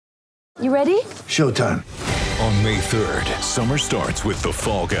You ready? Showtime. On May 3rd, summer starts with The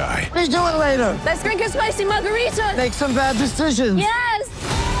Fall Guy. Let's do it later. Let's drink a spicy margarita. Make some bad decisions. Yes.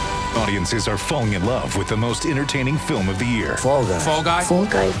 Audiences are falling in love with the most entertaining film of the year. Fall Guy. Fall Guy? Fall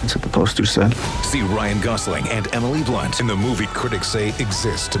Guy. That's what the poster said. See Ryan Gosling and Emily Blunt in the movie critics say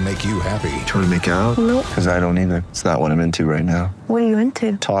exists to make you happy. Trying to make it out? Nope. Because I don't either. It's not what I'm into right now. What are you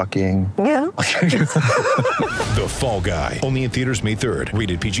into? Talking. Yeah. The Fall Guy. Only in theaters May 3rd.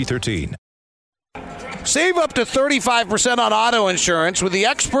 Rated PG-13. Save up to 35% on auto insurance with the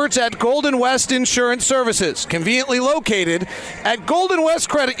experts at Golden West Insurance Services, conveniently located at Golden West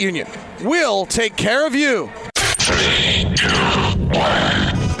Credit Union. We'll take care of you. 3, 2, 1.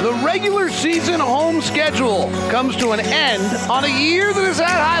 The regular season home schedule comes to an end on a year that has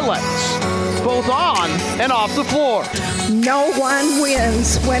had highlights, both on and off the floor. No one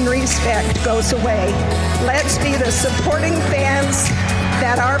wins when respect goes away. Let's be the supporting fans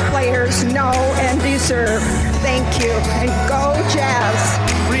that our players know and deserve. Thank you, and go Jazz.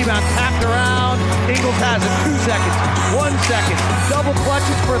 Rebound tapped around. Ingles has it. 2 seconds. 1 second. Double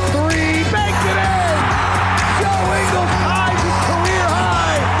clutches for 3. Banks it in. Joe Ingles ties his career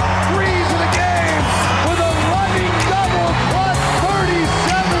high. 3s in the game with a running double plus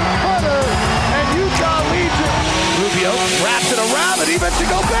 37-footer. And Utah leads it. Rubio wraps it around and he meant to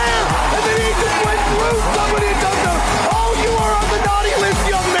go back. And then he just went through somebody and dunked him. Oh, you are on the naughty list,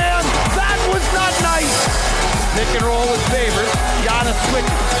 young man. That was not nice. Pick and roll with Favors. Giannis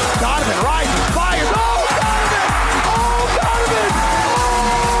switches. Donovan rises, fires. Oh, Donovan! Oh, Donovan!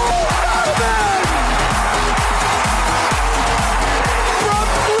 Oh, Donovan! From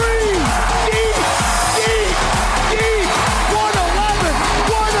 3. Deep. 111,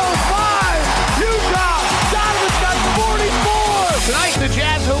 105. Utah. Donovan's got 44. Tonight, the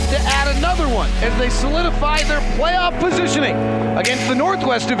Jazz hope to add another one as they solidify their playoff positioning against the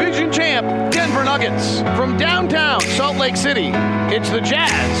Northwest Division champ, Denver Nuggets. From downtown Salt Lake City, it's the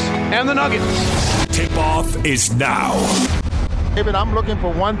Jazz and the Nuggets. Tip-off is now. David, I'm looking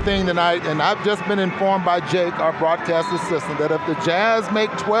for one thing tonight, and I've just been informed by Jake, our broadcast assistant, that if the Jazz make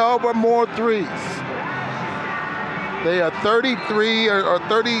 12 or more threes, they are 33 or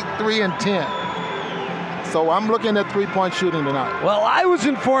 33 and 10. So I'm looking at three-point shooting tonight. Well, I was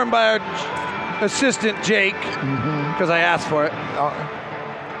informed by our assistant, Jake, because I asked for it.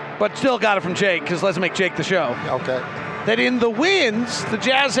 But still got it from Jake, because let's make Jake the show. Okay. That in the wins, the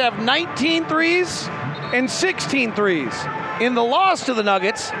Jazz have 19 threes and 16 threes. In the loss to the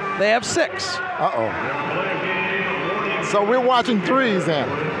Nuggets, they have 6. So we're watching threes then.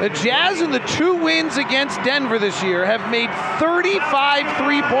 The Jazz in the 2 wins against Denver this year have made 35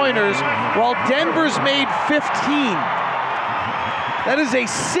 three-pointers, while Denver's made 15. That is a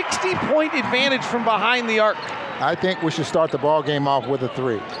 60-point advantage from behind the arc. I think we should start the ball game off with a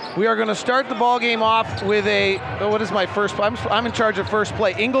 3. We are going to start the ball game off with what is my first play? I'm in charge of first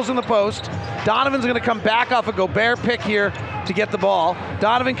play. Ingles in the post. Donovan's going to come back off a Gobert pick here to get the ball.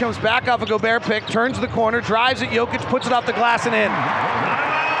 Donovan comes back off a Gobert pick, turns the corner, drives at Jokic, puts it off the glass and in.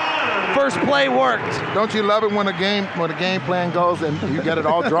 First play worked. Don't you love it when the game plan goes and you get it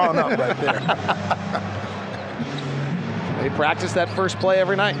all drawn up right there? They practice that first play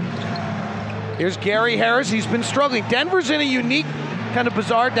every night. Here's Gary Harris. He's been struggling. Denver's in a unique, kind of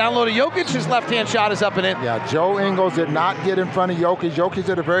bizarre down low to Jokic. His left-hand shot is up and in. Yeah, Joe Ingles did not get in front of Jokic. Jokic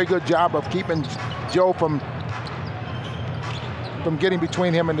did a very good job of keeping Joe from getting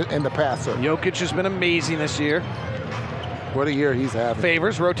between him and the passer. Jokic has been amazing this year. What a year he's having.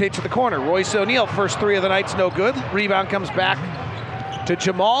 Favors, rotate to the corner. Royce O'Neal, first 3 of the night's no good. Rebound comes back to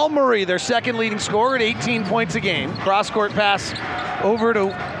Jamal Murray, their second leading scorer at 18 points a game. Cross-court pass over to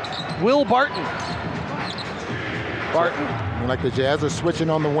Will Barton. Like the Jazz are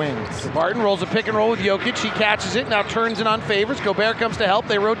switching on the wings. Barton rolls a pick and roll with Jokic. He catches it, now turns it on Favors. Gobert comes to help.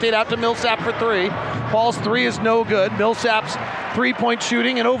 They rotate out to Millsap for 3. Paul's 3 is no good. Millsap's 3-point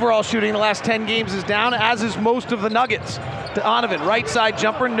shooting and overall shooting in the last 10 games is down, as is most of the Nuggets. Donovan, right side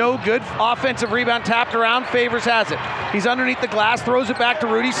jumper, no good. Offensive rebound tapped around. Favors has it. He's underneath the glass, throws it back to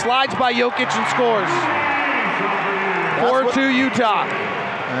Rudy, slides by Jokic and scores. 4-2 Utah.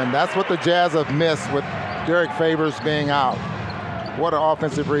 And that's what the Jazz have missed with Derek Favors being out. What an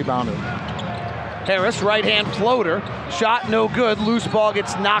offensive rebounder. Harris, right-hand floater. Shot no good. Loose ball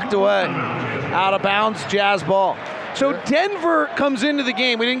gets knocked away. Out of bounds, Jazz ball. So Denver comes into the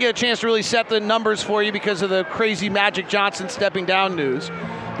game. We didn't get a chance to really set the numbers for you because of the crazy Magic Johnson stepping down news.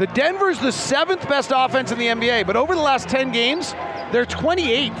 The Denver's the 7th best offense in the NBA, but over the last 10 games, they're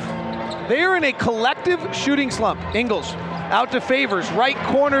 28th. They are in a collective shooting slump. Ingles out to Favors. Right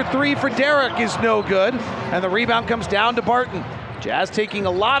corner 3 for Derek is no good. And the rebound comes down to Barton. Jazz taking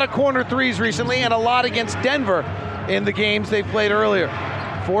a lot of corner threes recently and a lot against Denver in the games they played earlier.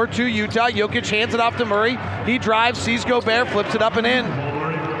 4-2 Utah. Jokic hands it off to Murray. He drives, sees Gobert, flips it up and in.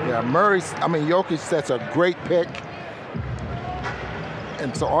 Yeah, Jokic sets a great pick.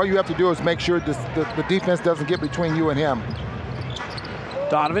 And so all you have to do is make sure the defense doesn't get between you and him.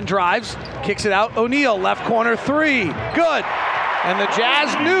 Donovan drives, kicks it out. O'Neal, left corner three. Good. And the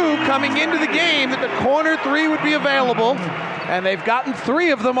Jazz knew coming into the game that the corner three would be available. And they've gotten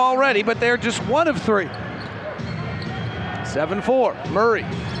 3 of them already, but they're just 1 of 3. 7-4. Murray,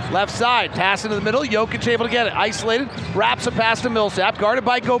 left side, pass into the middle. Jokic able to get it. Isolated, wraps a pass to Millsap. Guarded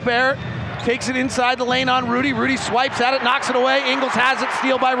by Gobert. Takes it inside the lane on Rudy. Rudy swipes at it, knocks it away. Ingles has it,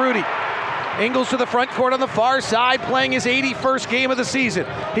 steal by Rudy. Ingles to the front court on the far side, playing his 81st game of the season.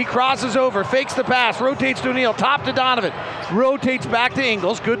 He crosses over, fakes the pass, rotates to O'Neal, top to Donovan. Rotates back to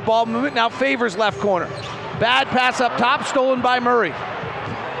Ingles. Good ball movement, now favors left corner. Bad pass up top, stolen by Murray.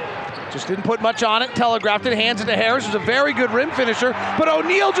 Just didn't put much on it, telegraphed it, hands it to Harris, who's a very good rim finisher, but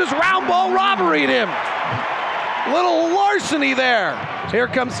O'Neal just round ball robberyed him. Little larceny there. Here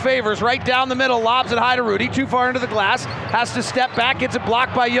comes Favors right down the middle, lobs it high to Rudy, too far into the glass, has to step back, gets it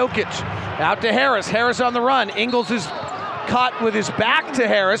blocked by Jokic. Out to Harris, Harris on the run. Ingles is caught with his back to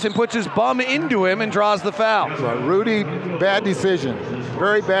Harris and puts his bum into him and draws the foul. So Rudy, bad decision,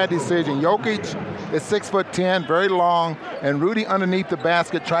 very bad decision. Jokic is 6'10", very long, and Rudy underneath the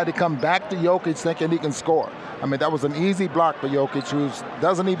basket tried to come back to Jokic thinking he can score. I mean, that was an easy block for Jokic, who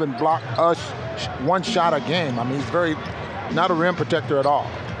doesn't even block one shot a game. I mean, he's not a rim protector at all.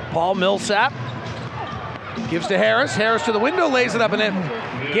 Paul Millsap gives to Harris. Harris to the window, lays it up and in.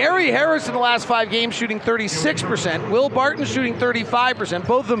 Gary Harris in the last 5 games shooting 36%. Will Barton shooting 35%.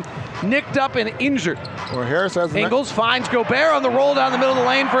 Both of them nicked up and injured. Well, Harris has Ingles finds Gobert on the roll down the middle of the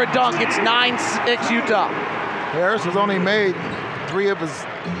lane for a dunk. It's 9-6 Utah. Harris has only made 3 of his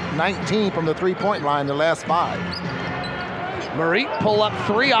 19 from the three-point line in the last 5. Murray, pull up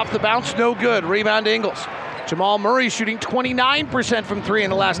 3 off the bounce, no good. Rebound to Ingles. Jamal Murray shooting 29% from 3 in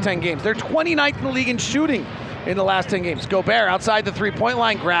the last 10 games. They're 29th in the league in shooting in the last 10 games. Gobert outside the three-point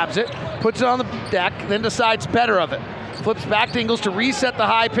line, grabs it, puts it on the deck, then decides better of it. Flips back to Ingles to reset the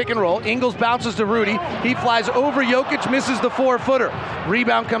high pick and roll. Ingles bounces to Rudy. He flies over Jokic, misses the 4-footer.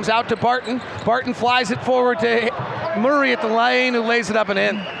 Rebound comes out to Barton. Barton flies it forward to Murray at the lane, who lays it up and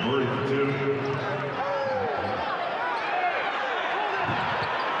in.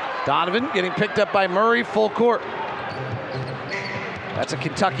 Donovan getting picked up by Murray, full court. That's a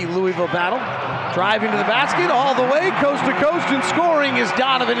Kentucky-Louisville battle. Driving to the basket, all the way, coast to coast, and scoring is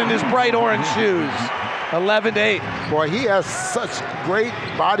Donovan in his bright orange shoes. 11-8. Boy, he has such great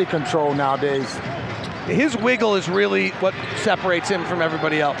body control nowadays. His wiggle is really what separates him from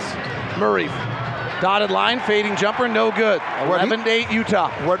everybody else. Murray, dotted line, fading jumper, no good. 11-8 Utah.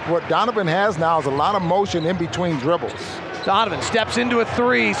 What Donovan has now is a lot of motion in between dribbles. Donovan steps into a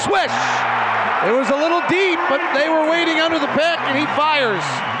 3, swish! It was a little deep, but they were waiting under the pick, and he fires.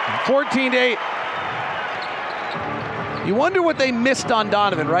 14-8. You wonder what they missed on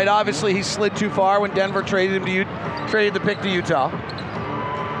Donovan, right? Obviously, he slid too far when Denver traded the pick to Utah.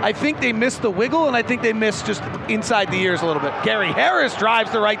 I think they missed the wiggle, and I think they missed just inside the ears a little bit. Gary Harris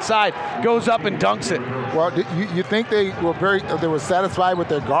drives the right side, goes up and dunks it. Well, you think they were satisfied with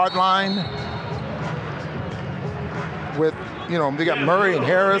their guard line? With, they got Murray and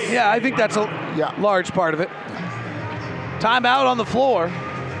Harris. Yeah, I think that's a large part of it. Timeout on the floor.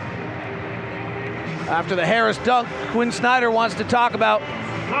 After the Harris dunk, Quinn Snyder wants to talk about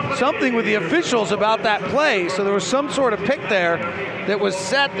something with the officials about that play. So there was some sort of pick there that was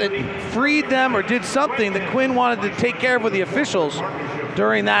set that freed them or did something that Quinn wanted to take care of with the officials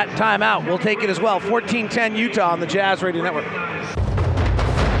during that timeout. We'll take it as well. 14-10 Utah on the Jazz Radio Network.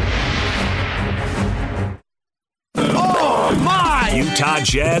 Oh, my! Utah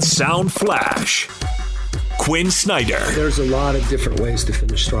Jazz Sound Flash. Quinn Snyder. There's a lot of different ways to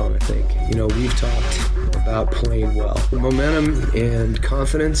finish strong, I think. We've talked about playing well. Momentum and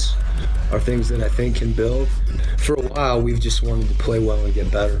confidence are things that I think can build. For a while, we've just wanted to play well and get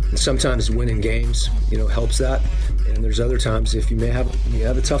better. And sometimes winning games, helps that. And there's other times if you have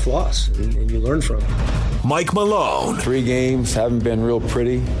a tough loss and you learn from it. Mike Malone. 3 games haven't been real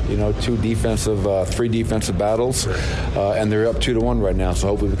pretty. 3 defensive battles, and they're up 2-1 right now. So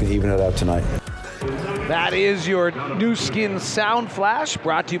hopefully we can even it out tonight. That is your Nu Skin Sound Flash,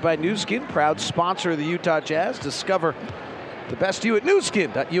 brought to you by Nu Skin, proud sponsor of the Utah Jazz. Discover the best you at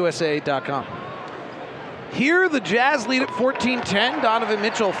nuskin.usa.com. Here, the Jazz lead at 14-10. Donovan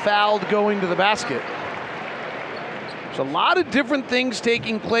Mitchell fouled going to the basket. There's a lot of different things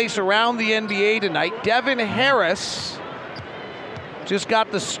taking place around the NBA tonight. Devin Harris just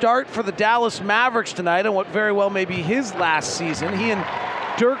got the start for the Dallas Mavericks tonight on what very well may be his last season. He and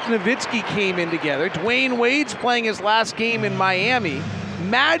Dirk Nowitzki came in together. Dwayne Wade's playing his last game in Miami.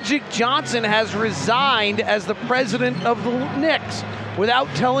 Magic Johnson has resigned as the president of the Knicks without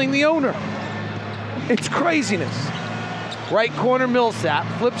telling the owner. It's craziness. Right corner Millsap,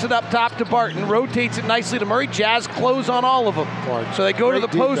 flips it up top to Barton, rotates it nicely to Murray. Jazz close on all of them. So they go to the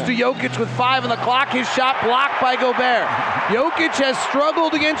post to Jokic with 5 on the clock. His shot blocked by Gobert. Jokic has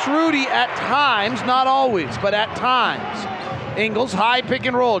struggled against Rudy at times, not always, but at times. Ingles, high pick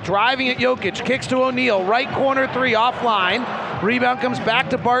and roll, driving at Jokic, kicks to O'Neal, right corner 3, offline. Rebound comes back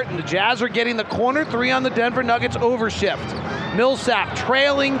to Barton. The Jazz are getting the corner 3 on the Denver Nuggets overshift. Millsap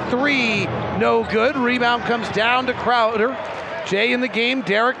trailing 3, no good. Rebound comes down to Crowder. Jay in the game.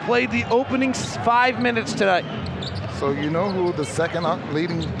 Derek played the opening 5 minutes tonight. So you know who the second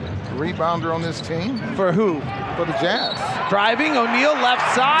leading rebounder on this team? For who? For the Jazz. Driving, O'Neal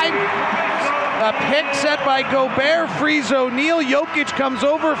left side. A pick set by Gobert, frees O'Neal. Jokic comes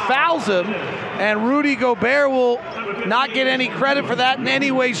over, fouls him, and Rudy Gobert will not get any credit for that in any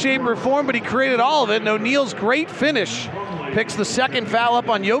way, shape, or form, but he created all of it, and O'Neal's great finish picks the second foul up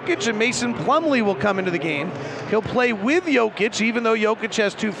on Jokic, and Mason Plumlee will come into the game. He'll play with Jokic, even though Jokic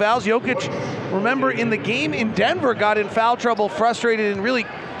has 2 fouls. Jokic, remember, in the game in Denver, got in foul trouble, frustrated, and really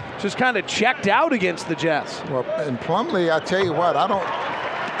just kind of checked out against the Jazz. Well, and Plumlee, I tell you what, I don't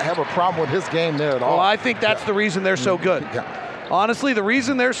have a problem with his game there at all. Well, I think that's the reason they're so good. Honestly, the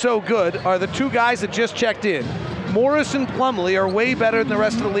reason they're so good are the 2 guys that just checked in. Morris and Plumlee are way better than the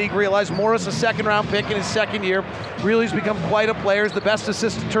rest of the league. Realize Morris, a second-round pick in his second year, really has become quite a player. He's the best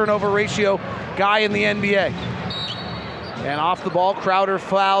assist-to-turnover ratio guy in the NBA. And off the ball, Crowder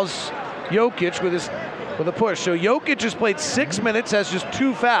fouls Jokic with a push. So Jokic has played 6 minutes, has just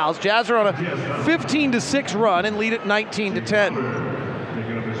 2 fouls. Jazz are on a 15-6 run and lead at 19-10.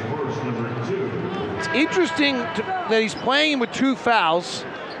 It's interesting that he's playing with 2 fouls.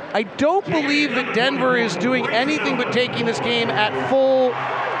 I don't believe that Denver is doing anything but taking this game at full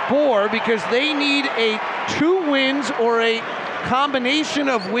bore, because they need a 2 wins or a combination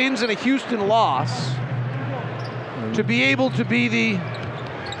of wins and a Houston loss to be able to be the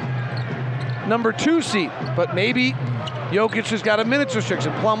number 2 seed. But maybe Jokic has got a minutes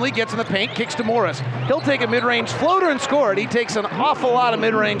restriction. Plumlee gets in the paint, kicks to Morris. He'll take a mid-range floater and score it. He takes an awful lot of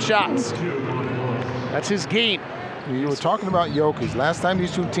mid-range shots. That's his game. You were talking about Jokic. Last time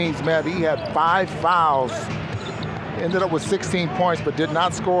these 2 teams met, he had 5 fouls. Ended up with 16 points, but did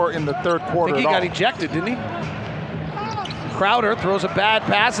not score in the third quarter. I think he got ejected, didn't he? Crowder throws a bad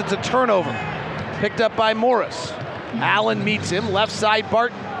pass. It's a turnover. Picked up by Morris. Allen meets him. Left side,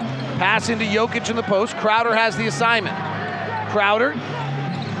 Barton. Pass into Jokic in the post. Crowder has the assignment. Crowder,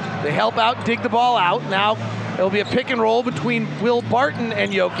 they help out, dig the ball out. Now it'll be a pick and roll between Will Barton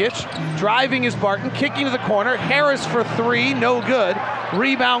and Jokic. Driving is Barton, kicking to the corner. Harris for 3, no good.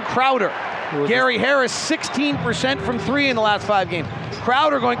 Rebound Crowder. Gary Harris, 16% from 3 in the last 5 games.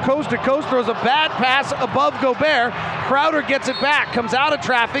 Crowder going coast to coast, throws a bad pass above Gobert. Crowder gets it back, comes out of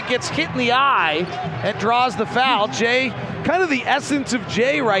traffic, gets hit in the eye, and draws the foul. Jay, kind of the essence of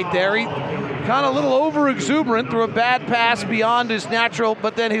Jay right there. He kind of a little over-exuberant, threw a bad pass beyond his natural,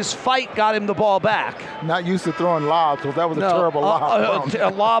 but then his fight got him the ball back. Not used to throwing lobs, so that was a terrible lob.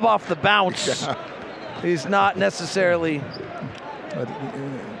 A lob off the bounce. He's not necessarily...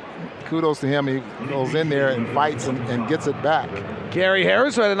 Kudos to him. He goes in there and fights and gets it back. Gary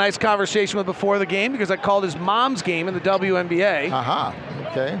Harris, who I had a nice conversation with before the game because I called his mom's game in the WNBA.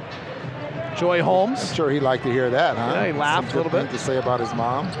 Okay. Joy Holmes. I'm sure he'd like to hear that, huh? Yeah, he laughed a little bit. To say about his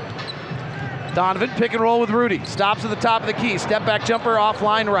mom. Donovan, pick and roll with Rudy. Stops at the top of the key. Step back jumper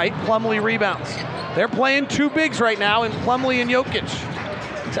offline right. Plumlee rebounds. They're playing 2 bigs right now in Plumlee and Jokic.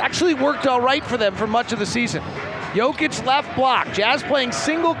 It's actually worked all right for them for much of the season. Jokic left block. Jazz playing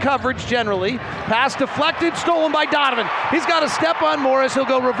single coverage generally. Pass deflected, stolen by Donovan. He's got a step on Morris. He'll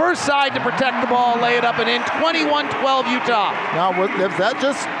go reverse side to protect the ball, lay it up and in. 21-12 Utah. Now, is that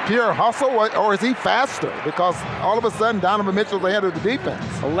just pure hustle, or is he faster? Because all of a sudden, Donovan Mitchell's ahead of the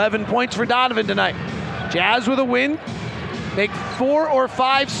defense. 11 points for Donovan tonight. Jazz with a win. Make 4 or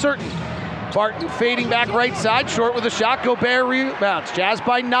 5 certain. Barton fading back right side, short with a shot. Gobert rebounds. Jazz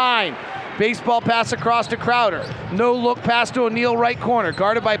by 9. Baseball pass across to Crowder. No look pass to O'Neal right corner.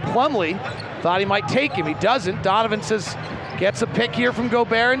 Guarded by Plumlee. Thought he might take him. He doesn't. Donovan says gets a pick here from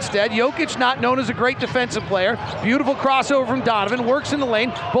Gobert instead. Jokic, not known as a great defensive player. Beautiful crossover from Donovan. Works in the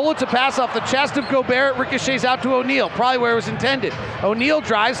lane. Bullets a pass off the chest of Gobert. Ricochets out to O'Neal. Probably where it was intended. O'Neal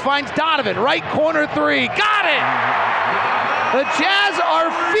drives, finds Donovan. Right corner 3. Got it! The Jazz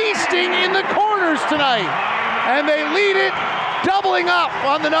are feasting in the corners tonight. And they lead it doubling up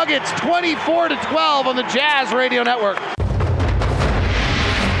on the Nuggets, 24-12 on the Jazz Radio Network.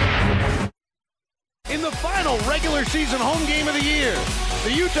 In the final regular season home game of the year,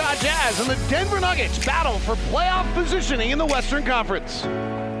 the Utah Jazz and the Denver Nuggets battle for playoff positioning in the Western Conference.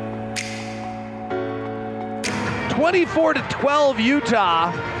 24-12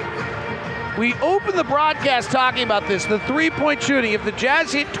 Utah. We opened the broadcast talking about this, the three-point shooting. If the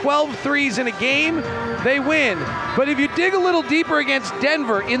Jazz hit 12 threes in a game, they win. But if you dig a little deeper against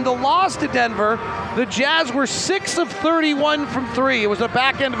Denver, in the loss to Denver, the Jazz were 6 of 31 from three. It was the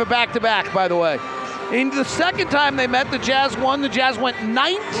back end of a back-to-back, by the way. In the second time they met, the Jazz won. The Jazz went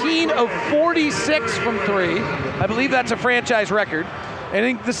 19 of 46 from three. I believe that's a franchise record. And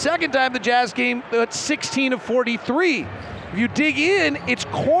in the second time the Jazz game, it's 16 of 43. If you dig in, it's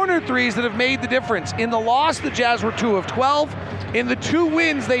corner threes that have made the difference. In the loss, the Jazz were 2 of 12. In the 2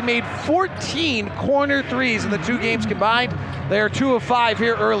 wins, they made 14 corner threes in the 2 games combined. They are 2 of 5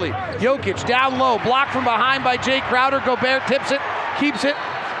 here early. Jokic down low, blocked from behind by Jay Crowder. Gobert tips it, keeps it,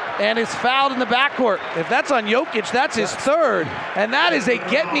 and is fouled in the backcourt. If that's on Jokic, that's his third. And that is a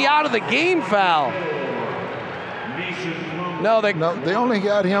get-me-out-of-the-game foul. No, they only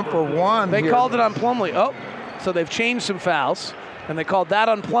got him for one. They called it on Plumlee. Oh, so they've changed some fouls, and they called that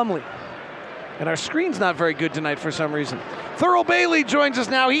on Plumlee. And our screen's not very good tonight for some reason. Thurl Bailey joins us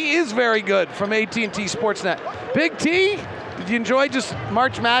now. He is very good from AT&T Sportsnet. Big T, did you enjoy just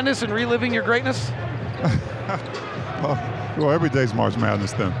March Madness and reliving your greatness? Well, every day's March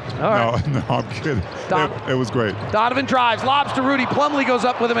Madness then. All right. No, I'm kidding. It was great. Donovan drives, lobs to Rudy. Plumlee goes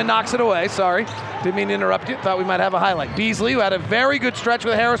up with him and knocks it away. Sorry, didn't mean to interrupt you. Thought we might have a highlight. Beasley, who had a very good stretch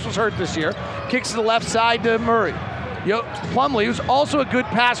with Harris, was hurt this year. Kicks to the left side to Murray. Plumlee, who's also a good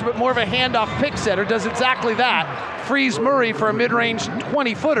passer but more of a handoff pick setter, does exactly that. Frees Murray for a mid-range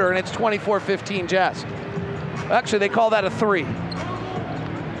 20-footer, and it's 24-15 Jazz. Actually, they call that a 3.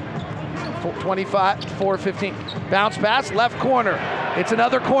 25-4-15. Bounce pass, left corner. It's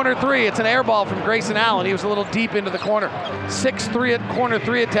another corner 3. It's an air ball from Grayson Allen. He was a little deep into the corner. 6-3 corner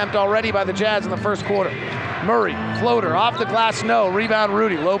 3 attempt already by the Jazz in the first quarter. Murray, floater, off the glass, no. Rebound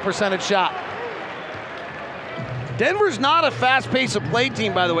Rudy, low percentage shot. Denver's not a fast pace of play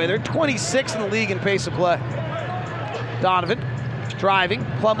team, by the way. They're 26th in the league in pace of play. Donovan driving,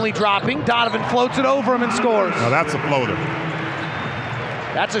 Plumlee dropping. Donovan floats it over him and scores. Now that's a floater.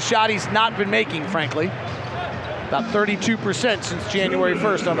 That's a shot he's not been making, frankly. About 32% since January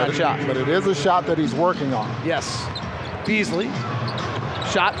 1st on that shot. But it is a shot that he's working on. Yes. Beasley,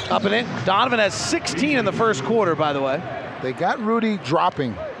 shot up and in. Donovan has 16 in the first quarter, by the way. They got Rudy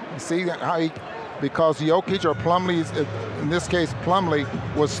dropping. You see how he, because Jokic or Plumlee, in this case Plumlee,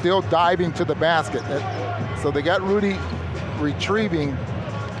 was still diving to the basket. So they got Rudy retrieving.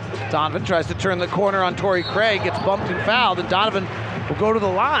 Donovan tries to turn the corner on Torrey Craig, gets bumped and fouled, and Donovan will go to the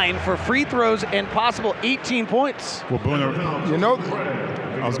line for free throws and possible 18 points. Well, Booner,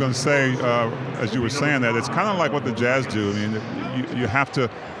 I was going to say, as you were saying that, it's kind of like what the Jazz do. I mean, you have to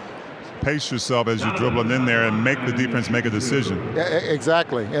pace yourself as you're dribbling in there and make the defense make a decision. Yeah,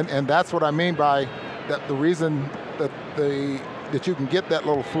 exactly, and that's what I mean by that. The reason that you can get that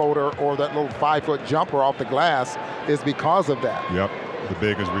little floater or that little 5-foot jumper off the glass is because of that. Yep, the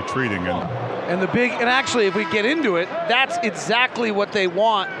big is retreating. And the big, and actually if we get into it, that's exactly what they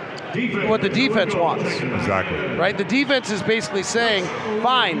want, what the defense wants. Exactly. Right, the defense is basically saying,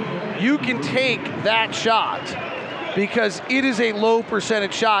 fine, you can take that shot because it is a low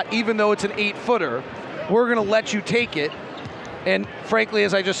percentage shot, even though it's an 8-footer. We're going to let you take it. And frankly,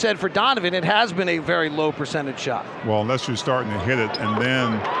 as I just said, for Donovan, it has been a very low percentage shot. Well, unless you're starting to hit it, and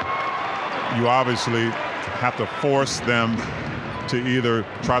then you obviously have to force them to either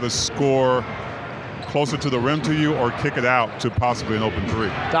try to score closer to the rim to you or kick it out to possibly an open 3.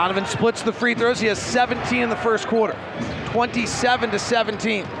 Donovan splits the free throws. He has 17 in the first quarter,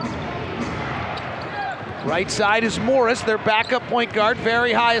 27-17. Right side is Morris, their backup point guard,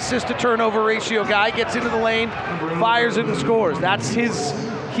 very high assist-to-turnover ratio guy, gets into the lane, fires it and scores. That's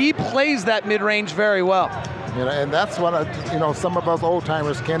he plays that mid-range very well. You know, and that's what some of us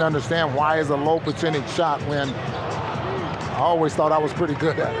old-timers can't understand. Why is a low percentage shot when I always thought I was pretty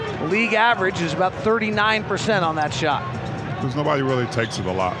good at it. League average is about 39% on that shot. Because nobody really takes it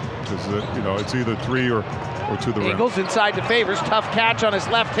a lot. Because it's either 3 or to the rim. Ingles inside to Favors. Tough catch on his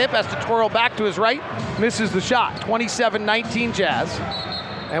left hip. Has to twirl back to his right. Misses the shot. 27-19 Jazz.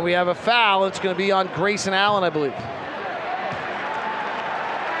 And we have a foul. It's going to be on Grayson Allen, I believe.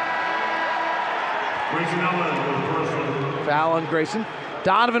 Foul on Grayson.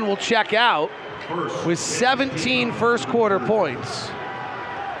 Donovan will check out with 17 first quarter points.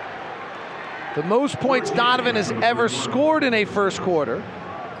 The most points Donovan has ever scored in a first quarter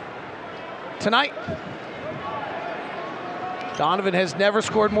tonight. Donovan has never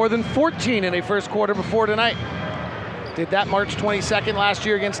scored more than 14 in a first quarter before tonight. Did that March 22nd last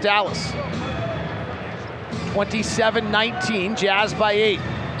year against Dallas. 27-19, Jazz by 8.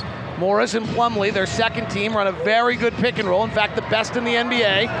 Morris and Plumlee, their second team, run a very good pick and roll. In fact, the best in the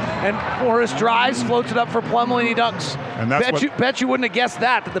NBA. And Morris drives, floats it up for Plumlee, and he dunks. And that's bet you wouldn't have guessed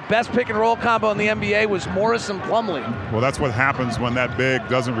that the best pick and roll combo in the NBA was Morris and Plumlee. Well, that's what happens when that big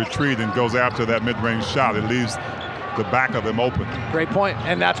doesn't retreat and goes after that mid-range shot. It leaves the back of him open. Great point.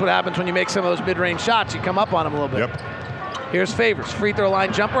 And that's what happens when you make some of those mid-range shots. You come up on him a little bit. Yep. Here's Favors. Free throw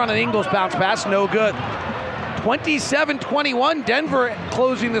line jumper on an Ingles bounce pass. No good. 27-21. Denver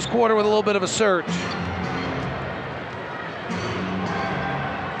closing this quarter with a little bit of a surge.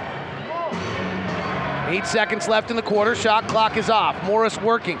 Eight seconds left in the quarter. Shot clock is off. Morris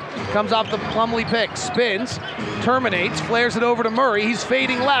working. Comes off the Plumlee pick. Spins. Terminates. Flares it over to Murray. He's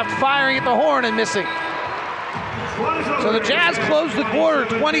fading left. Firing at the horn and missing. So the Jazz close the quarter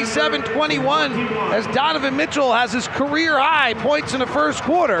 27-21 as Donovan Mitchell has his career high points in the first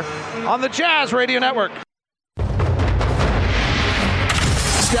quarter on the Jazz Radio Network.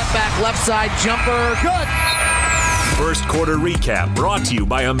 Step back left side jumper. Good. First quarter recap brought to you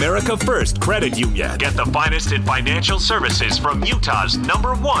by America First Credit Union. Get the finest in financial services from Utah's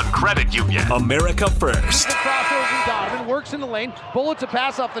 #1 credit union, America First. Crossover from Donovan, works in the lane, bullets a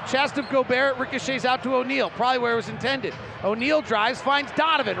pass off the chest of Gobert, ricochets out to O'Neal, probably where it was intended. O'Neal drives, finds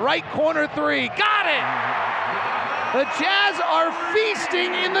Donovan, right corner three, got it! The Jazz are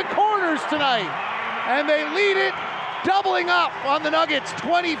feasting in the corners tonight, and they lead it, doubling up on the Nuggets,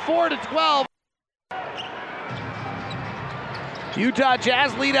 24-12. Utah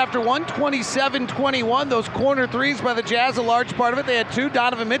Jazz lead after one, 27-21. Those corner threes by the Jazz, a large part of it. They had two.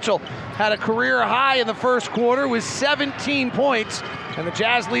 Donovan Mitchell had a career high in the first quarter with 17 points, and the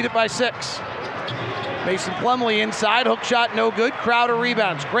Jazz lead it by 6. Mason Plumlee inside, hook shot no good. Crowder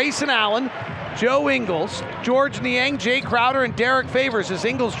rebounds. Grayson Allen, Joe Ingles, George Niang, Jay Crowder, and Derek Favors as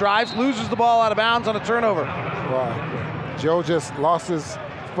Ingles drives, loses the ball out of bounds on a turnover. Wow. Joe just lost his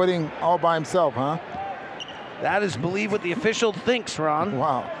footing all by himself, huh? That is believe what the official thinks, Ron.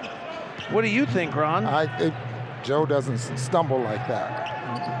 Wow. What do you think, Ron? Joe doesn't stumble like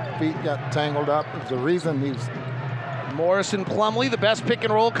that. Feet got tangled up. There's the reason he's... Morris and Plumlee, the best pick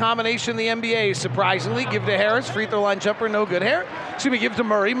and roll combination in the NBA, surprisingly. Give to Harris, free throw line jumper, no good. Give to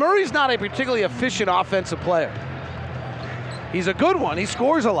Murray. Murray's not a particularly efficient offensive player. He's a good one. He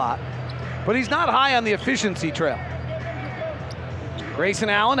scores a lot, but he's not high on the efficiency trail. Grayson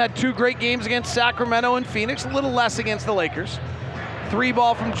Allen had 2 great games against Sacramento and Phoenix, a little less against the Lakers. 3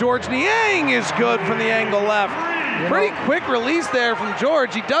 ball from George Niang is good from the angle left. Pretty quick release there from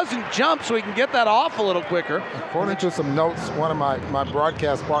George. He doesn't jump, so he can get that off a little quicker. According to some notes one of my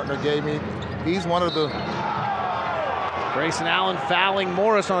broadcast partner gave me, he's one of the... Grayson Allen fouling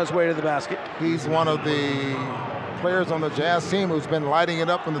Morris on his way to the basket. He's one of the players on the Jazz team who's been lighting it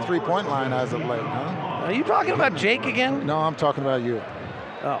up from the three-point line as of late, huh? Are you talking about Jake again? No, I'm talking about you.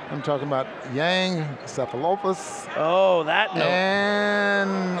 Oh. I'm talking about Yang, Cephalopoulos. Oh, that note.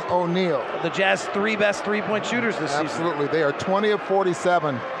 And O'Neal. The Jazz 3 best three-point shooters this season. Absolutely. They are 20 of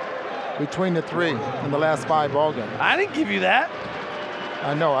 47 between the 3 in the last 5 ball games. I didn't give you that.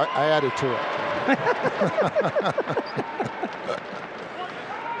 I know. I added to it.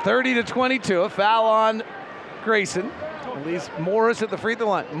 30-22. A foul on Grayson. At least Morris at the free throw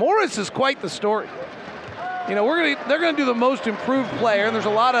line. Morris is quite the story. You know, they're gonna do the most improved player, and there's a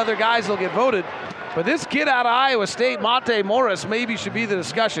lot of other guys that'll get voted. But this kid out of Iowa State, Monte Morris, maybe should be the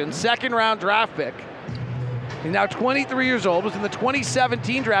discussion. 2nd round draft pick. He's now 23 years old, was in the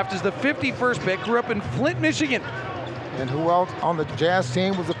 2017 draft as the 51st pick, grew up in Flint, Michigan. And who else on the Jazz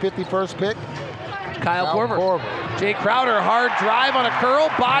team was the 51st pick? Kyle Korver. Jay Crowder, hard drive on a curl,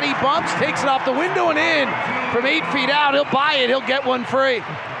 body bumps, takes it off the window and in. From 8 feet out, he'll buy it, he'll get one free.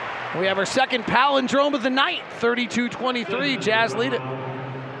 We have our second palindrome of the night, 32-23, Jazz lead it.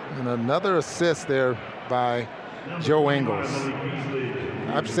 And another assist there by Joe Ingles.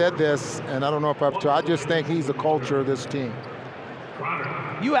 I've said this, and I don't know if I just think he's the culture of this team.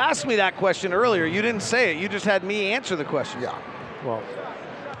 You asked me that question earlier. You didn't say it. You just had me answer the question. Yeah, well,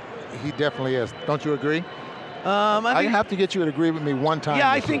 he definitely is. Don't you agree? I have to get you to agree with me one time.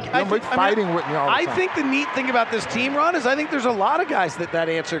 Yeah, with me all the time. I think the neat thing about this team, Ron, is I think there's a lot of guys that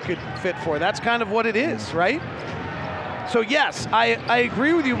answer could fit for. That's kind of what it is, right? So yes, I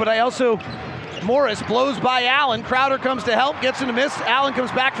agree with you, but I also, Morris blows by Allen. Crowder comes to help, gets in a miss. Allen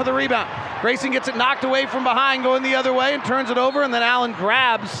comes back for the rebound. Grayson gets it knocked away from behind, going the other way, and turns it over, and then Allen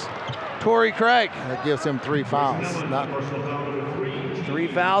grabs Torrey Craig. That gives him 3 fouls. 3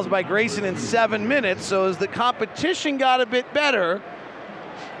 fouls by Grayson in 7 minutes. So as the competition got a bit better,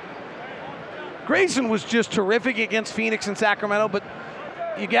 Grayson was just terrific against Phoenix and Sacramento, but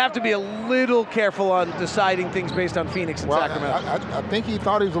you have to be a little careful on deciding things based on Phoenix and Sacramento. I think he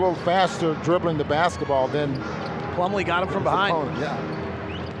thought he was a little faster dribbling the basketball than Plumlee got him from behind. Yeah.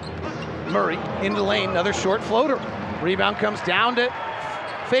 Murray into the lane, another short floater. Rebound comes down to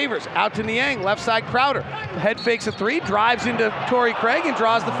Favors, out to Niang, left side Crowder. Head fakes a 3, drives into Torrey Craig and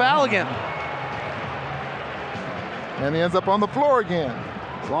draws the foul again. And he ends up on the floor again.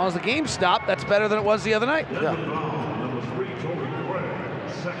 As long as the game stopped, that's better than it was the other night. Yeah.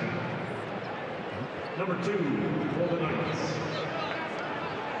 Number 2 for the Knights.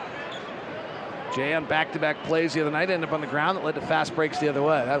 Jay on back-to-back plays the other night, ended up on the ground that led to fast breaks the other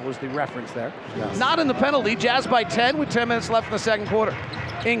way. That was the reference there. Yes. Not in the penalty. Jazz by 10 with 10 minutes left in the second quarter.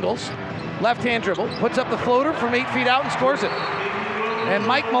 Ingles, left-hand dribble, puts up the floater from 8 feet out and scores it. And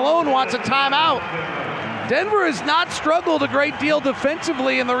Mike Malone wants a timeout. Denver has not struggled a great deal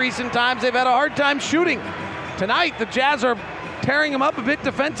defensively in the recent times. They've had a hard time shooting. Tonight, the Jazz are tearing them up a bit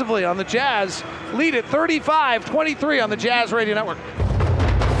defensively on the Jazz. Lead at 35-23 on the Jazz Radio Network.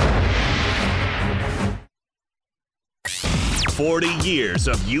 40 years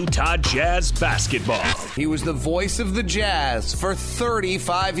of Utah Jazz basketball. He was the voice of the Jazz for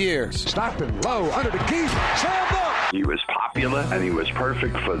 35 years. Stockton, low, under the key, slammed up. He was popular, and he was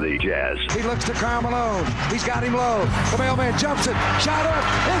perfect for the Jazz. He looks to Karl Malone. He's got him low. The mailman jumps it. Shot up.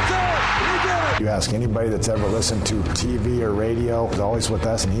 It's there. He did it. You ask anybody that's ever listened to TV or radio, he's always with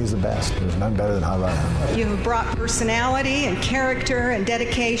us, and he's the best. There's none better than Hot Rod Hundley. You have brought personality and character and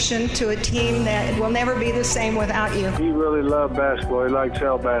dedication to a team that will never be the same without you. He really loved basketball. He liked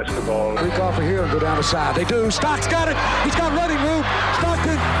cell basketball. Break off of here and go down the side. They do. Stock's got it. He's got running room.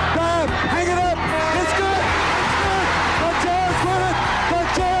 Stockton, grab, hang it up. It's good.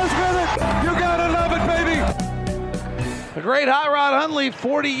 You gotta love it, baby. The great Hot Rod Hundley,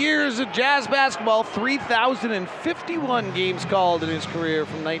 40 years of Jazz basketball, 3,051 games called in his career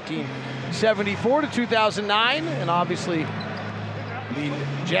from 1974 to 2009, and obviously the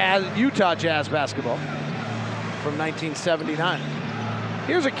Utah Jazz basketball from 1979.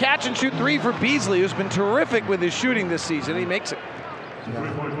 Here's a catch and shoot 3 for Beasley, who's been terrific with his shooting this season. He makes it.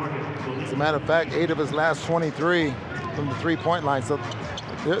 As a matter of fact, 8 of his last 23 from the three-point line. So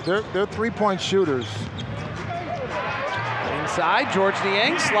they're three-point shooters. Inside, George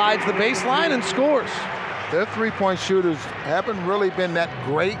Niang slides the baseline and scores. Their three-point shooters haven't really been that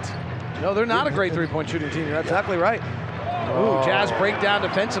great. No, they're not a great three-point shooting team. You're exactly right. Ooh, Jazz break down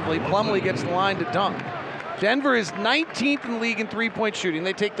defensively. Plumlee gets the line to dunk. Denver is 19th in the league in three-point shooting.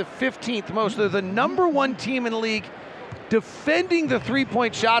 They take the 15th most. They're the number 1 team in the league defending the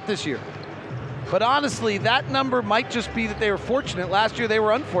three-point shot this year. But honestly, that number might just be that they were fortunate. Last year they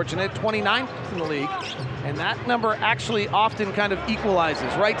were unfortunate, 29th in the league. And that number actually often kind of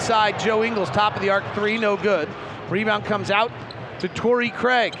equalizes. Right side, Joe Ingles, top of the arc 3, no good. Rebound comes out to Torrey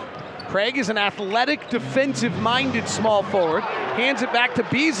Craig. Craig is an athletic, defensive-minded small forward. Hands it back to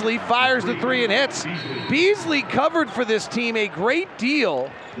Beasley, fires the 3 and hits. Beasley covered for this team a great deal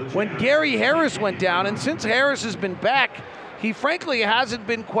when Gary Harris went down. And since Harris has been back, he frankly hasn't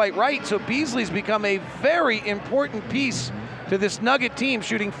been quite right. So Beasley's become a very important piece to this Nugget team,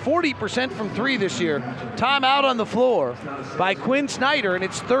 shooting 40% from 3 this year. Timeout on the floor by Quinn Snyder, and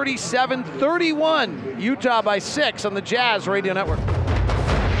it's 37-31. Utah by 6 on the Jazz Radio Network.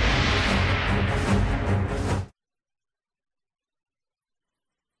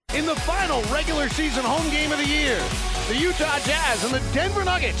 In the final regular season home game of the year, the Utah Jazz and the Denver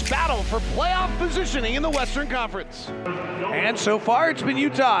Nuggets battle for playoff positioning in the Western Conference. And so far, it's been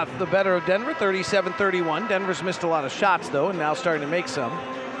Utah, the better of Denver, 37-31. Denver's missed a lot of shots, though, and now starting to make some.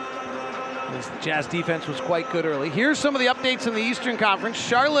 This Jazz defense was quite good early. Here's some of the updates in the Eastern Conference.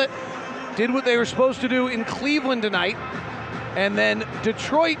 Charlotte did what they were supposed to do in Cleveland tonight, and then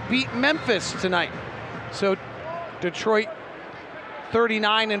Detroit beat Memphis tonight. So Detroit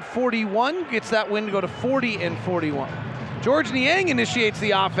 39-41, gets that win to go to 40-41. George Niang initiates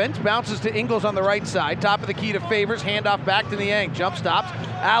the offense, bounces to Ingles on the right side, top of the key to Favors, handoff back to Niang, jump stops,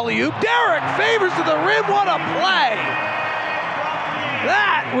 alley-oop, Derek Favors to the rim, what a play!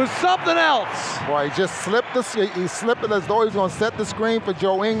 That was something else. Boy, he just slipped it as though he was going to set the screen for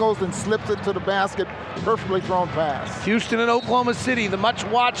Joe Ingles and slips it to the basket, perfectly thrown pass. Houston and Oklahoma City, the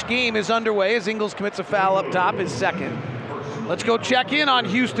much-watched game is underway as Ingles commits a foul up top, his second. Let's go check in on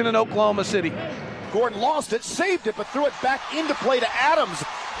Houston and Oklahoma City. Gordon lost it, saved it, but threw it back into play to Adams,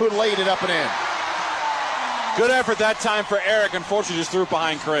 who laid it up and in. Good effort that time for Eric. Unfortunately, just threw it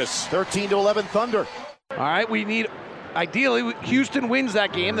behind Chris. 13-11 Thunder. All right, we need, ideally, Houston wins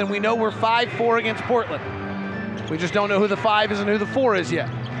that game, then we know we're 5-4 against Portland. We just don't know who the 5 is and who the 4 is yet.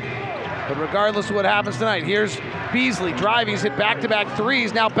 But regardless of what happens tonight, here's Beasley driving. He's hit back-to-back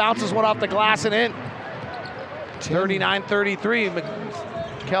threes, now bounces one off the glass and in.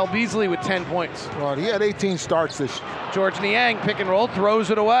 39-33. Kel Beasley with 10 points. Well, he had 18 starts this year. George Niang, pick and roll, throws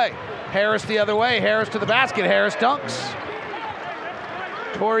it away. Harris the other way, Harris to the basket, Harris dunks.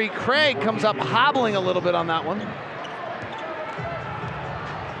 Torrey Craig comes up hobbling a little bit on that one.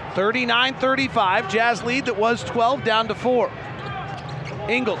 39-35, Jazz lead that was 12 down to 4.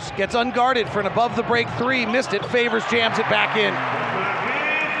 Ingles gets unguarded for an above-the-break 3, missed it, Favors jams it back in.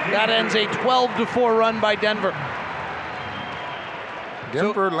 That ends a 12-4 run by Denver.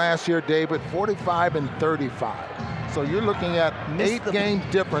 Denver last year, David, 45-35. So you're looking at 8-game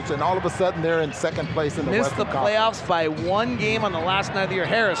difference, and all of a sudden they're in second place in the Western Conference. Missed the playoffs by 1 game on the last night of the year.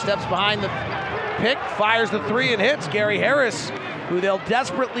 Harris steps behind the pick, fires the 3 and hits. Gary Harris, who they'll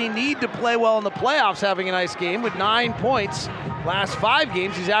desperately need to play well in the playoffs, having a nice game with 9 points. Last 5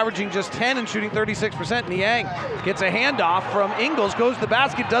 games, he's averaging just 10 and shooting 36%. Niang gets a handoff from Ingles, goes to the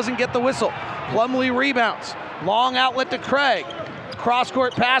basket, doesn't get the whistle. Plumlee rebounds. Long outlet to Craig.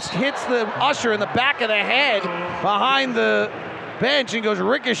 Cross-court pass hits the Usher in the back of the head behind the bench and goes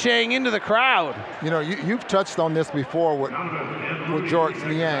ricocheting into the crowd. You know, you've touched on this before with George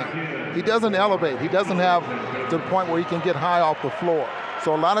Niang. He doesn't elevate. He doesn't have to the point where he can get high off the floor.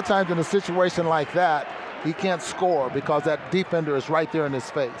 So a lot of times in a situation like that, he can't score because that defender is right there in his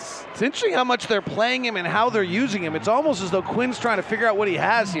face. It's interesting how much they're playing him and how they're using him. It's almost as though Quinn's trying to figure out what he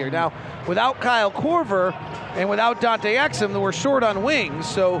has here. Now, without Kyle Korver and without Dante Exum, we're short on wings,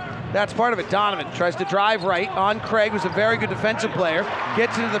 so that's part of it. Donovan tries to drive right on Craig, who's a very good defensive player,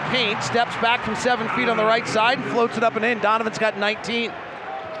 gets into the paint, steps back from 7 feet on the right side, and floats it up and in. Donovan's got 19.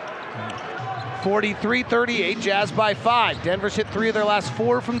 43-38, Jazz by 5. Denver's hit 3 of their last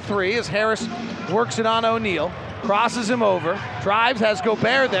 4 from 3 as Harris works it on O'Neal, crosses him over, drives, has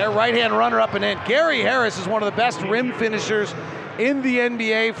Gobert there, right-hand runner up and in. Gary Harris is one of the best rim finishers in the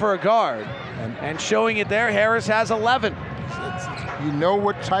NBA for a guard. And showing it there, Harris has 11. You know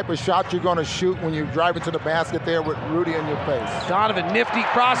what type of shot you're going to shoot when you drive into the basket there with Rudy in your face. Donovan, nifty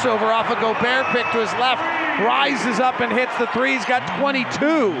crossover off a Gobert pick to his left, rises up and hits the 3. He's got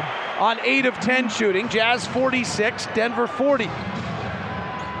 22 on 8 of 10 shooting. Jazz 46, Denver 40.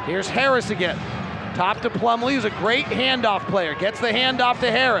 Here's Harris again. Top to Plumlee, who's a great handoff player. Gets the handoff to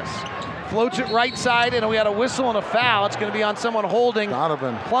Harris. Floats it right side, and we had a whistle and a foul. It's going to be on someone holding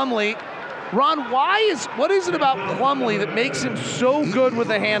Donovan. Plumlee. Ron, what is it about Plumlee that makes him so good with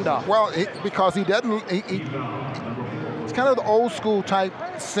the handoff? Well, because he doesn't, it's kind of the old school type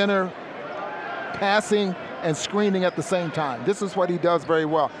center, passing and screening at the same time. This is what he does very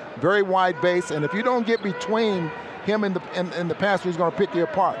well. Very wide base, and if you don't get between him and the passer, he's going to pick you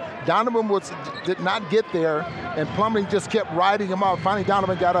apart. Donovan did not get there, and Plumlee just kept riding him out. Finally,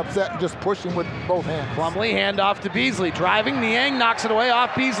 Donovan got upset and just pushed him with both hands. Plumlee handoff to Beasley, driving. Niang knocks it away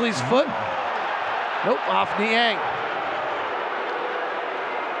off Beasley's foot. Nope, off Niang.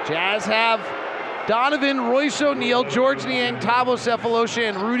 Jazz have Donovan, Royce O'Neal, George Niang, Thabo Sefolosha,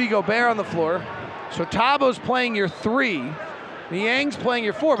 and Rudy Gobert on the floor. So Tabo's playing your 3, Niang's playing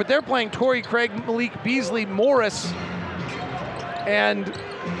your 4, but they're playing Torrey Craig, Malik Beasley, Morris, and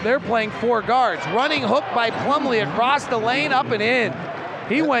they're playing 4 guards. Running hook by Plumlee across the lane, up and in.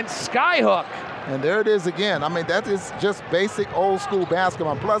 He went skyhook. And there it is again. I mean, that is just basic old school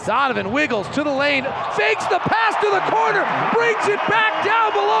basketball. Plus, Donovan wiggles to the lane, fakes the pass to the corner, brings it back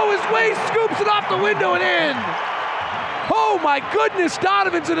down below his waist, scoops it off the window and in. Oh my goodness,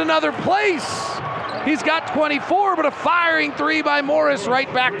 Donovan's in another place. He's got 24, but a firing 3 by Morris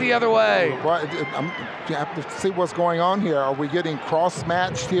right back the other way. Well, you have to see what's going on here. Are we getting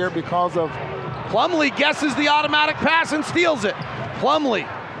cross-matched here because of... Plumlee guesses the automatic pass and steals it. Plumlee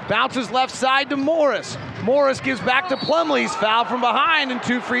bounces left side to Morris. Morris gives back to Plumlee. He's fouled from behind and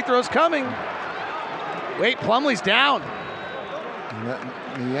 2 free throws coming. Wait, Plumlee's down.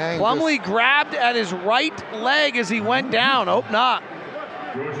 Plumlee grabbed at his right leg as he went down. Hope not.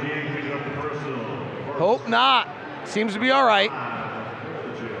 Hope not. Seems to be all right.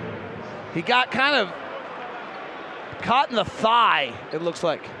 He got kind of caught in the thigh, it looks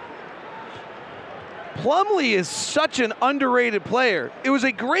like. Plumlee is such an underrated player. It was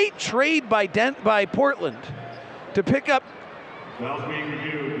a great trade by Portland to pick up. They're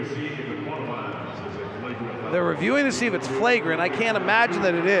reviewing to see if it's flagrant. I can't imagine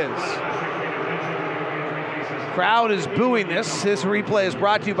that it is. Crowd is booing this. This replay is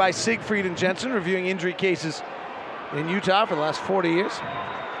brought to you by Siegfried and Jensen, reviewing injury cases in Utah for the last 40 years.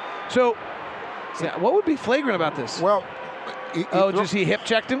 So, what would be flagrant about this? Well, just he hip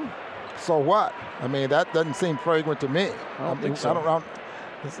checked him? So what? I mean, that doesn't seem flagrant to me. I don't think so. I don't,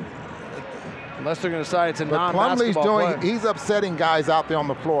 unless they're going to decide it's a non-basketball play. He's upsetting guys out there on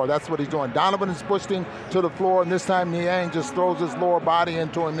the floor. That's what he's doing. Donovan has pushed him to the floor, and this time Niang just throws his lower body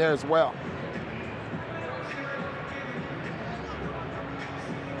into him there as well.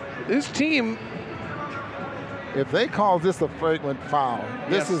 This team, if they call this a flagrant foul,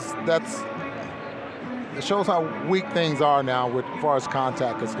 it shows how weak things are now as far as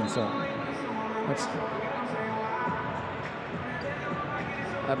contact is concerned.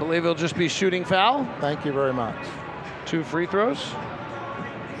 I believe it'll just be shooting foul. Thank you very much. 2 free throws.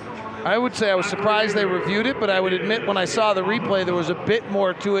 I would say I was surprised they reviewed it, but I would admit when I saw the replay there was a bit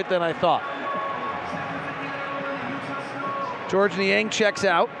more to it than I thought. Georges Niang checks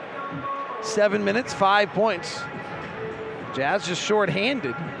out. 7 minutes, 5 points. Jazz just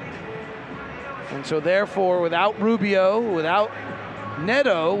short-handed. And so therefore, without Rubio, without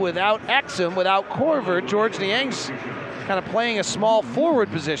Neto, without Exum, without Korver, Georges Niang's kind of playing a small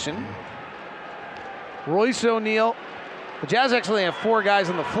forward position. Royce O'Neal. The Jazz actually have 4 guys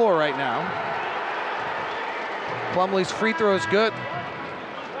on the floor right now. Plumlee's free throw is good.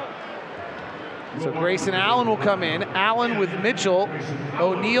 So Grayson Allen will come in. Allen with Mitchell,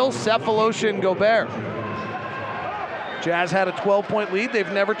 O'Neal, Sefolosha, and Gobert. Jazz had a 12-point lead.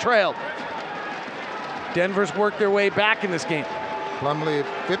 They've never trailed. Denver's worked their way back in this game. Plumlee,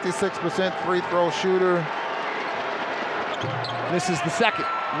 56% free throw shooter. This is the second,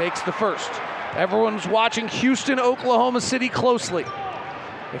 makes the first. Everyone's watching Houston, Oklahoma City closely.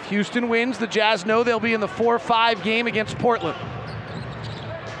 If Houston wins, the Jazz know they'll be in the 4-5 game against Portland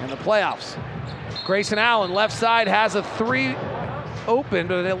in the playoffs. Grayson Allen, left side, has a 3 open,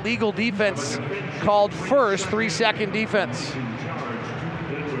 but an illegal defense called first, 3-second defense.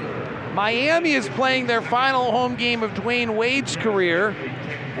 Miami is playing their final home game of Dwayne Wade's career,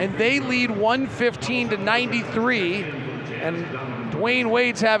 and they lead 115-93, and Dwayne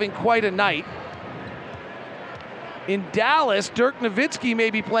Wade's having quite a night. In Dallas, Dirk Nowitzki may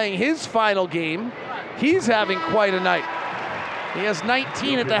be playing his final game. He's having quite a night. He has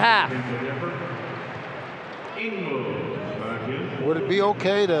 19 at the half. Would it be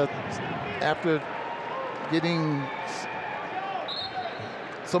okay to, after getting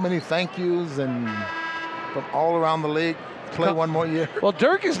so many thank yous and from all around the league, play one more year? Well,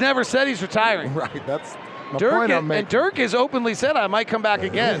 Dirk has never said he's retiring. Right, that's my point I'm making. And Dirk has openly said, I might come back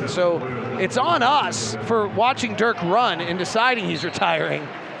again. So it's on us for watching Dirk run and deciding he's retiring.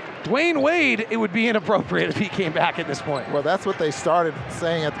 Dwayne Wade, it would be inappropriate if he came back at this point. Well, that's what they started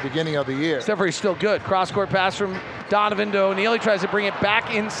saying at the beginning of the year. Except for he's still good. Cross-court pass from Donovan to O'Neal. He tries to bring it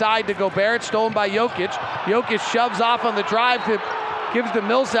back inside to Gobert. It's stolen by Jokic. Jokic shoves off on the drive to gives to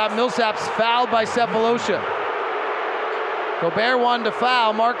Millsap. Millsap's fouled by Sefolosha. Gobert wanted to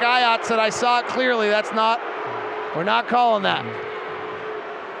foul. Mark Ayotte said, I saw it clearly. We're not calling that.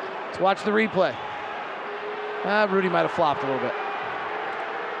 Let's watch the replay. Rudy might have flopped a little bit.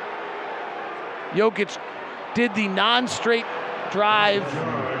 Jokic did the non-straight drive.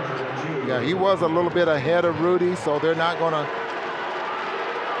 Yeah, he was a little bit ahead of Rudy, so they're not going to.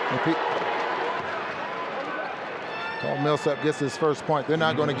 Paul Millsap gets his first point. They're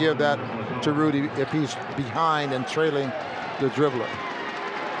not going to give that to Rudy if he's behind and trailing the dribbler.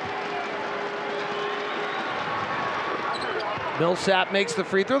 Millsap makes the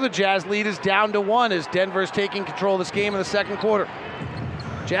free throw. The Jazz lead is down to 1 as Denver's taking control of this game in the second quarter.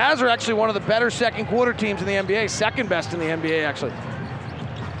 Jazz are actually one of the better second quarter teams in the NBA, second best in the NBA actually.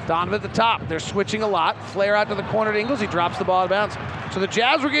 Donovan at the top, they're switching a lot. Flare out to the corner to Ingles, he drops the ball out of bounds. So the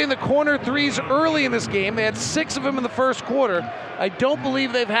Jazz were getting the corner threes early in this game. They had 6 of them in the first quarter. I don't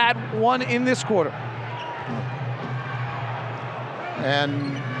believe they've had one in this quarter.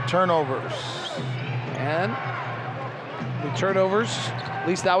 And turnovers. And the turnovers, at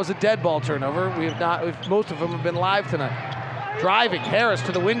least that was a dead ball turnover. Most of them have been live tonight. Driving, Harris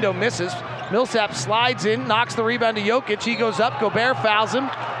to the window, misses. Millsap slides in, knocks the rebound to Jokic. He goes up, Gobert fouls him,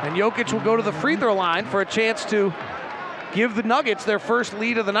 and Jokic will go to the free throw line for a chance to give the Nuggets their first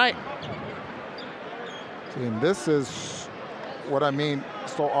lead of the night. See, and this is what I mean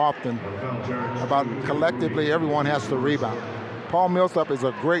so often about collectively everyone has to rebound. Paul Millsap is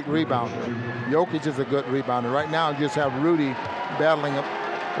a great rebounder. Jokic is a good rebounder. Right now, you just have Rudy battling up.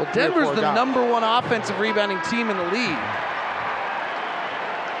 Well, Denver's the #1 offensive rebounding team in the league.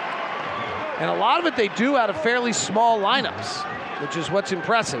 And a lot of it they do out of fairly small lineups, which is what's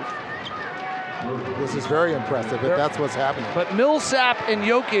impressive. This is very impressive if that's what's happening. But Millsap and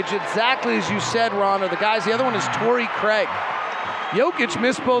Jokic, exactly as you said, Ron, are the guys. The other one is Torrey Craig. Jokic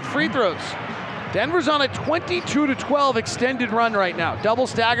missed both free throws. Denver's on a 22-12 extended run right now. Double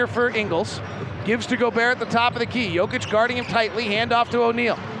stagger for Ingles. Gives to Gobert at the top of the key. Jokic guarding him tightly. Hand off to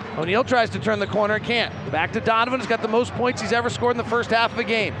O'Neal. O'Neal tries to turn the corner, can't. Back to Donovan, who's got the most points he's ever scored in the first half of a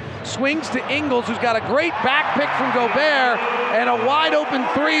game. Swings to Ingles, who's got a great back pick from Gobert, and a wide open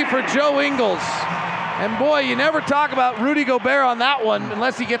three for Joe Ingles. And boy, you never talk about Rudy Gobert on that one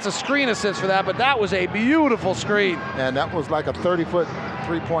unless he gets a screen assist for that, but that was a beautiful screen. And that was like a 30-foot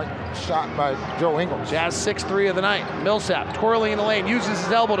three-point shot by Joe Ingles. Jazz 6-3 of the night. Millsap twirling in the lane, uses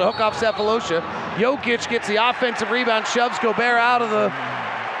his elbow to hook off Sefolosha. Jokic gets the offensive rebound, shoves Gobert out of the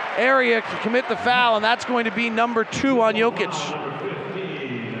area to commit the foul, and that's going to be number 2 on Jokic.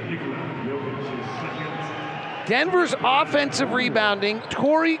 Denver's offensive rebounding,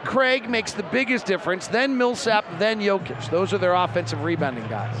 Torrey Craig makes the biggest difference, then Millsap, then Jokic. Those are their offensive rebounding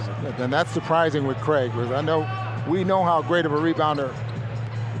guys. And that's surprising with Craig, because we know how great of a rebounder.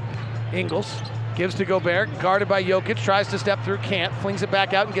 Ingles gives to Gobert, guarded by Jokic, tries to step through, can't, flings it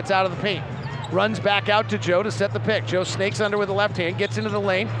back out and gets out of the paint. Runs back out to Joe to set the pick. Joe snakes under with the left hand, gets into the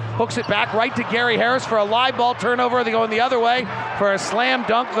lane, hooks it back right to Gary Harris for a live ball turnover. They go in the other way for a slam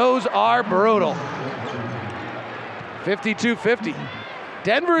dunk. Those are brutal. 52-50.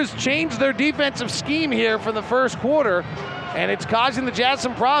 Denver has changed their defensive scheme here for the first quarter, and it's causing the Jazz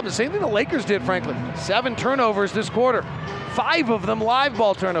some problems. Same thing the Lakers did, frankly. 7 turnovers this quarter. 5 of them live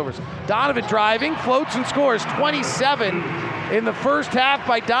ball turnovers. Donovan driving, floats and scores. 27 in the first half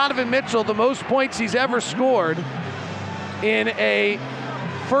by Donovan Mitchell, the most points he's ever scored in a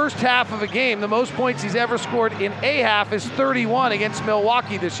first half of a game. The most points he's ever scored in a half is 31 against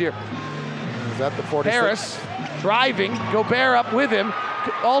Milwaukee this year. Is that the 46? Harris driving, Gobert up with him,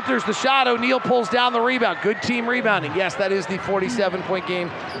 alters the shot. O'Neal pulls down the rebound. Good team rebounding. Yes, that is the 47-point game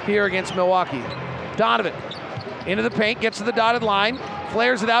here against Milwaukee. Donovan into the paint, gets to the dotted line,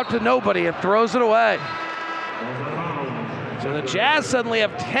 flares it out to nobody and throws it away. So the Jazz suddenly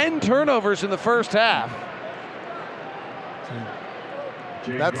have 10 turnovers in the first half.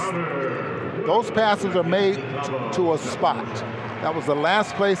 Those passes are made to a spot. That was the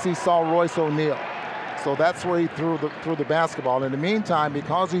last place he saw Royce O'Neal. So that's where he threw the basketball. In the meantime,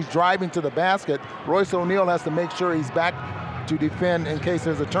 because he's driving to the basket, Royce O'Neal has to make sure he's back to defend in case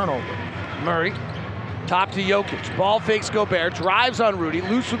there's a turnover. Murray, top to Jokic. Ball fakes Gobert, drives on Rudy,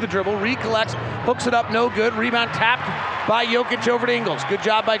 loose with the dribble, recollects, hooks it up, no good. Rebound tapped by Jokic over to Ingles. Good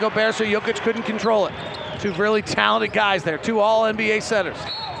job by Gobert, so Jokic couldn't control it. 2 really talented guys there, 2 all-NBA centers.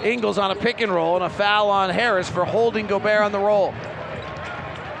 Ingles on a pick and roll and a foul on Harris for holding Gobert on the roll.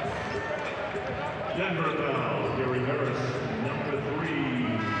 Denver foul, Gary Harris, number 3.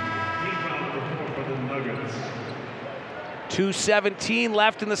 Team foul number 4 for the Nuggets. 2:17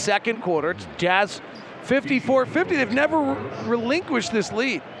 left in the second quarter. It's Jazz 54-50. They've never relinquished this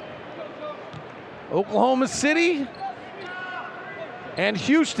lead. Oklahoma City and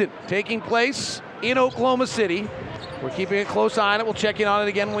Houston taking place in Oklahoma City. We're keeping a close eye on it. We'll check in on it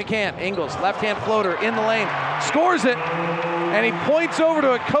again when we can. Ingles, left-hand floater in the lane, scores it, and he points over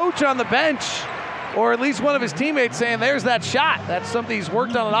to a coach on the bench, or at least one of his teammates, saying, there's that shot. That's something he's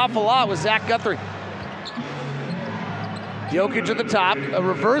worked on an awful lot with Zach Guthrie. Jokic at the top, a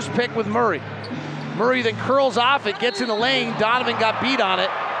reverse pick with Murray. Murray then curls off it, gets in the lane. Donovan got beat on it.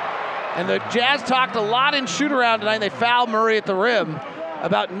 And the Jazz talked a lot in shoot-around tonight. They fouled Murray at the rim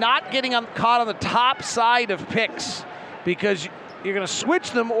about not getting caught on the top side of picks, because you're going to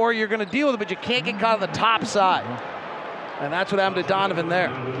switch them or you're going to deal with it, but you can't get caught on the top side. And that's what happened to Donovan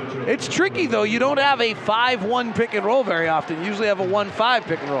there. It's tricky, though. You don't have a 5-1 pick and roll very often. You usually have a 1-5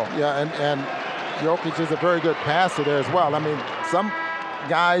 pick and roll. Yeah, and Jokic is a very good passer there as well. I mean, some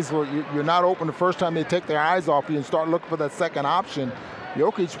guys, you're not open the first time they take their eyes off you and start looking for that second option.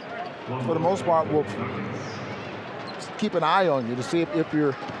 Jokic, for the most part, will keep an eye on you to see if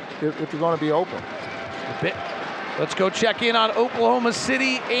you're going to be open. Let's go check in on Oklahoma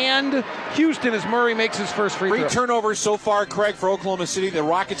City and Houston as Murray makes his first free throw. 3 turnovers so far, Craig, for Oklahoma City. The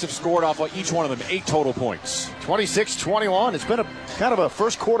Rockets have scored off of each one of them 8 total points. 26-21. It's been a kind of a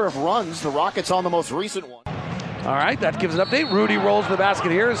first quarter of runs. The Rockets on the most recent one. All right, that gives an update. Rudy rolls the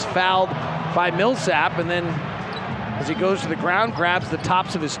basket here, is fouled by Millsap, and then as he goes to the ground, grabs the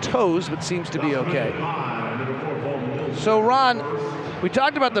tops of his toes, but seems to be okay. So, Ron, we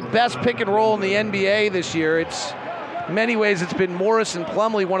talked about the best pick and roll in the NBA this year. It's in many ways, it's been Morris and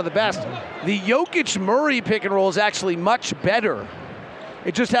Plumlee, one of the best. The Jokic-Murray pick and roll is actually much better.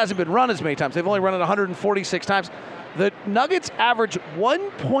 It just hasn't been run as many times. They've only run it 146 times. The Nuggets average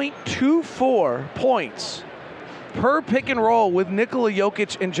 1.24 points per pick and roll with Nikola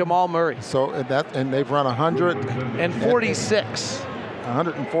Jokic and Jamal Murray. So and they've run 146.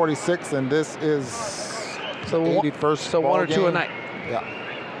 146, and this is so 81st. So one or two a night. Yeah.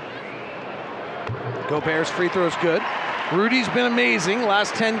 Gobert's free throw is good. Rudy's been amazing.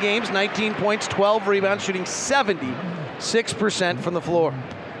 Last 10 games, 19 points, 12 rebounds, shooting 76% from the floor.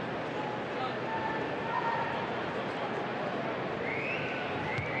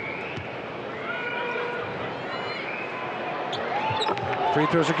 Free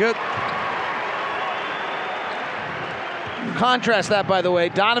throws are good. Contrast that, by the way,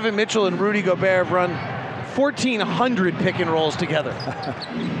 Donovan Mitchell and Rudy Gobert have run 1,400 pick and rolls together.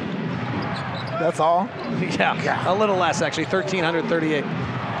 That's all? Yeah, a little less actually, 1,338.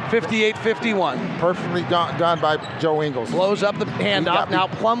 58-51. Perfectly done by Joe Ingles. Blows up the handoff. Now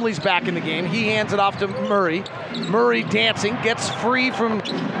Plumlee's back in the game. He hands it off to Murray. Murray dancing, gets free from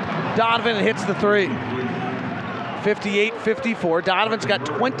Donovan and hits the three. 58-54. Donovan's got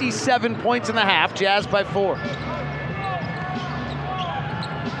 27 points in the half. Jazz by 4.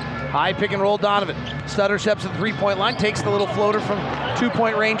 High pick and roll Donovan. Stutter steps to the three-point line, takes the little floater from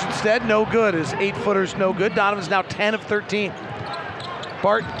two-point range instead. No good. His 8-footer's no good. Donovan's now 10 of 13.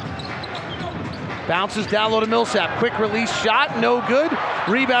 Bart bounces down low to Millsap. Quick release shot, no good.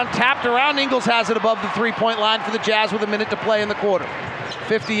 Rebound tapped around. Ingles has it above the three-point line for the Jazz with a minute to play in the quarter.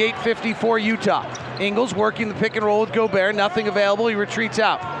 58-54 Utah. Ingles working the pick and roll with Gobert. Nothing available. He retreats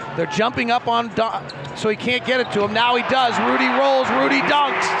out. They're jumping up on so he can't get it to him. Now he does. Rudy rolls. Rudy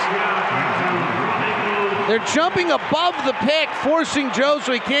dunks. They're jumping above the pick, forcing Joe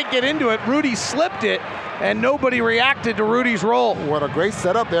so he can't get into it. Rudy slipped it, and nobody reacted to Rudy's roll. What a great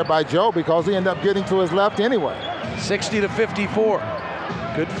setup there by Joe, because he ended up getting to his left anyway. 60-54.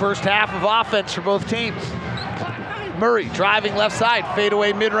 Good first half of offense for both teams. Murray driving left side,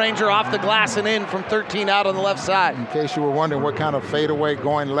 fadeaway mid-ranger off the glass and in from 13 out on the left side. In case you were wondering what kind of fadeaway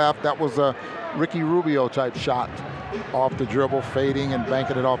going left, that was a Ricky Rubio type shot off the dribble, fading and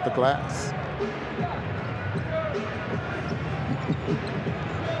banking it off the glass.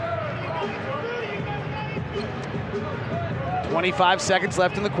 .25 seconds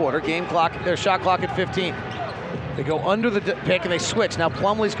left in the quarter. Game clock, their shot clock at 15. They go under the pick and they switch. Now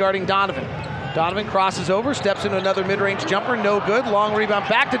Plumlee's guarding Donovan. Donovan crosses over, steps into another mid-range jumper, no good. Long rebound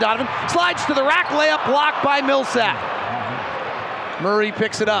back to Donovan. Slides to the rack, layup blocked by Millsap. Murray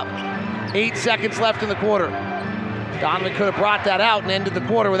picks it up. 8 seconds left in the quarter. Donovan could have brought that out and ended the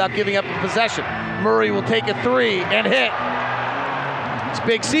quarter without giving up the possession. Murray will take a three and hit. It's a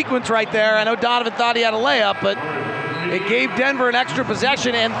big sequence right there. I know Donovan thought he had a layup, but it gave Denver an extra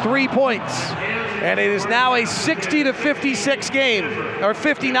possession and 3 points. And it is now a 60-56 game, or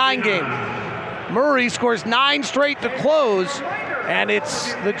 59 game. Murray scores 9 straight to close, and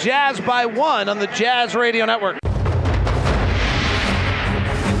it's the Jazz by 1 on the Jazz Radio Network. In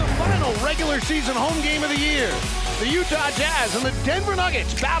the final regular season home game of the year, the Utah Jazz and the Denver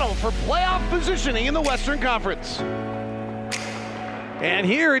Nuggets battle for playoff positioning in the Western Conference. And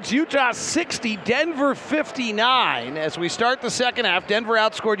here it's Utah 60, Denver 59. As we start the second half, Denver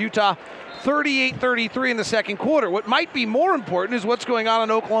outscored Utah 38-33 in the second quarter. What might be more important is what's going on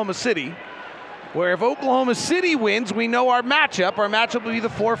in Oklahoma City, where if Oklahoma City wins, we know our matchup. Our matchup will be the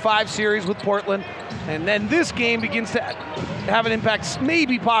 4-5 series with Portland. And then this game begins to have an impact,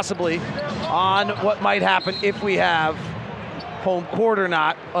 maybe possibly, on what might happen if we have home court or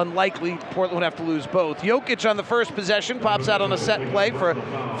not. Unlikely. Portland would have to lose both. Jokic on the first possession pops out on a set play for a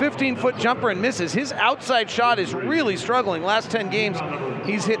 15-foot jumper and misses. His outside shot is really struggling. Last 10 games,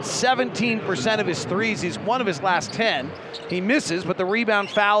 he's hit 17% of his threes. He's one of his last 10. He misses, but the rebound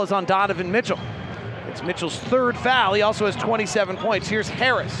foul is on Donovan Mitchell. It's Mitchell's third foul. He also has 27 points. Here's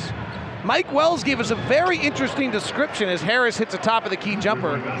Harris. Mike Wells gave us a very interesting description as Harris hits a top of the key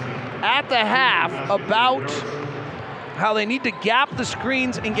jumper at the half about how they need to gap the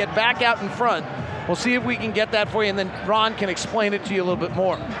screens and get back out in front. We'll see if we can get that for you, and then Ron can explain it to you a little bit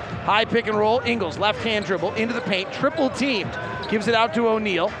more. High pick and roll, Ingles, left-hand dribble, into the paint, triple teamed. Gives it out to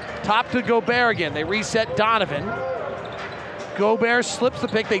O'Neal, top to Gobert again. They reset Donovan. Gobert slips the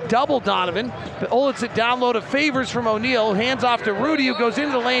pick, they double Donovan. Olets it down low to Favors from O'Neal, hands off to Rudy, who goes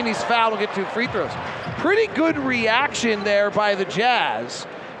into the lane, he's fouled, will get 2 free throws. Pretty good reaction there by the Jazz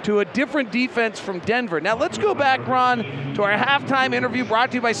to a different defense from Denver. Now let's go back, Ron, to our halftime interview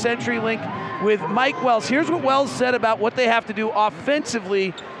brought to you by CenturyLink with Mike Wells. Here's what Wells said about what they have to do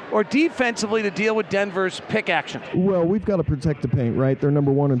offensively or defensively to deal with Denver's pick action? Well, we've got to protect the paint, right? They're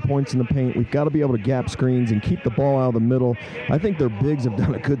number one in points in the paint. We've got to be able to gap screens and keep the ball out of the middle. I think their bigs have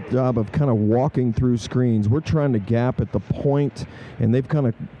done a good job of kind of walking through screens. We're trying to gap at the point, and they've kind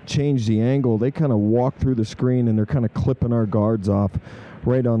of changed the angle. They kind of walk through the screen, and they're kind of clipping our guards off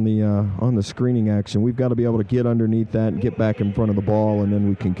right on the screening action. We've got to be able to get underneath that and get back in front of the ball, and then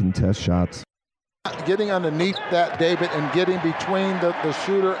we can contest shots. Getting underneath that, David, and getting between the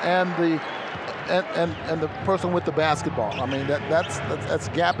shooter and the person with the basketball. I mean, that's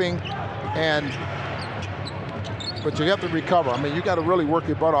gapping, but you have to recover. I mean, you got to really work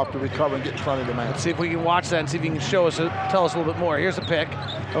your butt off to recover and get in front of the man. Let's see if we can watch that and see if you can tell us a little bit more. Here's a pick.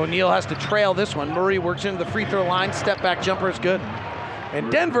 O'Neal has to trail this one. Murray works into the free throw line. Step back jumper is good. And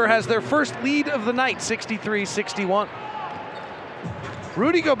Denver has their first lead of the night, 63-61.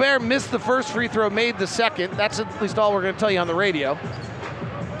 Rudy Gobert missed the first free throw, made the second. That's at least all we're going to tell you on the radio.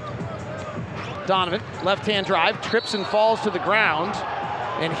 Donovan, left-hand drive, trips and falls to the ground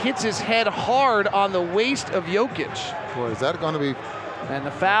and hits his head hard on the waist of Jokic. Boy, is that going to be... And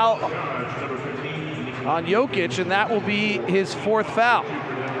the foul on Jokic, and that will be his fourth foul.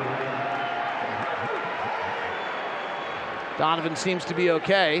 Donovan seems to be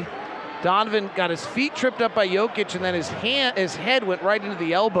okay. Donovan got his feet tripped up by Jokic, and then his head went right into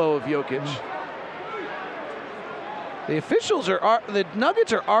the elbow of Jokic. The officials the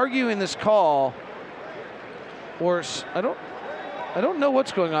Nuggets are arguing this call, or I don't know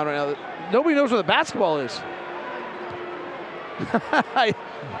what's going on right now. Nobody knows where the basketball is.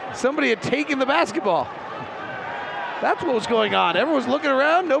 Somebody had taken the basketball. That's what was going on. Everyone was looking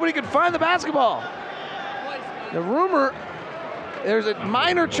around. Nobody could find the basketball. The rumor. There's a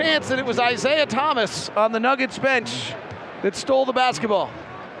minor chance that it was Isaiah Thomas on the Nuggets bench that stole the basketball.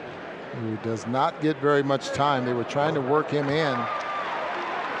 He does not get very much time. They were trying to work him in.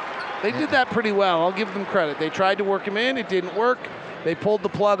 They did that pretty well. I'll give them credit. They tried to work him in. It didn't work. They pulled the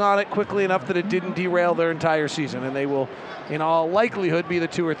plug on it quickly enough that it didn't derail their entire season, and they will, in all likelihood, be the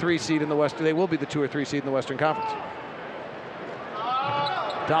 2 or 3 seed in the Western. They will be the 2 or 3 seed in the Western Conference.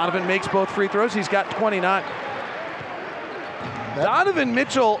 Donovan makes both free throws. He's got 29. Donovan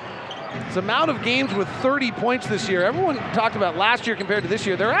Mitchell's amount of games with 30 points this year, everyone talked about last year compared to this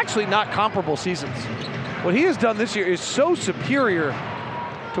year. They're actually not comparable seasons. What he has done this year is so superior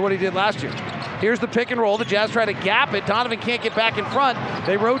to what he did last year. Here's the pick and roll. The Jazz try to gap it. Donovan can't get back in front.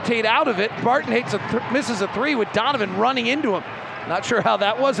 They rotate out of it. Barton misses a 3 with Donovan running into him. Not sure how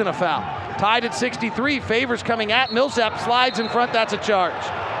that wasn't a foul. Tied at 63. Favors coming at Millsap. Slides in front. That's a charge.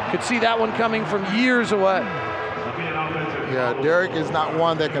 Could see that one coming from years away. Yeah, Derek is not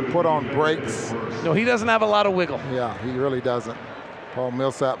one that can put on brakes. No, he doesn't have a lot of wiggle. Yeah, he really doesn't. Paul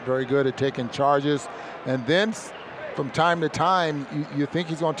Millsap, very good at taking charges. And then from time to time, you think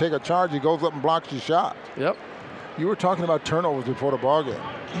he's going to take a charge, he goes up and blocks your shot. Yep. You were talking about turnovers before the ballgame.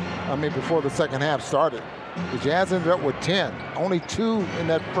 I mean, before the second half started. The Jazz ended up with 10. Only 2 in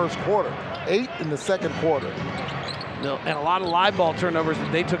that first quarter. 8 in the second quarter. No, and a lot of live ball turnovers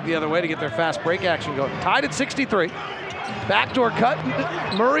that they took the other way to get their fast break action going. Tied at 63. Backdoor cut,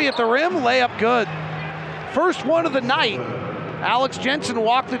 Murray at the rim, layup good. First one of the night. Alex Jensen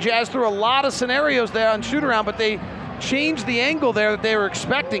walked the Jazz through a lot of scenarios there on shoot-around, but they changed the angle there that they were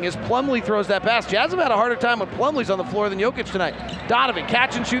expecting as Plumlee throws that pass. Jazz have had a harder time when Plumlee's on the floor than Jokic tonight. Donovan,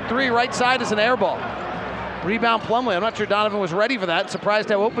 catch and shoot 3, right side is an air ball. Rebound Plumlee. I'm not sure Donovan was ready for that. Surprised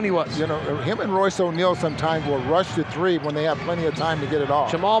how open he was. You know, him and Royce O'Neal sometimes will rush the 3 when they have plenty of time to get it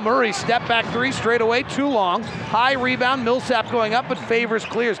off. Jamal Murray, step back 3 straight away, too long. High rebound, Millsap going up, but Favors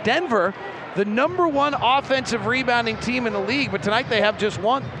clears. Denver, the #1 offensive rebounding team in the league, but tonight they have just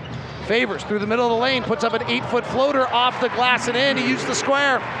 1. Favors through the middle of the lane, puts up an 8-foot floater off the glass and in. He used the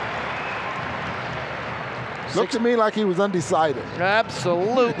square. Looked to me like he was undecided.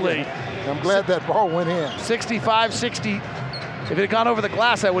 Absolutely. I'm glad that ball went in. 65-60. If it had gone over the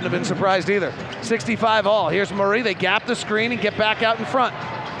glass, I wouldn't have been surprised either. 65 all. Here's Murray. They gap the screen and get back out in front.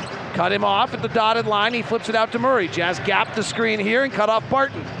 Cut him off at the dotted line. He flips it out to Murray. Jazz gap the screen here and cut off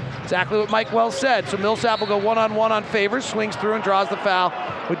Barton. Exactly what Mike Wells said. So Millsap will go one-on-one on Favors, swings through and draws the foul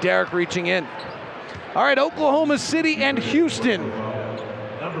with Derek reaching in. All right, Oklahoma City and Houston.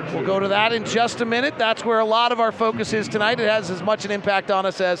 We'll go to that in just a minute. That's where a lot of our focus is tonight. It has as much an impact on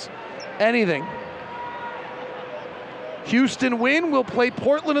us as anything. Houston win, will play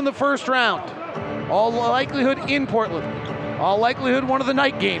Portland in the first round. All likelihood in Portland. All likelihood one of the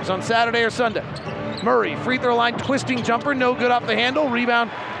night games on Saturday or Sunday. Murray, free throw line, twisting jumper, no good off the handle.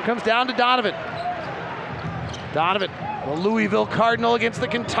 Rebound comes down to Donovan. Donovan, the Louisville Cardinal against the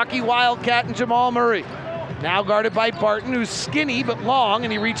Kentucky Wildcat and Jamal Murray. Now guarded by Barton, who's skinny but long,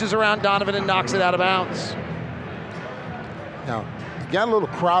 and he reaches around Donovan and knocks it out of bounds. Now, it got a little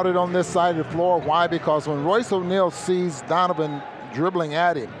crowded on this side of the floor. Why? Because when Royce O'Neal sees Donovan dribbling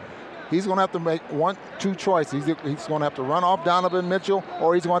at him, he's going to have to make two choices. He's going to have to run off Donovan Mitchell,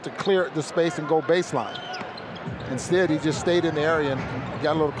 or he's going to have to clear the space and go baseline. Instead, he just stayed in the area and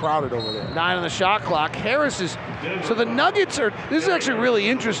got a little crowded over there. 9 on the shot clock. Harris is, so the Nuggets are, this is actually really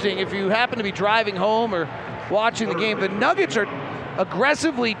interesting if you happen to be driving home or watching the game. The Nuggets are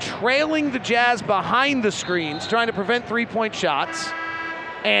aggressively trailing the Jazz behind the screens, trying to prevent three-point shots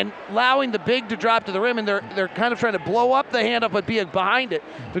and allowing the big to drop to the rim, and they're kind of trying to blow up the handoff but be behind it.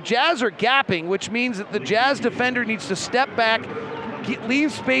 The Jazz are gapping, which means that the Jazz defender needs to step back,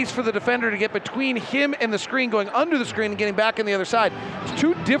 leave space for the defender to get between him and the screen, going under the screen and getting back on the other side. It's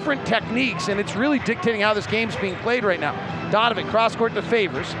two different techniques, and it's really dictating how this game's being played right now. Donovan, cross-court to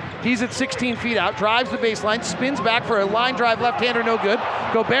Favors. He's at 16 feet out, drives the baseline, spins back for a line drive left-hander, no good.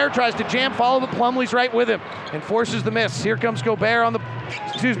 Gobert tries to jam, follow, but Plumlee's right with him and forces the miss. Here comes Gobert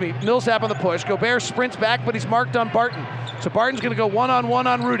Millsap on the push. Gobert sprints back, but he's marked on Barton. So Barton's going to go one-on-one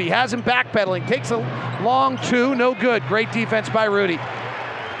on Rudy. Has him backpedaling. Takes a long two. No good. Great defense by Rudy.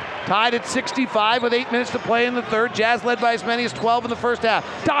 Tied at 65 with 8 minutes to play in the third. Jazz led by as many as 12 in the first half.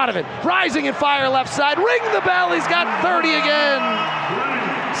 Donovan rising and fire left side. Ring the bell. He's got 30 again.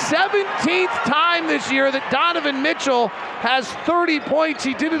 17th time this year that Donovan Mitchell has 30 points.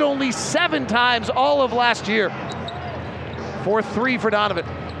 He did it only 7 times all of last year. 4-3 for Donovan.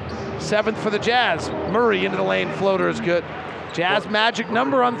 7th for the Jazz. Murray into the lane. Floater is good. Jazz magic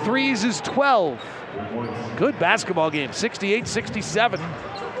number on threes is 12. Good basketball game. 68-67.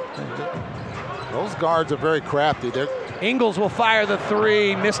 Those guards are very crafty. Ingles will fire the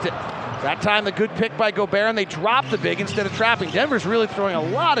three. Missed it. That time the good pick by Gobert, and they drop the big instead of trapping. Denver's really throwing a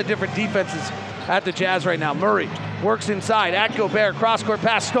lot of different defenses at the Jazz right now. Murray works inside at Gobert. Cross-court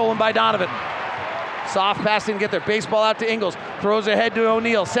pass stolen by Donovan. Soft pass didn't get there. Baseball out to Ingles. Throws ahead to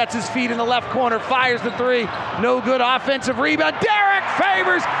O'Neal. Sets his feet in the left corner. Fires the three. No good. Offensive rebound. Derek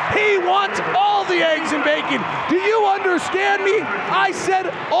Favors. He wants all the eggs and bacon. Do you understand me? I said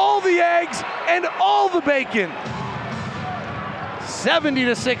all the eggs and all the bacon.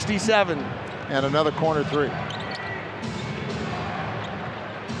 70-67. And another corner three.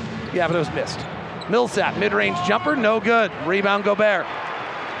 Yeah, but it was missed. Millsap, mid-range jumper. No good. Rebound Gobert.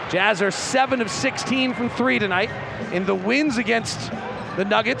 Jazz are 7 of 16 from 3 tonight. In the wins against the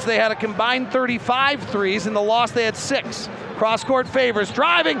Nuggets, they had a combined 35 threes. In the loss, they had 6. Cross-court Favors,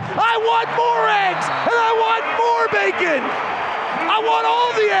 driving. I want more eggs, and I want more bacon. I want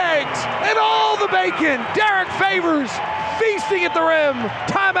all the eggs and all the bacon. Derek Favors feasting at the rim.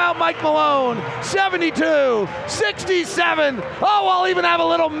 Timeout, Mike Malone. 72-67. Oh, I'll even have a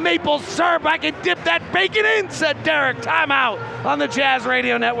little maple syrup. I can dip that bacon in, said Derek. Timeout on the Jazz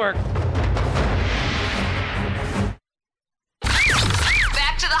Radio Network.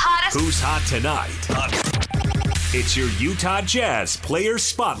 Back to the hottest. Who's hot tonight? It's your Utah Jazz Player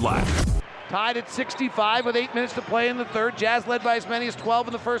Spotlight. Tied at 65 with 8 minutes to play in the third. Jazz led by as many as 12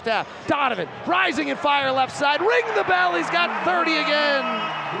 in the first half. Donovan rising and fire left side. Ring the bell. He's got 30 again.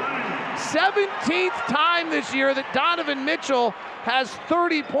 17th time this year that Donovan Mitchell has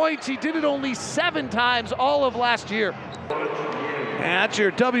 30 points. He did it only 7 times all of last year. And that's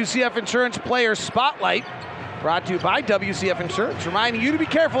your WCF Insurance Player Spotlight. Brought to you by WCF Insurance, reminding you to be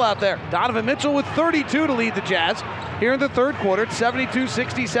careful out there. Donovan Mitchell with 32 to lead the Jazz. Here in the third quarter, it's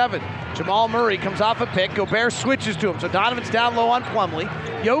 72-67. Jamal Murray comes off a pick. Gobert switches to him, so Donovan's down low on Plumlee.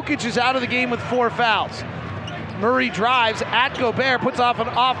 Jokic is out of the game with 4 fouls. Murray drives at Gobert, puts off an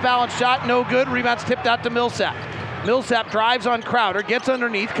off-balance shot, no good. Rebound's tipped out to Millsap. Millsap drives on Crowder, gets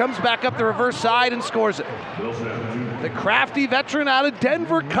underneath, comes back up the reverse side and scores it. The crafty veteran out of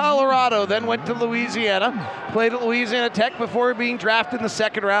Denver, Colorado, then went to Louisiana, played at Louisiana Tech before being drafted in the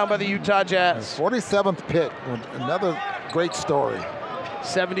second round by the Utah Jazz. 47th pick, another great story.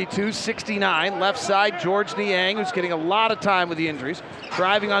 72-69, left side, George Niang, who's getting a lot of time with the injuries.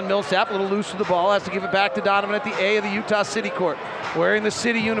 Driving on Millsap, a little loose with the ball, has to give it back to Donovan at the A of the Utah City court. Wearing the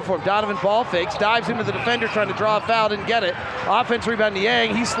city uniform, Donovan ball fakes, dives into the defender, trying to draw a foul, didn't get it. Offense rebound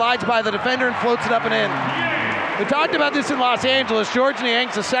Niang, he slides by the defender and floats it up and in. We talked about this in Los Angeles. George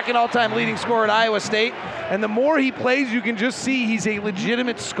Niang's the second all-time leading scorer at Iowa State, and the more he plays, you can just see he's a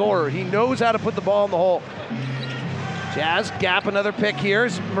legitimate scorer. He knows how to put the ball in the hole. Jazz gap another pick here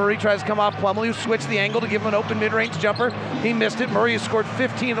as Murray tries to come off Plumlee, who switched the angle to give him an open mid-range jumper. He missed it. Murray has scored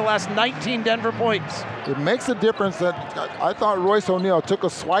 15 of the last 19 Denver points. It makes a difference that I thought Royce O'Neal took a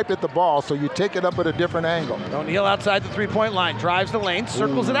swipe at the ball, so you take it up at a different angle. O'Neal outside the three-point line, drives the lane,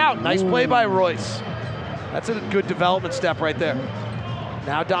 circles it out. Nice play by Royce. That's a good development step right there.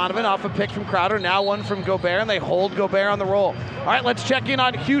 Now Donovan off a pick from Crowder, now one from Gobert, and they hold Gobert on the roll. All right, let's check in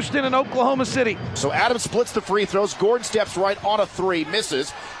on Houston and Oklahoma City. So Adams splits the free throws. Gordon steps right on a three,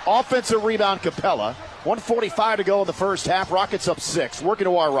 misses. Offensive rebound, Capella. 1:45 to go in the first half. Rockets up 6, working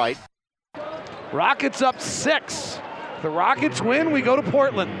to our right. Rockets up 6. The Rockets win, we go to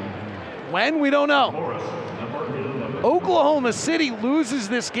Portland. When? We don't know. Oklahoma City loses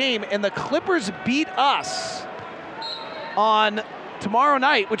this game, and the Clippers beat us on tomorrow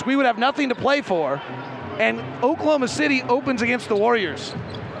night, which we would have nothing to play for, and Oklahoma City opens against the Warriors.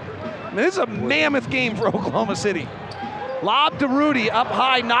 I mean, this is a mammoth game for Oklahoma City. Lob to Rudy, up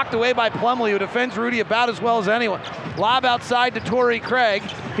high, knocked away by Plumlee, who defends Rudy about as well as anyone. Lob outside to Torrey Craig.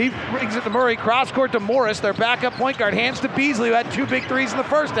 He brings it to Murray, cross court to Morris, their backup point guard, hands to Beasley, who had 2 big threes in the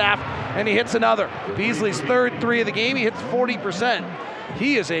first half, and he hits another. Beasley's third 3 of the game, he hits 40%.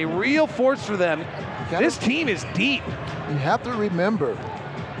 He is a real force for them. This team is deep. You have to remember,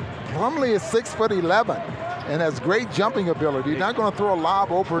 Plumlee is 6'11" and has great jumping ability. He's not going to throw a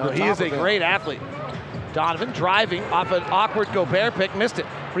lob over the top of him. He is a great athlete. Donovan driving off an awkward Gobert pick, missed it.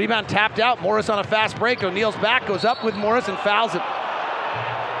 Rebound tapped out. Morris on a fast break. O'Neal's back, goes up with Morris and fouls him.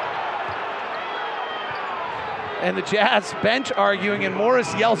 And the Jazz bench arguing, and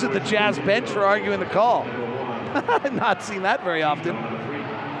Morris yells at the Jazz bench for arguing the call. Not seen that very often.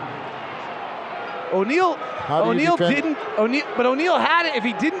 O'Neal didn't. But O'Neal had it. If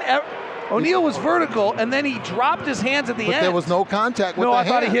he didn't, O'Neal was vertical, and then he dropped his hands at the end. But there was no contact with the hands.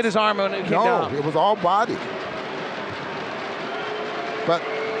 No, I thought he hit his arm when it came down. No, it was all body. But,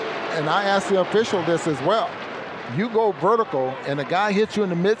 and I asked the official this as well. You go vertical, and a guy hits you in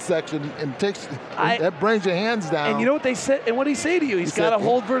the midsection and that brings your hands down. And you know what they said? And what did he say to you? He's got to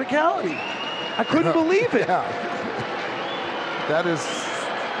hold verticality. I couldn't believe it. Yeah. That is.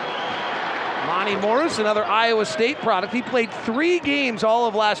 Monty Morris, another Iowa State product. He played 3 games all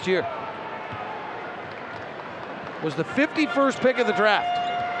of last year. Was the 51st pick of the draft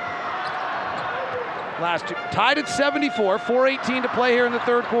last year. Tied at 74, 4:18 to play here in the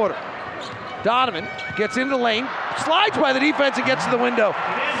third quarter. Donovan gets into the lane, slides by the defense and gets to the window.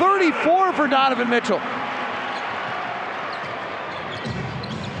 34 for Donovan Mitchell.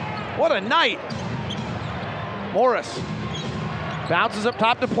 What a night. Morris bounces up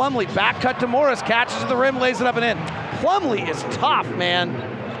top to Plumlee. Back cut to Morris, catches at the rim, lays it up and in. Plumlee is tough, man.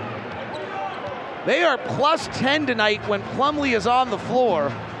 They are plus 10 tonight when Plumlee is on the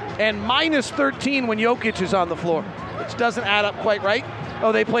floor, and minus 13 when Jokic is on the floor, which doesn't add up quite right.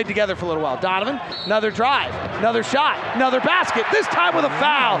 Oh, they played together for a little while. Donovan, another drive, another shot, another basket, this time with a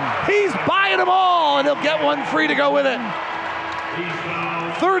foul. He's buying them all, and he'll get one free to go with it.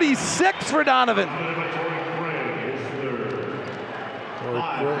 36 for Donovan.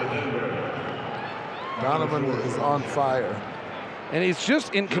 Donovan is on fire. And he's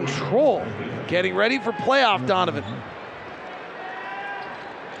just in control, getting ready for playoff Donovan.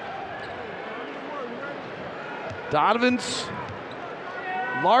 Donovan's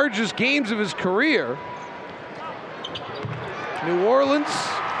largest games of his career. New Orleans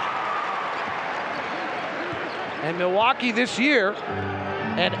and Milwaukee this year,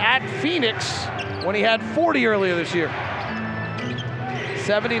 and at Phoenix when he had 40 earlier this year.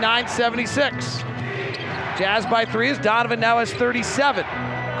 79-76. Jazz by 3 as Donovan now has 37.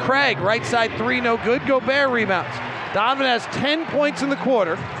 Craig, right side 3, no good. Gobert rebounds. Donovan has 10 points in the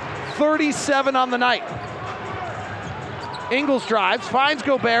quarter, 37 on the night. Ingles drives, finds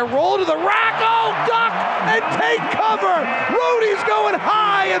Gobert, roll to the rack, duck, and take cover. Rudy's going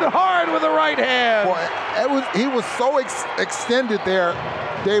high and hard with the right hand. Boy, he was so extended there,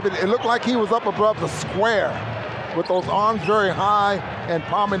 David. It looked like he was up above the square with those arms very high and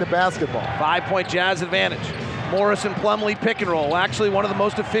palming the basketball. 5-point Jazz advantage. Morris and Plumlee pick and roll. Actually one of the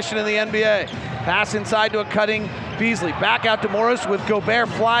most efficient in the NBA. Pass inside to a cutting Beasley. Back out to Morris with Gobert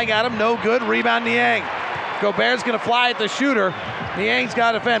flying at him. No good. Rebound Niang. Gobert's going to fly at the shooter. Niang's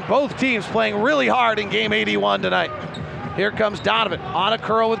got to defend. Both teams playing really hard in game 81 tonight. Here comes Donovan on a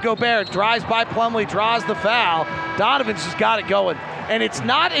curl with Gobert. Drives by Plumlee, draws the foul. Donovan's just got it going. And it's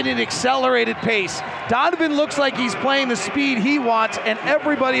not at an accelerated pace. Donovan looks like he's playing the speed he wants, and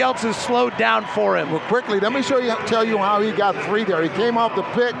everybody else is slowed down for him. Well, quickly, let me tell you how he got free there. He came off the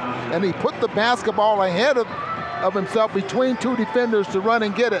pick, and he put the basketball ahead of himself between 2 defenders to run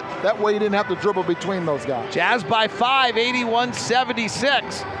and get it. That way he didn't have to dribble between those guys. Jazz by 5,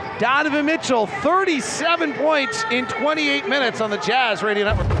 81-76. Donovan Mitchell, 37 points in 28 minutes on the Jazz Radio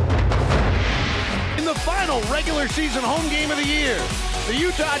Network. In the final regular season home game of the year, the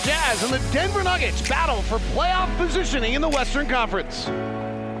Utah Jazz and the Denver Nuggets battle for playoff positioning in the Western Conference.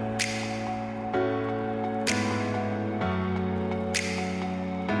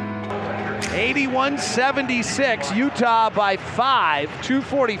 81-76, Utah by 5,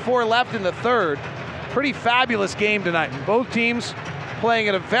 2:44 left in the third. Pretty fabulous game tonight. Both teams playing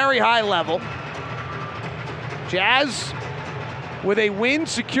at a very high level. Jazz, with a win,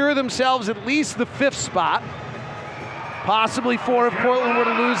 secure themselves at least the 5th spot. Possibly 4 if Portland were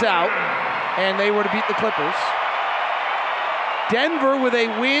to lose out and they were to beat the Clippers. Denver, with a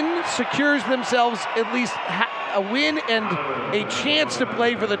win, secures themselves at least a win and a chance to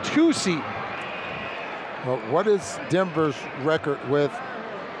play for the 2 seed. Well, what is Denver's record with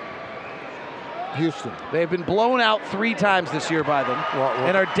Houston? They've been blown out 3 times this year by them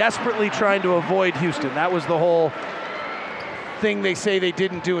and are desperately trying to avoid Houston. That was the whole thing they say they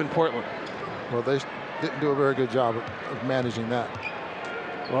didn't do in Portland. Well, they didn't do a very good job of managing that.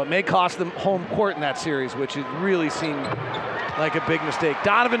 Well, it may cost them home court in that series, which it really seemed like a big mistake.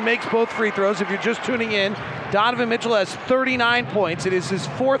 Donovan makes both free throws. If you're just tuning in, Donovan Mitchell has 39 points. It is his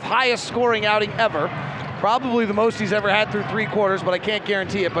 4th highest scoring outing ever. Probably the most he's ever had through 3 quarters, but I can't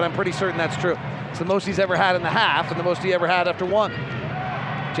guarantee it, but I'm pretty certain that's true. It's the most he's ever had in the half and the most he ever had after 1.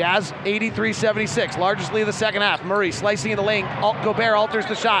 Jazz 83-76, largest lead of the second half. Murray slicing in the lane. Gobert alters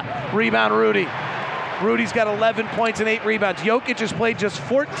the shot. Rebound Rudy. Rudy's got 11 points and 8 rebounds. Jokic has played just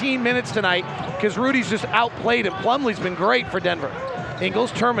 14 minutes tonight because Rudy's just outplayed him. Plumlee's been great for Denver.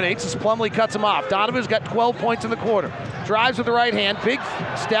 Ingles terminates as Plumlee cuts him off. Donovan's got 12 points in the quarter. Drives with the right hand, big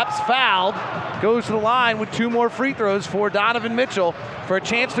steps, fouled. Goes to the line with 2 more free throws for Donovan Mitchell for a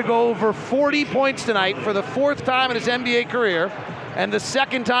chance to go over 40 points tonight for the 4th time in his NBA career and the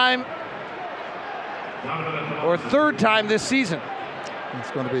 2nd time or 3rd time this season.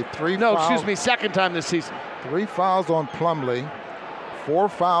 It's going to be 3 No, fouls. excuse me, 2nd time this season. 3 fouls on Plumlee, 4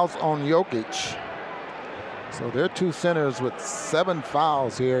 fouls on Jokic. So they're 2 centers with 7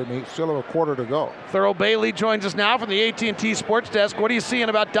 fouls here, and they still have a quarter to go. Thurl Bailey joins us now from the AT&T Sports Desk. What are you seeing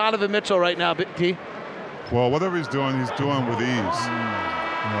about Donovan Mitchell right now, T? Well, whatever he's doing with ease.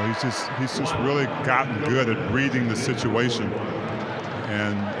 You know, he's just really gotten good at reading the situation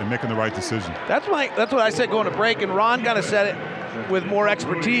and making the right decision. That's what I said going to break, and Ron kind of said it with more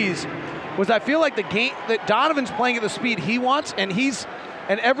expertise. Was I feel like the game that Donovan's playing at the speed he wants, and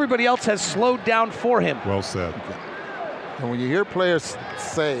everybody else has slowed down for him. Well said. And when you hear players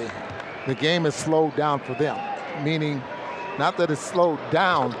say the game is slowed down for them, meaning not that it's slowed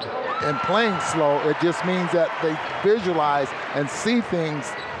down and playing slow, it just means that they visualize and see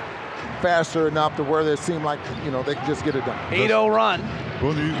things faster enough to where they seem like, they can just get it done. 8-0 run.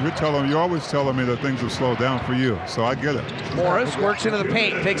 Well, you're always telling me that things have slowed down for you, so I get it. Morris works into the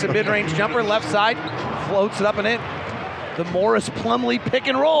paint, takes a mid-range jumper, left side, floats it up and in. The Morris-Plumlee pick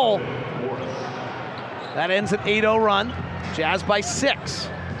and roll. That ends an 8-0 run. Jazz by 6.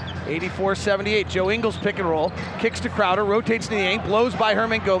 84-78. Joe Ingles pick and roll. Kicks to Crowder, rotates to the lane, blows by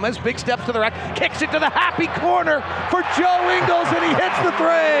Herman Gomez. Big steps to the rack, kicks it to the happy corner for Joe Ingles, and he hits the 3.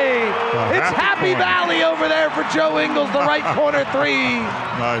 It's Happy Valley over there for Joe Ingles, the right corner 3.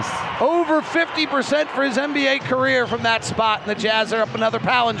 Nice. Over 50% for his NBA career from that spot, and the Jazz are up another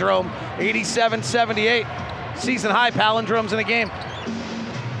palindrome. 87-78. Season high palindromes in a game.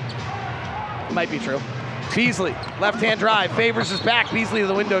 Might be true. Beasley, left-hand drive, favors his back. Beasley to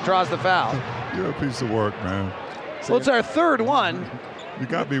the window, draws the foul. You're a piece of work, man. Well, it's our 3rd one. You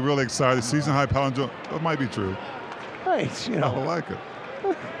got to be really excited. Season high palindrome, that might be true. Right, I like it.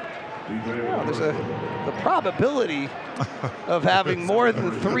 The probability of having more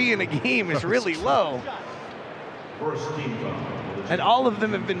than 3 in a game is really low. And all of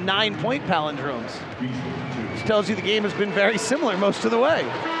them have been 9-point palindromes. Which tells you the game has been very similar most of the way.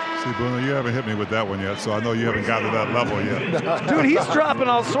 See, Bruno, you haven't hit me with that one yet, so I know you haven't gotten to that level yet. Dude, he's dropping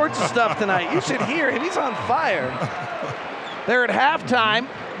all sorts of stuff tonight. You should hear him. He's on fire. They're at halftime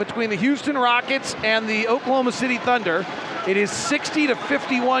between the Houston Rockets and the Oklahoma City Thunder. It is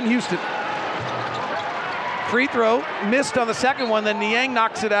 60-51 Houston. Free throw missed on the second one, then Niang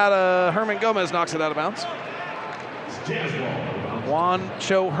knocks it out. Herman Gomez knocks it out of bounds.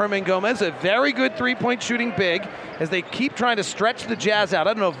 Juancho Herman Gomez, a very good 3-point shooting big as they keep trying to stretch the Jazz out.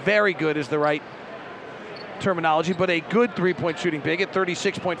 I don't know if very good is the right terminology, but a good 3-point shooting big at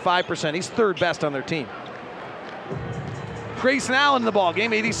 36.5%. He's 3rd best on their team. Grayson Allen in the ball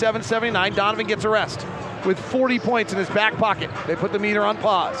game, 87-79. Donovan gets a rest with 40 points in his back pocket. They put the meter on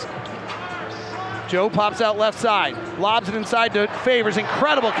pause. Joe pops out left side, lobs it inside to Favors.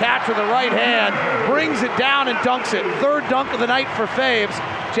 Incredible catch with the right hand, brings it down and dunks it. 3rd dunk of the night for Faves.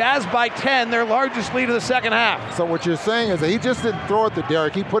 Jazz by 10, their largest lead of the second half. So what you're saying is that he just didn't throw it to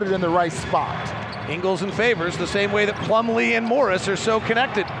Derek, he put it in the right spot. Ingles and Favors, the same way that Plumlee and Morris are so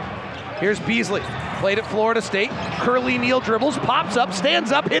connected. Here's Beasley. Played at Florida State. Curly Neal dribbles, pops up,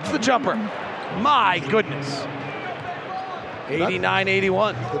 stands up, hits the jumper. My goodness.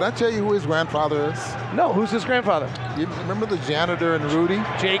 89-81. Did I tell you who his grandfather is? No, who's his grandfather? You remember the janitor and Rudy?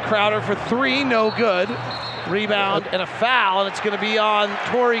 Jay Crowder for 3, no good. Rebound and a foul, and it's going to be on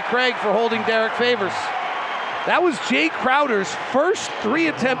Torrey Craig for holding Derek Favors. That was Jay Crowder's first 3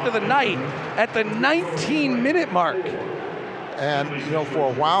 attempt of the night at the 19-minute mark. And, for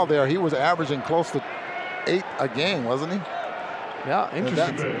a while there, he was averaging close to 8 a game, wasn't he? Yeah,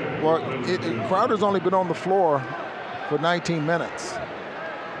 interesting. Crowder's only been on the floor for 19 minutes.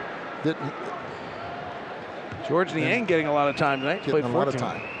 George Niang getting a lot of time tonight. Getting a lot of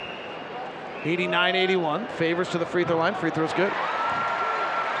time. 89-81. Favors to the free throw line. Free throw's good.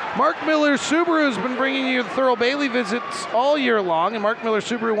 Mark Miller Subaru has been bringing you the Thurl Bailey visits all year long, and Mark Miller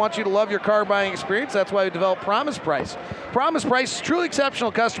Subaru wants you to love your car buying experience. That's why we developed Promise Price. Promise Price is truly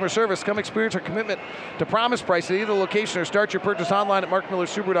exceptional customer service. Come experience our commitment to Promise Price at either location or start your purchase online at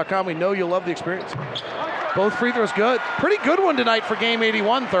markmillersubaru.com. We know you'll love the experience. Both free throws good. Pretty good one tonight for game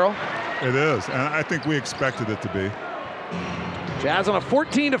 81, Thurl. It is, and I think we expected it to be. Jazz on a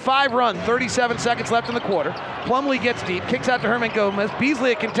 14-5 run, 37 seconds left in the quarter. Plumlee gets deep, kicks out to Herman Gomez.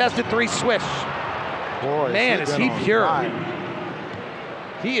 Beasley a contested 3, swish. Boy, man, is he pure.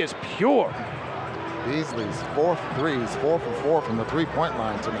 He is pure. Beasley's 4 threes, 4 for 4 from the three-point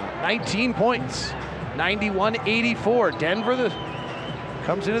line tonight. 19 points, 91-84. Denver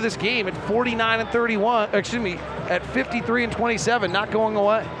comes into this game at 49-31, at 53-27, not going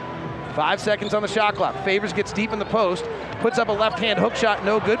away. 5 seconds on the shot clock. Favors gets deep in the post, puts up a left-hand hook shot,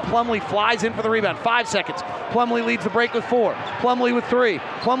 no good. Plumlee flies in for the rebound. 5 seconds. Plumlee leads the break with 4. Plumlee with 3.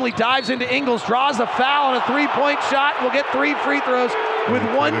 Plumlee dives into Ingles, draws a foul, and a three-point shot. Will get 3 free throws with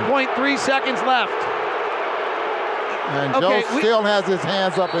 1.3 seconds left. And Joe still has his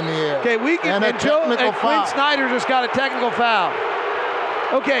hands up in the air. Okay, Quinn Snyder just got a technical foul.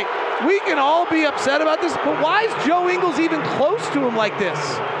 Okay, we can all be upset about this, but why is Joe Ingles even close to him like this?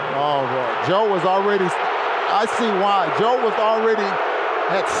 Oh, boy. Joe was already, I see why. Joe was already,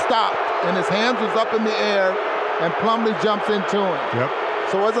 had stopped, and his hands was up in the air, and Plumlee jumps into him. Yep.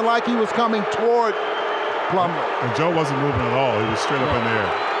 So it wasn't like he was coming toward Plumlee. And Joe wasn't moving at all. He was straight up in the air.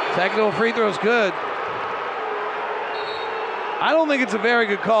 Technical free throw is good. I don't think it's a very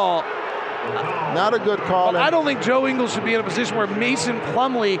good call. Not a good call. But I don't think Joe Ingles should be in a position where Mason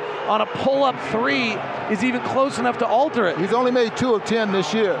Plumlee on a pull-up 3 is even close enough to alter it. He's only made 2 of 10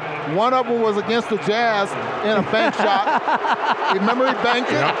 this year. One of them was against the Jazz in a bank shot. Remember he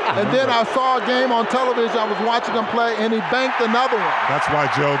banked it? Yep. And then I saw a game on television. I was watching him play, and he banked another one. That's why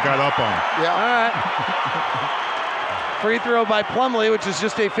Joe got up on him. Yeah. All right. Free throw by Plumlee, which is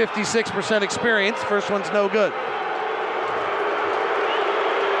just a 56% experience. First one's no good.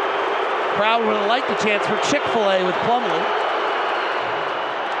 Crowd would have liked the chance for Chick-fil-A with Plumlee.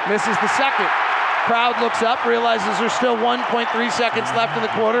 Misses the second. Crowd looks up, realizes there's still 1.3 seconds left in the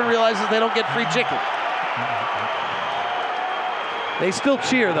quarter, and realizes they don't get free chicken. They still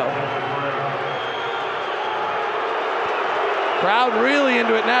cheer, though. Crowd really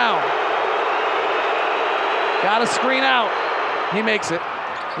into it now. Got a screen out. He makes it.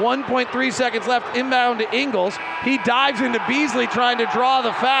 1.3 seconds left, inbound to Ingles. He dives into Beasley trying to draw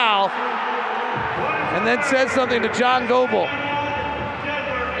the foul, and then says something to John Goble.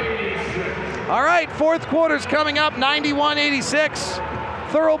 All right, fourth quarter's coming up, 91-86.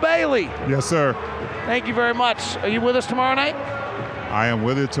 Thurl Bailey. Yes, sir. Thank you very much. Are you with us tomorrow night? I am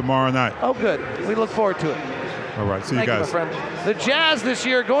with you tomorrow night. Oh, good. We look forward to it. All right, see you guys. Thank you, my friend. The Jazz this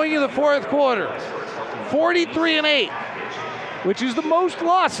year going into the fourth quarter, 43-8. Which is the most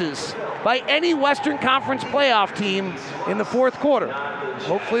losses by any Western Conference playoff team in the fourth quarter.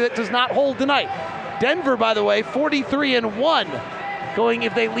 Hopefully that does not hold tonight. Denver, by the way, 43-1 going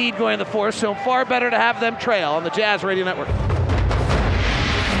if they lead going to the fourth, so far better to have them trail on the Jazz Radio Network.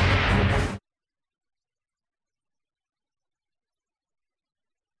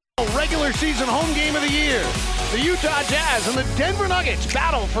 Regular season home game of the year. The Utah Jazz and the Denver Nuggets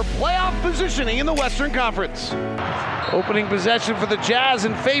battle for playoff positioning in the Western Conference. Opening possession for the Jazz,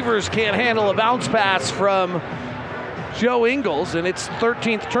 and Favors can't handle a bounce pass from Joe Ingles, and it's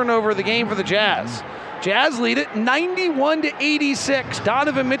 13th turnover of the game for the Jazz. Jazz lead it 91-86.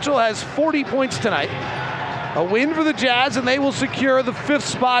 Donovan Mitchell has 40 points tonight. A win for the Jazz, and they will secure the 5th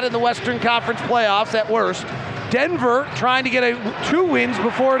spot in the Western Conference playoffs at worst. Denver trying to get 2 wins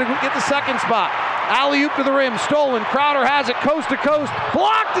before to get the 2nd spot. Alley-oop to the rim, stolen. Crowder has it coast to coast,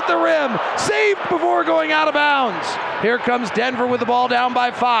 blocked at the rim, saved before going out of bounds. Here comes Denver with the ball down by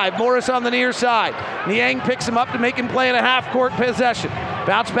 5. Morris on the near side. Niang picks him up to make him play in a half-court possession.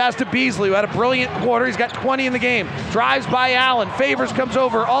 Bounce pass to Beasley, who had a brilliant quarter. He's got 20 in the game. Drives by Allen. Favors comes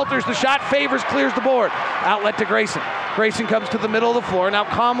over, alters the shot. Favors clears the board. Outlet to Grayson. Grayson comes to the middle of the floor. Now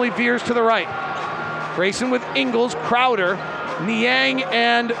calmly veers to the right. Grayson with Ingles, Crowder, Niang,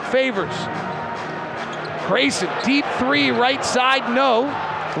 and Favors. Grayson, deep three, right side, no.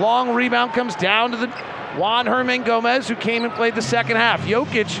 Long rebound comes down to the Juan Herman Gomez, who came and played the second half.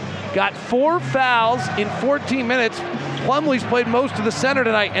 Jokic got 4 fouls in 14 minutes. Plumlee's played most of the center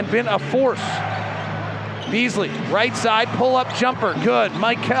tonight and been a force. Beasley, right side, pull-up jumper, good.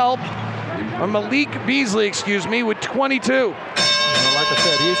 Malik Beasley, with 22. Like I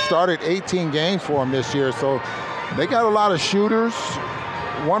said, he started 18 games for him this year, so they got a lot of shooters.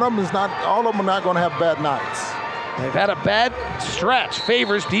 All of them are not going to have bad nights. They've had a bad stretch.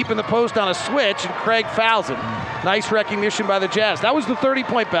 Favors deep in the post on a switch, and Craig fouls him. Nice recognition by the Jazz. That was the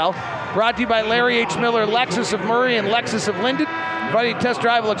 30-point bell. Brought to you by Larry H. Miller, Lexus of Murray, and Lexus of Linden. Inviting you to test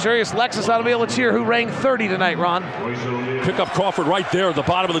drive a luxurious Lexus automobile. Let's hear who rang 30 tonight, Ron. Pick up Crawford right there at the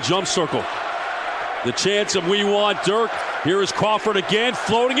bottom of the jump circle. The chance of We Want Dirk. Here is Crawford again,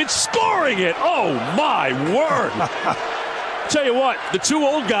 floating it, scoring it. Oh, my word. Tell you what, the two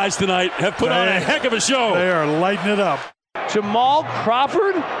old guys tonight have put on a heck of a show. They are lighting it up. Jamal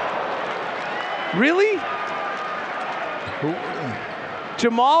Crawford? Really?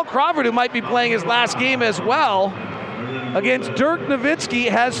 Jamal Crawford, who might be playing his last game as well, against Dirk Nowitzki,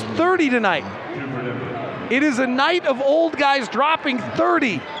 has 30 tonight. It is a night of old guys dropping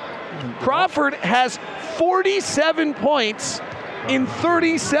 30. Crawford has 47 points in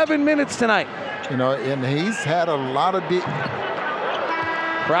 37 minutes tonight. And he's had a lot of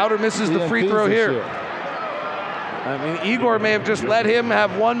Crowder misses the free throw here. Igor may have just let him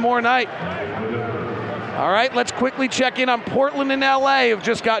have one more night. All right, let's quickly check in on Portland and LA, who've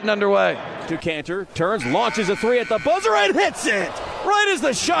just gotten underway. To Cantor, turns, launches a three at the buzzer, and hits it! Right as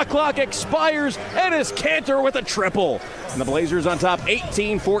the shot clock expires, and it's Cantor with a triple. And the Blazers on top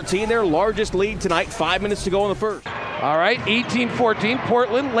 18-14, their largest lead tonight, 5 minutes to go in the first. All right, 18-14,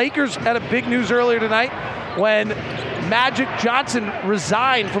 Portland. Lakers had a big news earlier tonight when Magic Johnson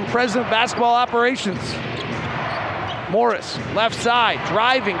resigned from president of basketball operations. Morris, left side,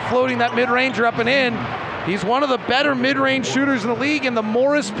 driving, floating that mid-ranger up and in. He's one of the better mid-range shooters in the league, and the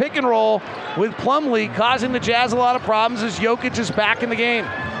Morris pick and roll with Plumlee causing the Jazz a lot of problems as Jokic is back in the game.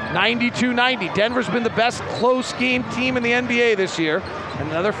 92-90. Denver's been the best close game team in the NBA this year.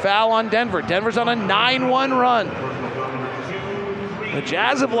 Another foul on Denver. Denver's on a 9-1 run. The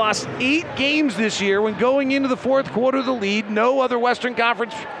Jazz have lost 8 games this year when going into the fourth quarter of the lead. No other Western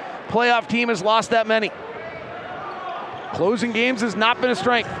Conference playoff team has lost that many. Closing games has not been a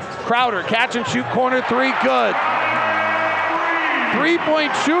strength. Crowder, catch and shoot, corner three, good.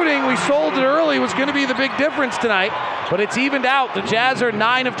 3-point shooting, we sold it early, was going to be the big difference tonight, but it's evened out. The Jazz are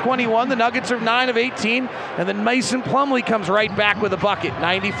 9 of 21, the Nuggets are 9 of 18, and then Mason Plumlee comes right back with a bucket.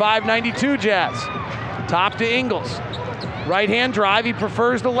 95-92 Jazz. Top to Ingles. Right-hand drive, he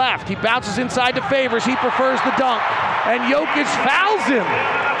prefers the left. He bounces inside to Favors, he prefers the dunk, and Jokic fouls him.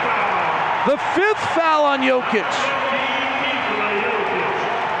 The 5th foul on Jokic.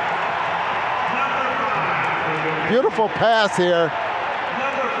 Beautiful pass here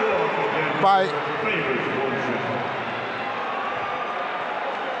by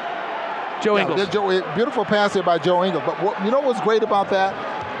Joe Ingles. Beautiful pass here by Joe Ingles. But what's great about that?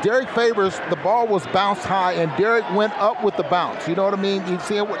 Derek Favors, the ball was bounced high, and Derek went up with the bounce. You know what I mean? You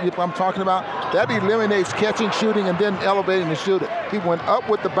see what I'm talking about? That eliminates catching, shooting, and then elevating the shooter. He went up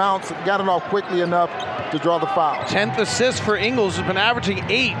with the bounce, got it off quickly enough to draw the foul. 10th assist for Ingles, has been averaging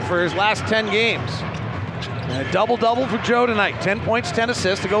 8 for his last 10 games. And a double-double for Joe tonight. 10 points, 10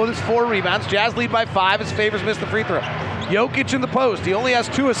 assists to go with his 4 rebounds. Jazz lead by 5 as Favors missed the free throw. Jokic in the post. He only has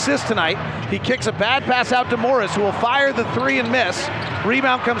 2 assists tonight. He kicks a bad pass out to Morris, who will fire the 3 and miss.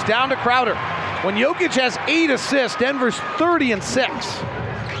 Rebound comes down to Crowder. When Jokic has 8 assists, Denver's 30-6.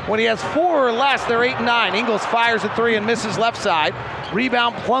 When he has 4 or less, they're 8-9. Ingles fires a 3 and misses left side.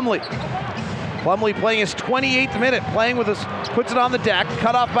 Rebound Plumlee. Plumlee playing his 28th minute, puts it on the deck,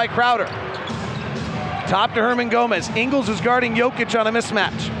 cut off by Crowder. Top to Herman Gomez. Ingles is guarding Jokic on a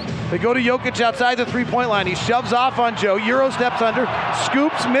mismatch. They go to Jokic outside the 3-point line. He shoves off on Joe. Euro steps under,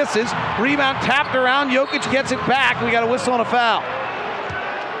 scoops, misses. Rebound tapped around. Jokic gets it back. We got a whistle and a foul.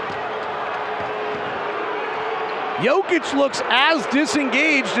 Jokic looks as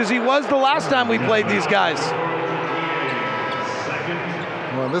disengaged as he was the last time we played these guys.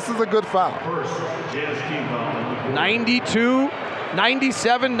 Well, this is a good foul.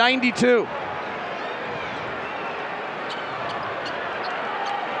 97-92.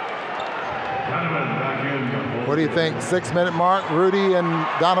 What do you think? 6-minute mark. Rudy and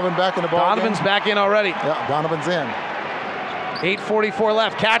Donovan back in the ball. Donovan's back in already. Yeah, Donovan's in. 8:44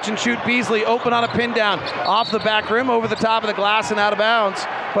 left. Catch and shoot Beasley open on a pin down off the back rim over the top of the glass and out of bounds.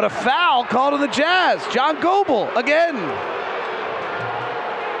 But a foul called on the Jazz. John Goebel again.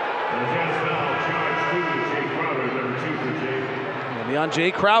 It'll be on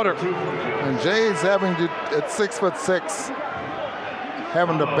Jay Crowder. And Jay's having to, at 6'6",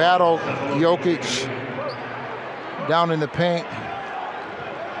 having to battle Jokic down in the paint.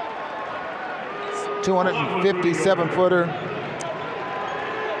 257-footer.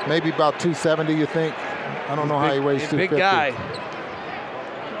 Maybe about 270, you think? I don't know how he weighs 250. Big guy.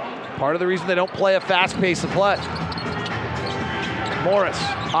 Part of the reason they don't play a fast pace of play. Morris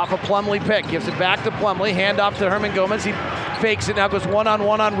off a Plumlee pick. Gives it back to Plumlee. Hand off to Herman Gomez. He fakes it. Now goes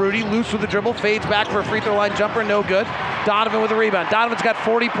one-on-one on Rudy. Loose with the dribble. Fades back for a free throw line jumper. No good. Donovan with a rebound. Donovan's got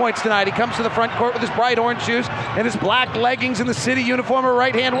 40 points tonight. He comes to the front court with his bright orange shoes and his black leggings in the city uniform. A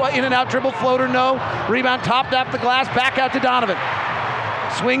right hand in and out dribble floater. No. Rebound topped off the glass. Back out to Donovan.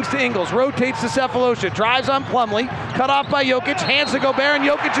 Swings to Ingles, rotates to Cephalosha, drives on Plumlee, cut off by Jokic, hands to Gobert, and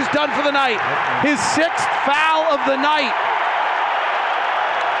Jokic is done for the night. His 6th foul of the night.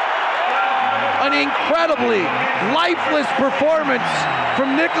 An incredibly lifeless performance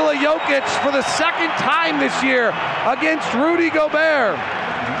from Nikola Jokic for the 2nd time this year against Rudy Gobert.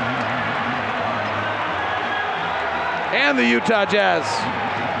 And the Utah Jazz.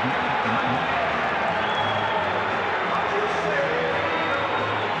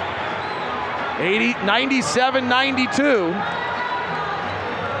 97-92.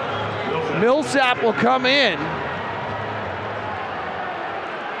 Millsap will come in.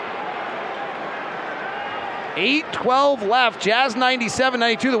 .12 left. Jazz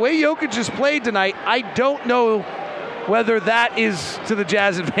 97-92. The way Jokic has played tonight, I don't know whether that is to the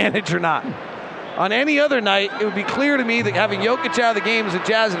Jazz advantage or not. On any other night, it would be clear to me that having Jokic out of the game is a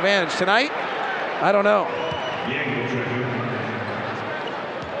Jazz advantage. Tonight, I don't know.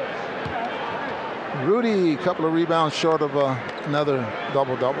 Rudy, a couple of rebounds short of another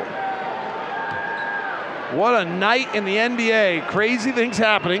double-double. What a night in the NBA. Crazy things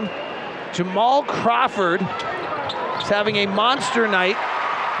happening. Jamal Crawford is having a monster night,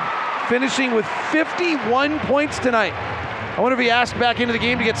 finishing with 51 points tonight. I wonder if he asked back into the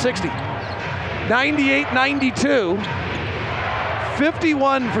game to get 60. 98-92.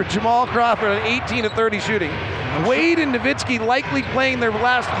 51 for Jamal Crawford on 18 of 30 shooting. Wade and Nowitzki likely playing their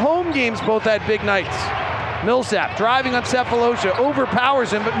last home games, both had big nights. Millsap driving on Cephalosha,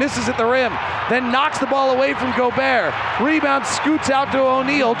 overpowers him but misses at the rim, then knocks the ball away from Gobert. Rebound scoots out to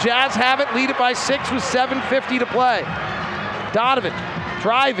O'Neal. Jazz have it, lead it by 6 with 7:50 to play. Donovan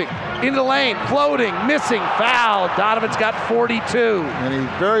driving into the lane, floating, missing, foul. Donovan's got 42. And he's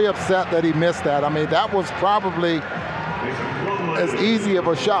very upset that he missed that. I mean, that was probably as easy of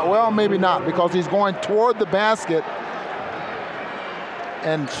a shot. Well, maybe not, because he's going toward the basket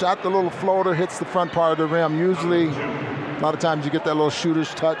and shot the little floater, hits the front part of the rim. Usually, a lot of times you get that little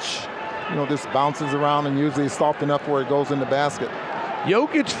shooter's touch. You know, this bounces around and usually it's soft enough where it goes in the basket.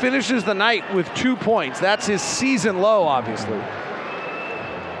 Jokic finishes the night with 2 points. That's his season low, obviously.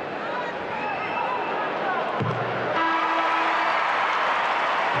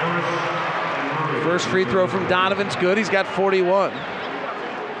 First free throw from Donovan's good. He's got 41.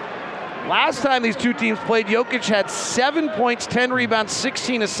 Last time these two teams played, Jokic had 7 points, 10 rebounds,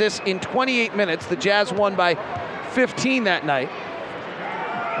 16 assists in 28 minutes. The Jazz won by 15 that night.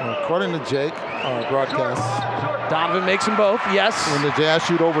 According to Jake, broadcast, Donovan makes them both, yes. When the Jazz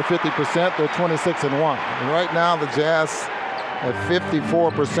shoot over 50%, they're 26-1. And right now, the Jazz at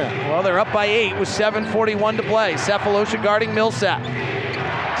 54%. Well, they're up by 8 with 7:41 to play. Cephalosha guarding Millsap.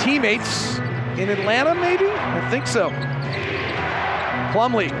 Teammates in Atlanta, maybe? I think so.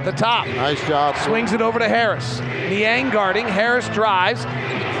 Plumlee, the top. Nice job. Swings it over to Harris. Niang guarding. Harris drives,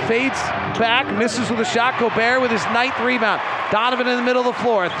 fades back, misses with a shot. Gobert with his 9th rebound. Donovan in the middle of the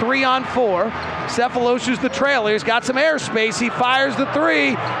floor. 3-on-4. Cephalosha's the trailer. He's got some airspace. He fires the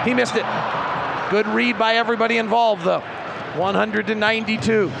 3. He missed it. Good read by everybody involved, though.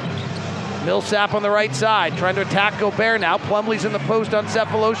 100-92. Millsap on the right side, trying to attack Gobert now. Plumlee's in the post on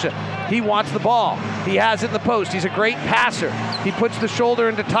Cephalosha. He wants the ball. He has it in the post. He's a great passer. He puts the shoulder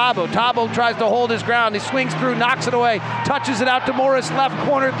into Thabo. Thabo tries to hold his ground. He swings through, knocks it away, touches it out to Morris, left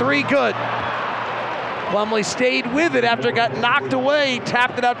corner 3, good. Plumlee stayed with it after it got knocked away,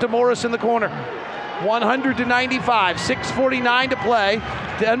 tapped it out to Morris in the corner. 100-95, 6:49 to play.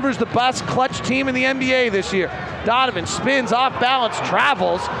 Denver's the best clutch team in the NBA this year. Donovan spins off balance,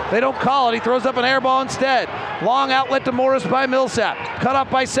 travels. They don't call it. He throws up an air ball instead. Long outlet to Morris by Millsap. Cut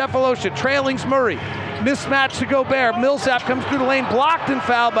off by Cephalosha. Trailing's Murray. mismatch to Gobert. Millsap comes through the lane, blocked and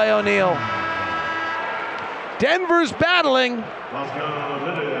fouled by O'Neal. Denver's battling.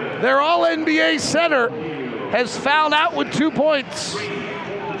 Their All-NBA center has fouled out with 2 points.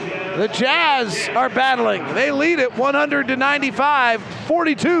 The Jazz are battling. They lead it 100-95,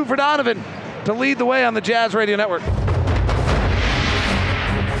 42 for Donovan to lead the way on the Jazz Radio Network.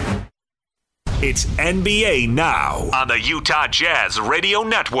 It's NBA Now on the Utah Jazz Radio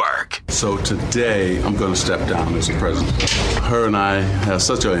Network. So today, I'm going to step down as president. Her and I have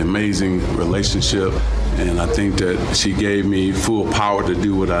such an amazing relationship, and I think that she gave me full power to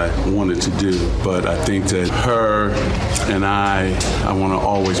do what I wanted to do. But I think that her and I want to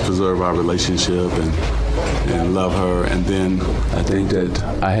always preserve our relationship and love her. And then I think that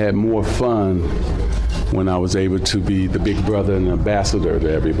I had more fun when I was able to be the big brother and ambassador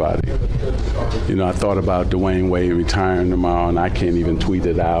to everybody. You know, I thought about Dwayne Wade retiring tomorrow, and I can't even tweet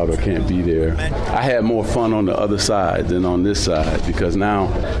it out or can't be there. I had more fun on the other side than on this side, because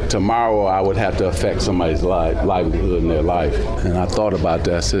now, tomorrow, I would have to affect somebody's livelihood in their life. And I thought about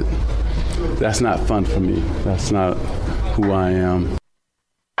that. I said, that's not fun for me. That's not who I am.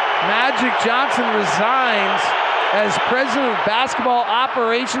 Magic Johnson resigns as president of basketball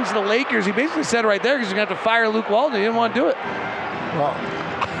operations of the Lakers. He basically said right there, because he's going to have to fire Luke Walton. He didn't want to do it.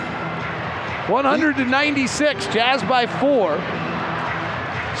 Well, 100-96, Jazz by 4.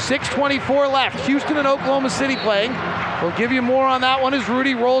 6:24 left. Houston and Oklahoma City playing. We'll give you more on that one as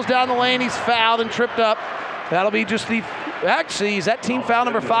Rudy rolls down the lane. He's fouled and tripped up. That'll be just the... Actually, is that team foul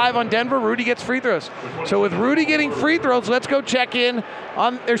number 5 on Denver? Rudy gets free throws. So with Rudy getting free throws, let's go check in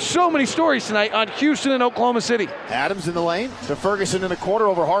on... There's so many stories tonight on Houston and Oklahoma City. Adams in the lane to Ferguson in the corner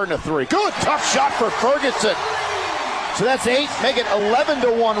over Harden, a 3. Good, tough shot for Ferguson. So that's 8, make it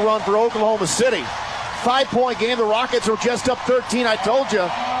 11-1 run for Oklahoma City. 5-point game. The Rockets are just up 13. I told you,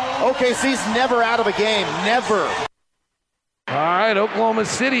 OKC's never out of a game, never. All right, Oklahoma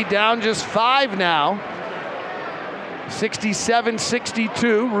City down just 5 now.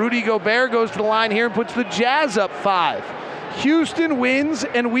 67-62. Rudy Gobert goes to the line here and puts the Jazz up 5. Houston wins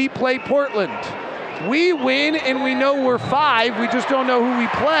and we play Portland. We win and we know we're 5. We just don't know who we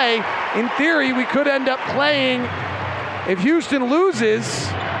play. In theory, we could end up playing, if Houston loses,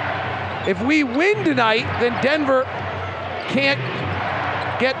 if we win tonight, then Denver can't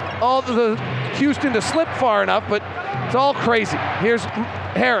get all the Houston to slip far enough, but it's all crazy. Here's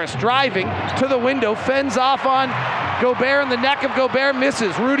Harris driving to the window, fends off on Gobert, and the neck of Gobert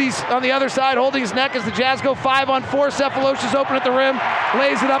misses. Rudy's on the other side holding his neck as the Jazz go 5-on-4. Cephalosha's open at the rim,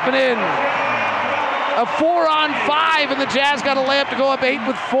 lays it up and in. A 4-on-5, and the Jazz got a layup to go up 8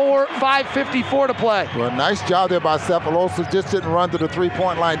 with 5:54 to play. Well, nice job there by Cephalosha. Just didn't run to the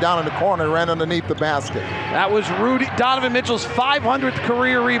three-point line down in the corner, ran underneath the basket. That was Donovan Mitchell's 500th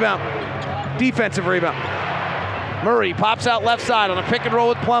career rebound, defensive rebound. Murray pops out left side on a pick and roll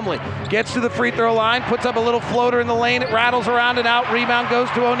with Plumlee. Gets to the free throw line, puts up a little floater in the lane. It rattles around and out. Rebound goes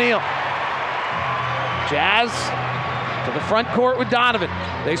to O'Neal. Jazz to the front court with Donovan.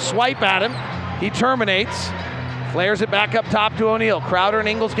 They swipe at him. He terminates. Flares it back up top to O'Neal. Crowder and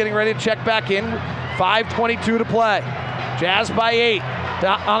Ingles getting ready to check back in. 5:22 to play. Jazz by 8.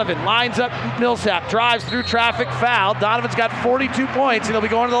 Donovan lines up Millsap. Drives through traffic. Foul. Donovan's got 42 points and he'll be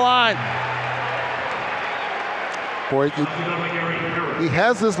going to the line. Boy, he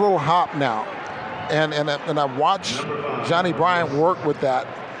has this little hop now, and I watched Johnny Bryant work with that,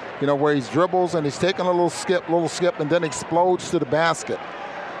 you know, where he dribbles and he's taking a little skip, and then explodes to the basket.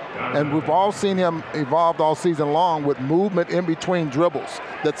 And we've all seen him evolve all season long with movement in between dribbles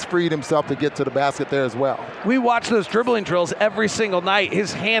that's freed himself to get to the basket there as well. We watch those dribbling drills every single night.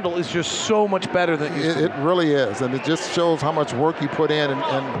 His handle is just so much better than it really is, and it just shows how much work he put in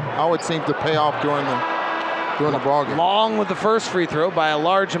and how it seemed to pay off during the ball game. Long with the first free throw by a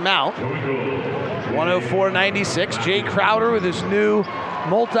large amount. 104-96. Jay Crowder with his new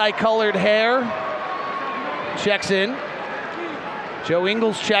multicolored hair checks in. Joe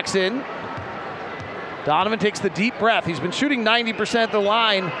Ingles checks in. Donovan takes the deep breath. He's been shooting 90% at the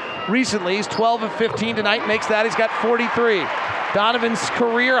line recently. He's 12 of 15 tonight, makes that. He's got 43. Donovan's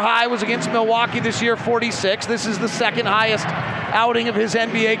career high was against Milwaukee this year, 46. This is the second highest outing of his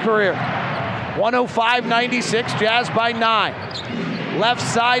NBA career. 105-96, Jazz by 9. Left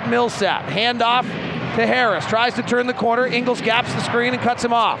side, Millsap. Handoff to Harris. Tries to turn the corner. Ingles gaps the screen and cuts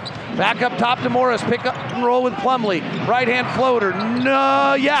him off. Back up top to Morris. Pick up and roll with Plumlee. Right-hand floater.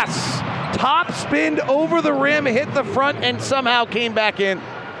 No, yes. Top spinned over the rim, hit the front, and somehow came back in.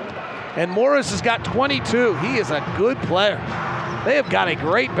 And Morris has got 22. He is a good player. They have got a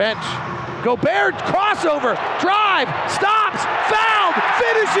great bench. Gobert, crossover, drive, stops, fouled,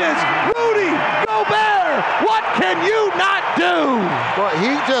 finishes. Rudy Gobert, what can you not do? Well,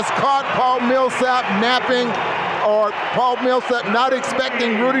 he just caught Paul Millsap napping, or Paul Millsap not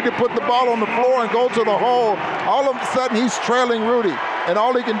expecting Rudy to put the ball on the floor and go to the hole. All of a sudden, he's trailing Rudy. And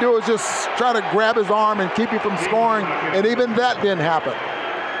all he can do is just try to grab his arm and keep him from scoring. And even that didn't happen.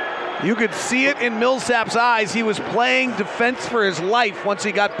 You could see it in Millsap's eyes. He was playing defense for his life once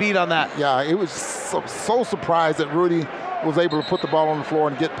he got beat on that. Yeah, he was so surprised that Rudy was able to put the ball on the floor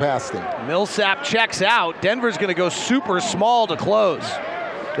and get past him. Millsap checks out. Denver's going to go super small to close.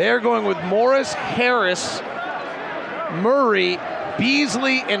 They're going with Morris, Harris, Murray,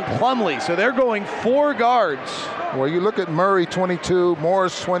 Beasley, and Plumlee. So they're going 4 guards. Well, you look at Murray, 22,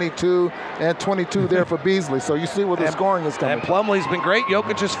 Morris, 22, and 22 there for Beasley. So you see where the scoring is coming. And Plumlee's been great.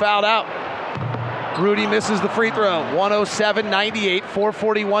 Jokic just fouled out. Rudy misses the free throw. 107-98,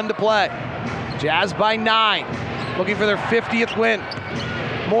 4:41 to play. Jazz by 9, looking for their 50th win.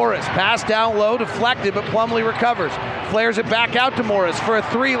 Morris, pass down low, deflected, but Plumlee recovers. Flares it back out to Morris for a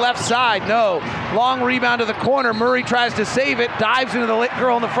 3 left side. No. Long rebound to the corner. Murray tries to save it, dives into the lit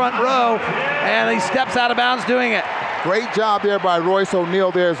girl in the front row, and he steps out of bounds doing it. Great job there by Royce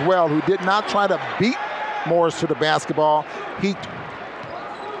O'Neal there as well, who did not try to beat Morris to the basketball. He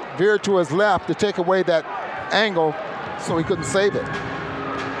veered to his left to take away that angle so he couldn't save it.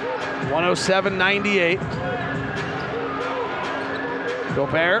 107-98.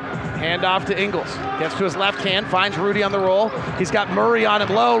 Gobert, handoff to Ingles. Gets to his left hand, finds Rudy on the roll. He's got Murray on him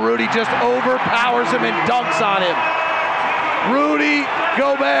low. Rudy just overpowers him and dunks on him. Rudy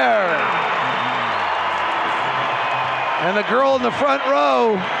Gobert. And the girl in the front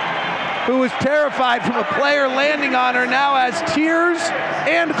row, who was terrified from a player landing on her, now has tears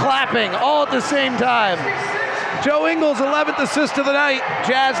and clapping all at the same time. Joe Ingles, 11th assist of the night.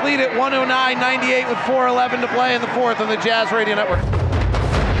 Jazz lead at 109-98 with 4:11 to play in the fourth on the Jazz Radio Network.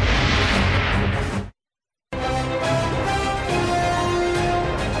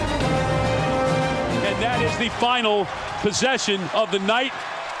 The final possession of the night.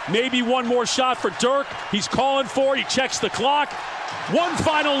 Maybe one more shot for Dirk. He's calling for it. He checks the clock. One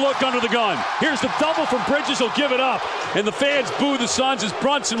final look under the gun. Here's the double from Bridges. He'll give it up. And the fans boo the Suns as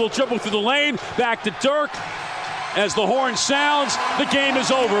Brunson will dribble through the lane. Back to Dirk. As the horn sounds, the game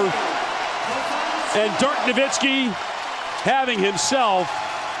is over. And Dirk Nowitzki having himself,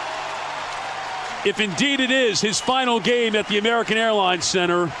 if indeed it is his final game at the American Airlines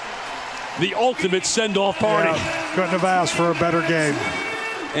Center, the ultimate send-off party. Yeah, couldn't have asked for a better game.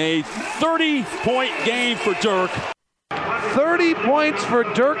 A 30-point game for Dirk. 30 points for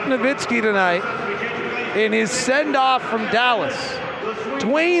Dirk Nowitzki tonight in his send-off from Dallas.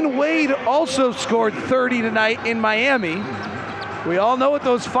 Dwayne Wade also scored 30 tonight in Miami. We all know what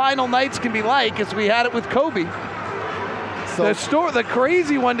those final nights can be like, as we had it with Kobe. So the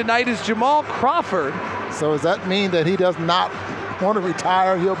crazy one tonight is Jamal Crawford. So does that mean that he does not want to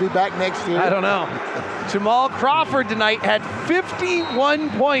retire? He'll be back next year? I don't know. Jamal Crawford tonight had 51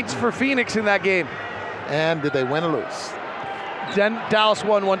 points for Phoenix in that game. And did they win or lose? Dallas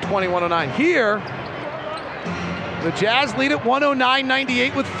won 120-109. Here, the Jazz lead at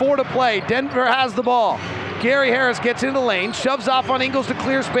 109-98 with 4 to play. Denver has the ball. Gary Harris gets into the lane, shoves off on Ingles to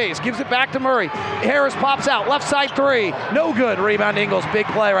clear space, gives it back to Murray. Harris pops out, left side 3. No good. Rebound Ingles. Big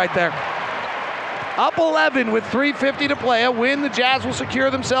play right there. Up 11 with 3:50 to play. A win, the Jazz will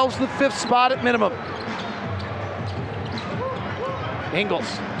secure themselves the 5th spot at minimum. Ingles,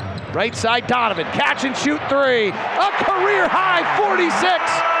 right side Donovan, catch and shoot 3. A career high 46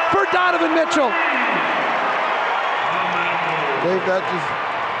 for Donovan Mitchell. Dave, that just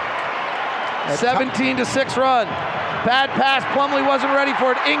 17-6 run. Bad pass, Plumlee wasn't ready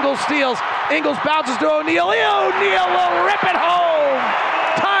for it. Ingles steals. Ingles bounces to O'Neal. O'Neal will rip it home.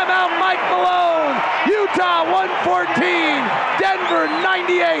 Timeout, Mike Malone. Utah 114, Denver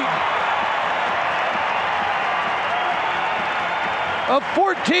 98. A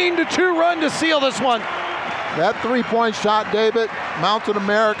 14-2 run to seal this one. That 3-point shot, David, Mountain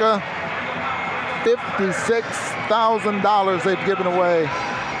America, $56,000 they've given away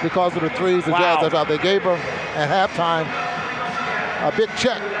because of the threes the Jazz have out. They gave them at halftime a big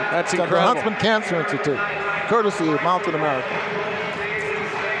check. That's incredible. The Huntsman Cancer Institute, courtesy of Mountain America.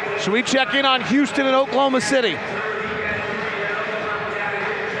 Should we check in on Houston and Oklahoma City?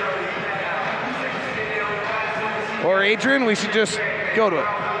 Or Adrian, we should just go to it.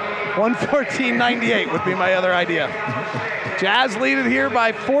 114-98 would be my other idea. Jazz lead it here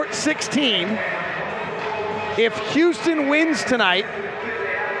by 16. If Houston wins tonight,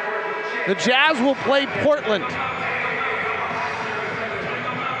 the Jazz will play Portland.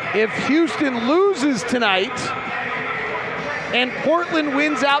 If Houston loses tonight and Portland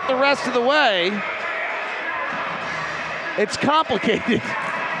wins out the rest of the way, it's complicated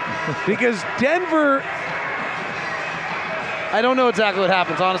because Denver, I don't know exactly what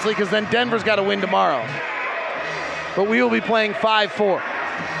happens, honestly, because then Denver's got to win tomorrow. But we will be playing 5-4.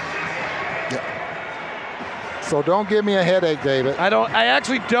 Yeah. So don't give me a headache, David. I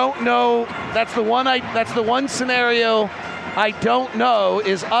actually don't know. That's the one scenario I don't know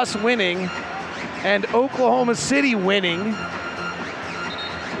is us winning and Oklahoma City winning.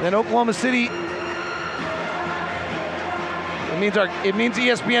 Then Oklahoma City, it means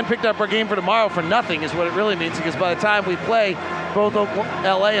ESPN picked up our game for tomorrow for nothing is what it really means, because by the time we play, both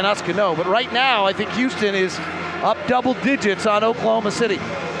LA and us can know. But right now, I think Houston is up double digits on Oklahoma City.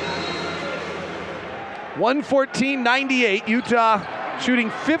 114-98, Utah shooting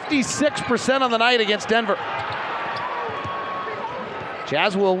 56% on the night against Denver.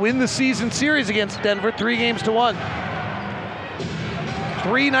 Jazz will win the season series against Denver 3-1.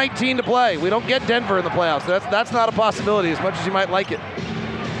 3:19 to play. We don't get Denver in the playoffs. That's not a possibility as much as you might like it.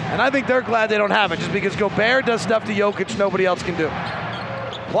 And I think they're glad they don't have it, just because Gobert does stuff to Jokic nobody else can do.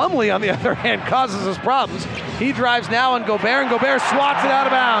 Plumlee, on the other hand, causes us problems. He drives now on Gobert, and Gobert swats it out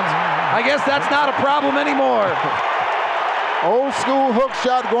of bounds. I guess that's not a problem anymore. Old school hook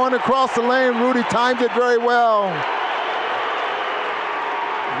shot going across the lane. Rudy timed it very well.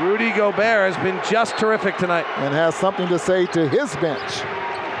 Rudy Gobert has been just terrific tonight. And has something to say to his bench.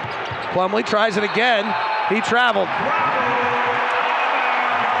 Plumlee tries it again. He traveled.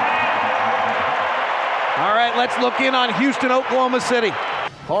 All right, let's look in on Houston, Oklahoma City.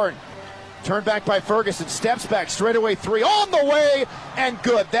 Harden, turned back by Ferguson, steps back, straightaway three, on the way, and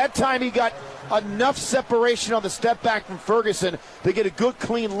good. That time he got enough separation on the step back from Ferguson to get a good,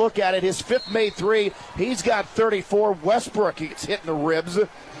 clean look at it. His fifth made three. He's got 34. Westbrook gets hit in the ribs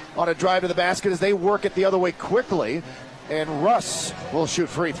on a drive to the basket as they work it the other way quickly. And Russ will shoot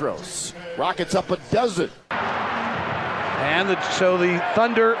free throws. Rockets up a dozen. And the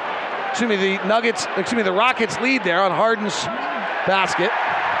Rockets lead there on Harden's basket.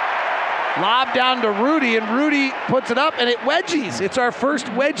 Lob down to Rudy, and Rudy puts it up, and it wedgies. It's our first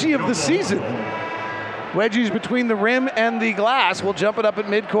wedgie of the season. Wedgies between the rim and the glass. We'll jump it up at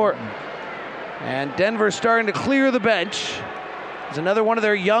midcourt. And Denver's starting to clear the bench. There's another one of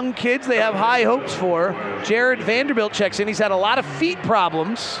their young kids they have high hopes for. Jared Vanderbilt checks in. He's had a lot of feet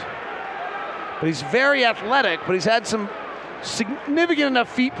problems, but he's very athletic, but he's had some significant enough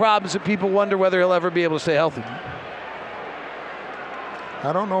feet problems that people wonder whether he'll ever be able to stay healthy.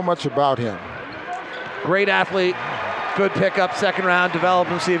 I don't know much about him. Great athlete, good pickup, second round, develop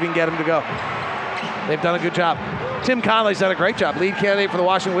him, see if we can get him to go. They've done a good job. Tim Conley's done a great job, lead candidate for the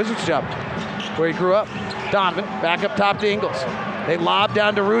Washington Wizards job, where he grew up. Donovan, back up top to Ingles. They lob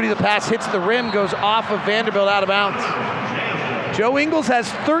down to Rudy, the pass hits the rim, goes off of Vanderbilt out of bounds. Joe Ingles has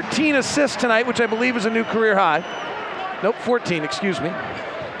 13 assists tonight, which I believe is a new career high. Nope, 14, excuse me.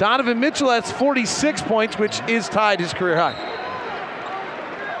 Donovan Mitchell has 46 points, which is tied his career high.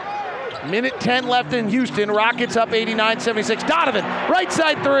 Minute 10 left in Houston. Rockets up 89-76. Donovan, right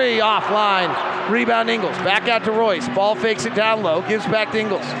side three, offline. Rebound Ingles. Back out to Royce. Ball fakes it down low. Gives back to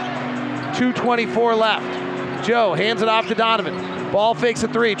Ingles. 2:24 left. Joe hands it off to Donovan. Ball fakes a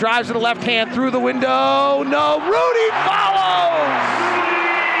three. Drives to the left hand through the window. No. Rudy follows.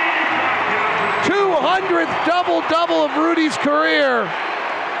 200th double-double of Rudy's career.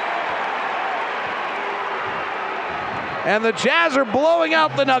 And the Jazz are blowing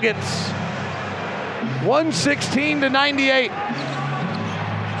out the Nuggets. 116-98.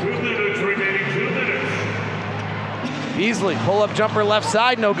 2 minutes remaining, 2 minutes. Beasley, pull-up jumper left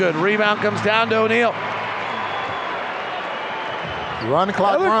side, no good. Rebound comes down to O'Neal. Run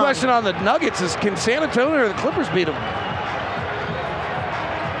clock. Another question on the Nuggets is, can San Antonio or the Clippers beat them?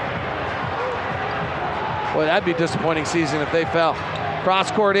 Boy, that'd be a disappointing season if they fell.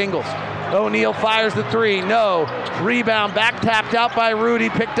 Cross-court Ingles. O'Neal fires the three, no. Rebound, back tapped out by Rudy,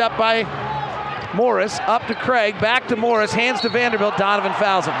 picked up by Morris, up to Craig, back to Morris, hands to Vanderbilt, Donovan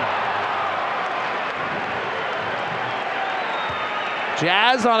fouls him.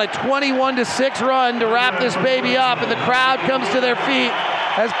 Jazz on a 21-6 run to wrap this baby up, and the crowd comes to their feet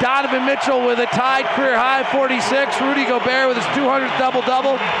as Donovan Mitchell with a tied career high 46, Rudy Gobert with his 200th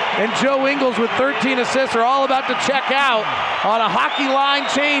double-double, and Joe Ingles with 13 assists are all about to check out on a hockey line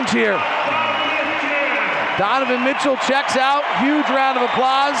change here. Donovan Mitchell checks out. Huge round of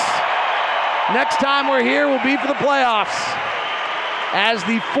applause. Next time we're here will be for the playoffs as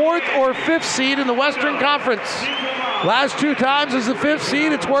the 4th or 5th seed in the Western Conference. Last 2 times as the 5th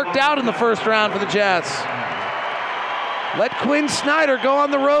seed, it's worked out in the first round for the Jazz. Let Quinn Snyder go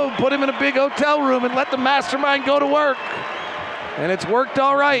on the road, put him in a big hotel room, and let the mastermind go to work. And it's worked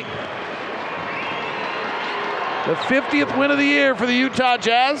all right. The 50th win of the year for the Utah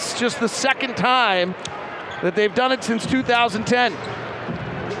Jazz, just the second time that they've done it since 2010.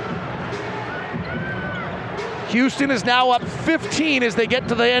 Houston is now up 15 as they get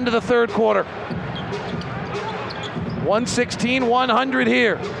to the end of the third quarter. 116-100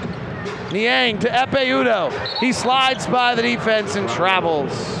 here. Niang to Ekpe Udoh. He slides by the defense and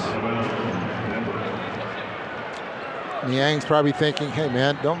travels. Niang's probably thinking, hey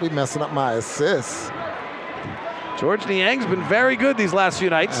man, don't be messing up my assists. George Niang's been very good these last few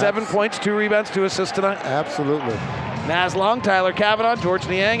nights. 7 points, 2 rebounds, 2 assists tonight. Absolutely. Naz Long, Tyler Cavanaugh, George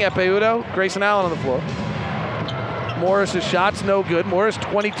Niang, Ekpe Udoh, Grayson Allen on the floor. Morris's shots no good. Morris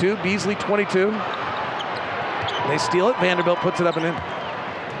 22, Beasley 22. They steal it. Vanderbilt puts it up and in.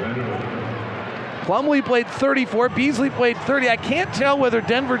 Plumlee played 34. Beasley played 30. I can't tell whether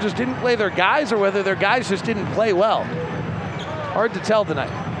Denver just didn't play their guys or whether their guys just didn't play well. Hard to tell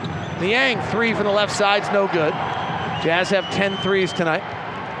tonight. Niang, 3 from the left side's no good. Jazz have 10 threes tonight.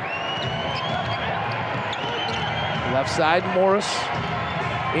 Left side, Morris.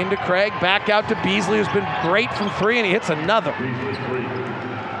 Into Craig, back out to Beasley, who's been great from 3, and he hits another.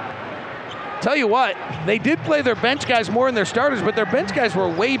 Tell you what, they did play their bench guys more than their starters, but their bench guys were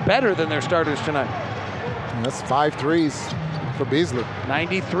way better than their starters tonight. And that's 5 threes for Beasley.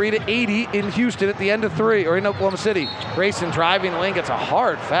 93-80 in Houston at the end of 3, or in Oklahoma City. Grayson driving the lane, gets a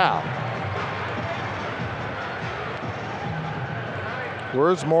hard foul.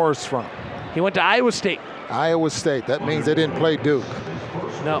 Where's Morris from? He went to Iowa State. Iowa State. That means they didn't play Duke.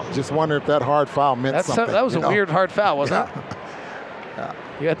 No. Just wonder if that hard foul meant something. That was a weird hard foul, wasn't it? Yeah.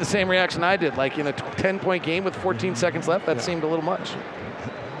 You had the same reaction I did, like in a 10-point game with 14 seconds left. That seemed a little much.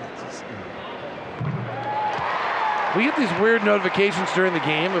 We get these weird notifications during the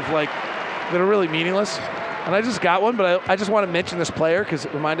game of like that are really meaningless. And I just got one, but I just want to mention this player because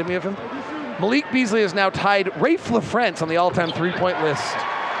it reminded me of him. Malik Beasley has now tied Rafe LaFrentz on the all-time three-point list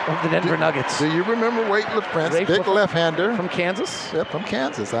of the Denver Nuggets. Do you remember Rafe LaFrentz, big left-hander? From Kansas? Yep, from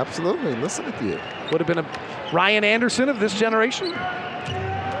Kansas, absolutely. Listen to you. Would have been a Ryan Anderson of this generation.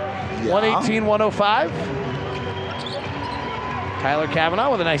 Yeah. 118-105. Tyler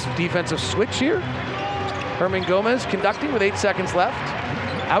Cavanaugh with a nice defensive switch here. Herman Gomez conducting with 8 seconds left.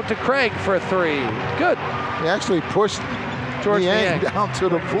 Out to Craig for a 3. Good. He actually pushed George Niang down to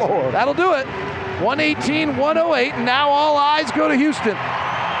the floor. That'll do it. 118-108, and now all eyes go to Houston.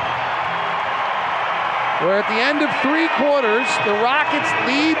 Where at the end of 3 quarters, the Rockets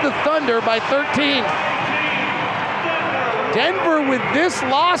lead the Thunder by 13. Denver with this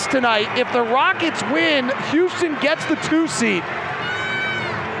loss tonight, if the Rockets win, Houston gets the 2 seed.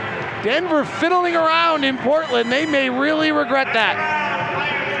 Denver fiddling around in Portland, they may really regret that.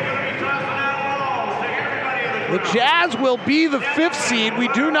 The Jazz will be the 5th seed. We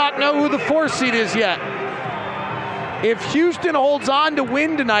do not know who the 4th seed is yet. If Houston holds on to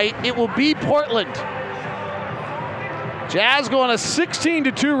win tonight, it will be Portland. Jazz go on a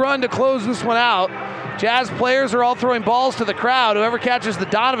 16-2 run to close this one out. Jazz players are all throwing balls to the crowd. Whoever catches the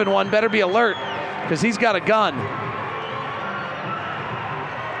Donovan one better be alert, because he's got a gun.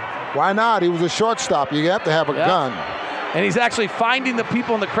 Why not? He was a shortstop. You have to have a gun. And he's actually finding the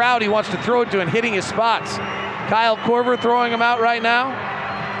people in the crowd he wants to throw it to and hitting his spots. Kyle Korver throwing him out right now.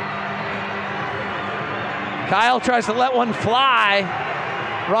 Kyle tries to let one fly.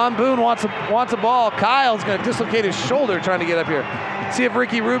 Ron Boone wants a ball. Kyle's going to dislocate his shoulder trying to get up here. See if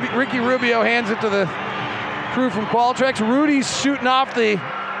Ricky Rubio hands it to the crew from Qualtrics. Rudy's shooting off the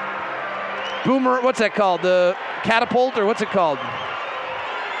boomer. What's that called? The catapult, or what's it called?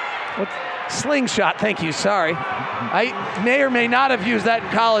 Slingshot. Thank you. Sorry. I may or may not have used that in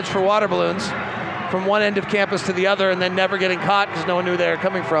college for water balloons from one end of campus to the other and then never getting caught because no one knew they were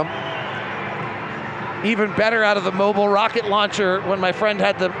coming from. Even better out of the mobile rocket launcher when my friend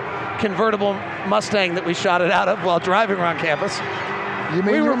had the convertible Mustang that we shot it out of while driving around campus.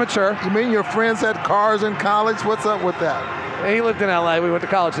 We were mature. You mean your friends had cars in college? What's up with that? He lived in L.A. We went to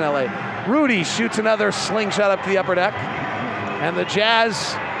college in L.A. Rudy shoots another slingshot up to the upper deck. And the Jazz,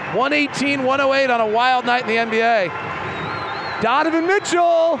 118-108 on a wild night in the NBA. Donovan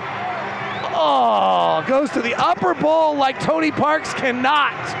Mitchell, goes to the upper bowl like Tony Parks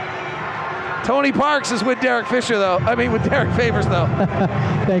cannot. Tony Parks is with Derek Favors, though.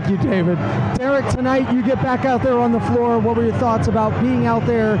 Thank you, David. Derek, tonight you get back out there on the floor. What were your thoughts about being out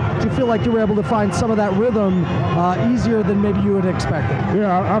there? Did you feel like you were able to find some of that rhythm easier than maybe you had expected?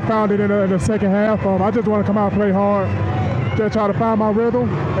 Yeah, I found it in the second half. I just want to come out and play hard. just try to find my rhythm,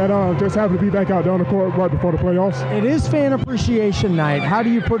 and just happy to be back out there on the court right before the playoffs. It is Fan Appreciation Night. How do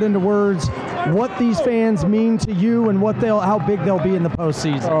you put into words what these fans mean to you and how big they'll be in the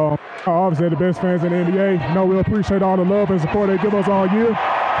postseason? Obviously, the best fans in the NBA. You know, we appreciate all the love and support they give us all year,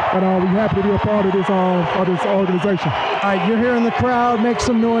 and we're happy to be a part of this organization. All right, you're hearing the crowd. Make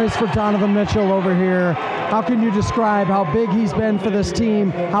some noise for Donovan Mitchell over here. How can you describe how big he's been for this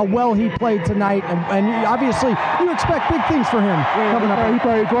team, how well he played tonight, and obviously you expect big things for him coming up? He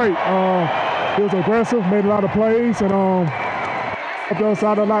played great. He was aggressive, made a lot of plays, and helped us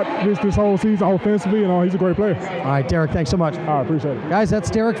out a lot this whole season offensively, and he's a great player. All right, Derek, thanks so much. I appreciate it. Guys, that's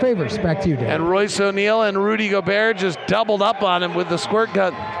Derek Favors. Back to you, Derek. And Royce O'Neal and Rudy Gobert just doubled up on him with the squirt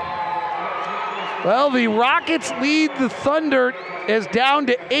gun. Well, the Rockets lead the Thunder as down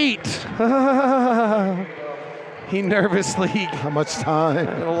to 8. He nervously. How much time?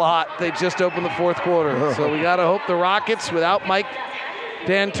 A lot. They just opened the fourth quarter. So we got to hope the Rockets, without Mike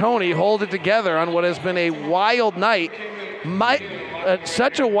D'Antoni, hold it together on what has been a wild night.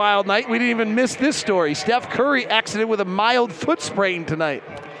 Such a wild night, we didn't even miss this story. Steph Curry exited with a mild foot sprain tonight.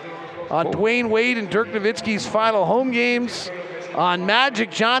 On Dwayne Wade and Dirk Nowitzki's final home games. On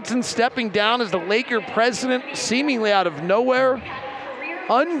Magic Johnson stepping down as the Laker president, seemingly out of nowhere.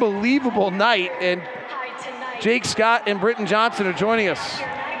 Unbelievable night, and Jake Scott and Britton Johnson are joining us.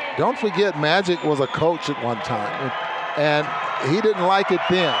 Don't forget, Magic was a coach at one time, and he didn't like it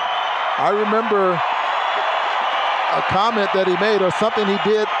then. I remember a comment that he made or something he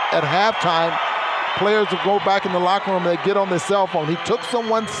did at halftime. Players would go back in the locker room and they'd get on their cell phone. He took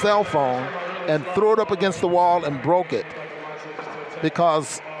someone's cell phone and threw it up against the wall and broke it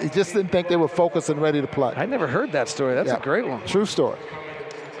because he just didn't think they were focused and ready to play. I never heard that story. That's a great one. True story.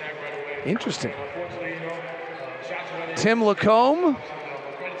 Interesting. Tim Lacombe,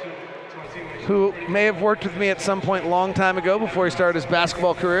 who may have worked with me at some point a long time ago before he started his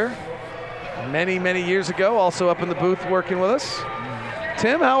basketball career. Many, many years ago, also up in the booth working with us.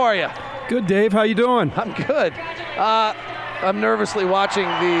 Tim, how are you? Good, Dave. How you doing? I'm good. I'm nervously watching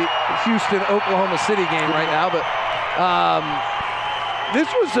the Houston-Oklahoma City game right now, but this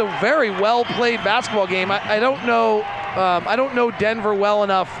was a very well-played basketball game. I don't know Denver well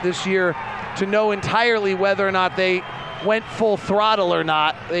enough this year to know entirely whether or not they went full throttle or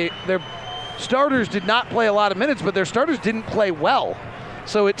not. Their starters did not play a lot of minutes, but their starters didn't play well.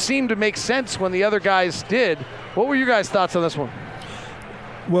 So it seemed to make sense when the other guys did. What were your guys' thoughts on this one?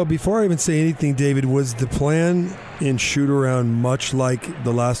 Well, before I even say anything, David, was the plan in shoot-around much like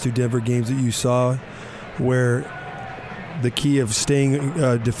the last two Denver games that you saw, where the key of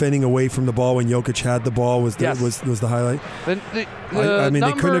defending away from the ball when Jokic had the ball was the highlight? I mean,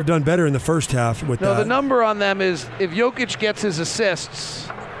 they couldn't have done better in the first half with that. No, the number on them is if Jokic gets his assists,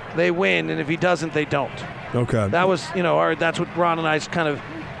 they win, and if he doesn't, they don't. Okay. That was, that's what Ron and I's kind of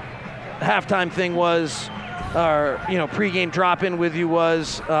halftime thing was, our, pregame drop-in with you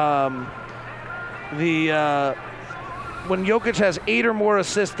was when Jokic has 8 or more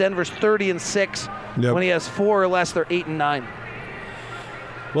assists, Denver's 30-6. Yep. When he has 4 or less, they're 8-9.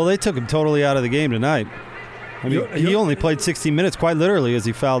 Well, they took him totally out of the game tonight. I mean, he only played 60 minutes, quite literally, as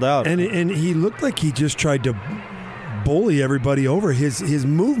he fouled out. And he looked like he just tried to bully everybody over. His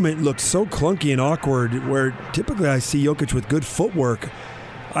movement looked so clunky and awkward, where typically I see Jokic with good footwork.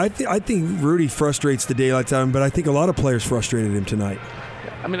 I think Rudy frustrates the daylights out of him, but I think a lot of players frustrated him tonight.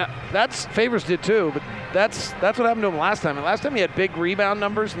 I mean, that's Favors did too, but that's what happened to him last time. And last time he had big rebound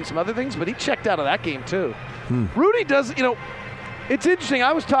numbers and some other things, but he checked out of that game too. Rudy does, it's interesting.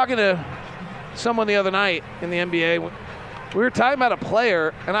 I was talking to someone the other night in the NBA. We were talking about a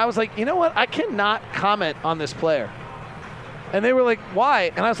player, and I was like, you know what? I cannot comment on this player. And they were like,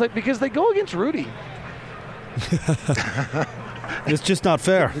 why? And I was like, because they go against Rudy. It's just not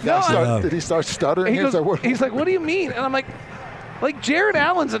fair. Did he start stuttering? He's like, what do you mean? And I'm like Jared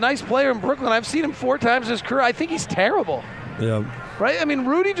Allen's a nice player in Brooklyn. I've seen him 4 times in his career. I think he's terrible. Yeah. Right? I mean,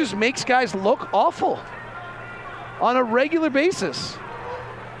 Rudy just makes guys look awful on a regular basis.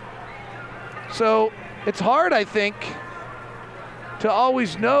 So it's hard, I think, to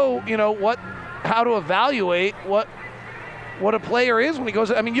always know, how to evaluate what a player is when he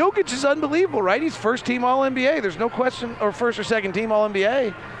goes. I mean, Jokic is unbelievable, right? He's first-team All-NBA. There's no question, or first or second-team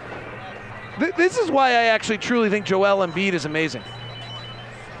All-NBA. This is why I actually truly think Joel Embiid is amazing.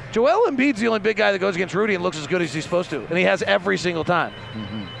 Joel Embiid's the only big guy that goes against Rudy and looks as good as he's supposed to, and he has every single time.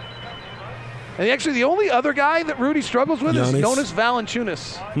 Mm-hmm. And actually, the only other guy that Rudy struggles with is Jonas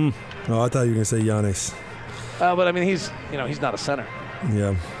Valanciunas. Oh, I thought you were going to say Giannis. But I mean, he's not a center.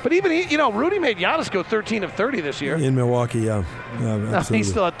 Yeah. But even Rudy made Giannis go 13 of 30 this year. In Milwaukee, yeah. He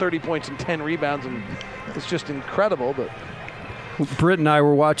still had 30 points and 10 rebounds, and it's just incredible. But Britt and I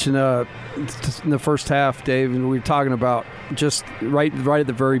were watching in the first half, Dave, and we were talking about just right at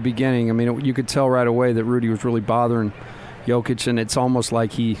the very beginning. I mean, you could tell right away that Rudy was really bothering Jokic, and it's almost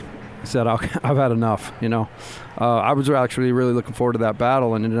like he said, I've had enough, I was actually really looking forward to that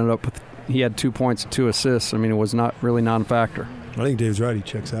battle, and it ended up he had 2 points and 2 assists. I mean, it was not really non-factor. I think Dave's right. He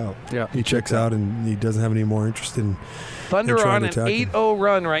checks out. Yeah, he checks out, and he doesn't have any more interest in Thunder in are on trying an to attack him. 8-0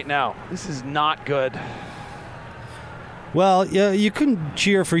 run right now. This is not good. Well, yeah, you couldn't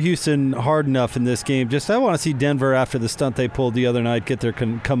cheer for Houston hard enough in this game. I want to see Denver, after the stunt they pulled the other night, get their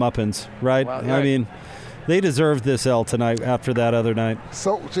comeuppance, right? Well, I mean, they deserved this L tonight after that other night.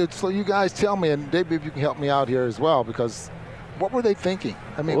 So you guys tell me, and Dave, if you can help me out here as well, because what were they thinking?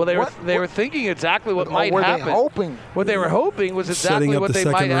 I mean, well, they were thinking exactly what might were happen. They hoping? What they were hoping was exactly what they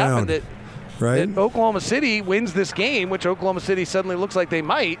might happen. That Oklahoma City wins this game, which Oklahoma City suddenly looks like they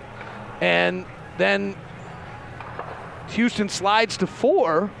might, and then Houston slides to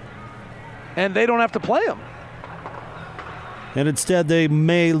 4, and they don't have to play them. And instead, they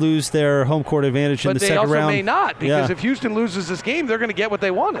may lose their home court advantage in the second round. But they also may not, because if Houston loses this game, they're going to get what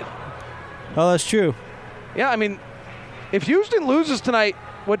they wanted. Oh, that's true. Yeah, I mean, if Houston loses tonight,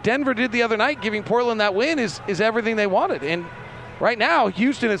 what Denver did the other night, giving Portland that win, is everything they wanted. And right now,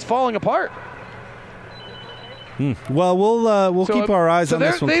 Houston is falling apart. Well, we'll keep our eyes on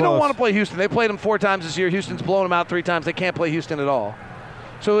this one They close. don't want to play Houston. They played them 4 times this year. Houston's blown them out 3 times. They can't play Houston at all.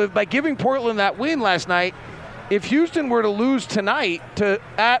 So by giving Portland that win last night, if Houston were to lose tonight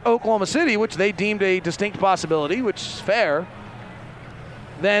at Oklahoma City, which they deemed a distinct possibility, which is fair,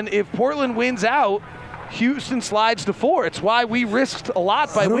 then if Portland wins out, Houston slides to 4. It's why we risked a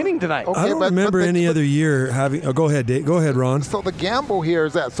lot by winning tonight. I don't remember any other year having. Go ahead, Dave. Go ahead, Ron. So the gamble here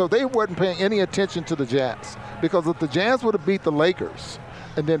is that they weren't paying any attention to the Jazz, because if the Jazz would have beat the Lakers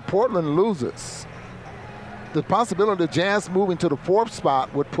and then Portland loses, the possibility of the Jazz moving to the 4th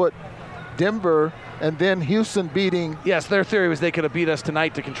spot would put Denver and then Houston beating. Yes, their theory was they could have beat us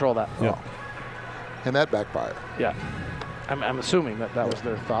tonight to control that. Yeah. And that backfired. Yeah. I'm assuming that was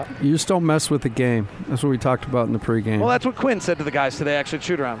their thought. You just don't mess with the game. That's what we talked about in the pregame. Well, that's what Quinn said to the guys today, actually, at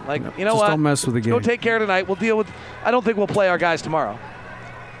shoot-around. Like, you know just what? Don't mess with the game. Go take care tonight. We'll deal with – I don't think we'll play our guys tomorrow.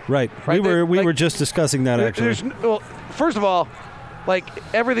 Right. We were just discussing that, actually. Well, first of all, like,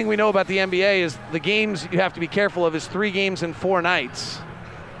 everything we know about the NBA is the games you have to be careful of is 3 games in 4 nights.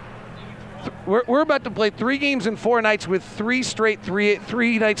 We're about to play 3 games in 4 nights with 3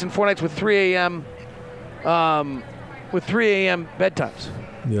 nights and 4 nights with 3 a.m. With 3 a.m. bedtimes.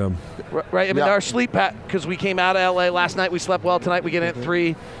 Yeah. Right? I mean, our sleep because we came out of L.A. last night. We slept well tonight. We get in at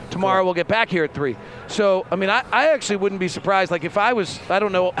 3. Tomorrow we'll get back here at 3. So, I mean, I actually wouldn't be surprised. Like, if I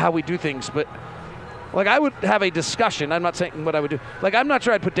don't know how we do things, but, like, I would have a discussion. I'm not saying what I would do. Like, I'm not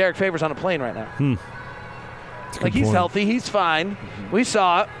sure I'd put Derek Favors on a plane right now. Like, he's healthy. He's fine. We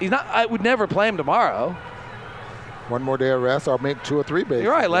saw it. I would never play him tomorrow. One more day of rest, or maybe 2 or 3 days.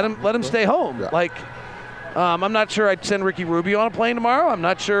 You're right. Let him stay home. Yeah. Like, I'm not sure I'd send Ricky Rubio on a plane tomorrow. I'm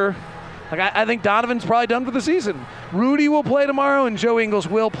not sure. Like, I think Donovan's probably done for the season. Rudy will play tomorrow, and Joe Ingles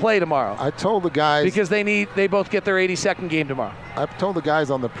will play tomorrow. I told the guys because they both get their 82nd game tomorrow. I told the guys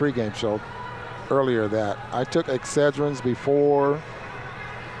on the pregame show earlier that I took Excedrins before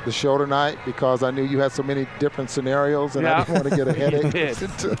the show tonight because I knew you had so many different scenarios, and I didn't want to get a headache.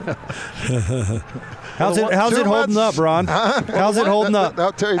 How's it holding up, Ron? How's it holding up?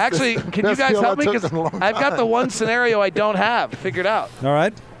 I'll tell you. Actually, can you guys help me? Because I've got the one scenario I don't have figured out. All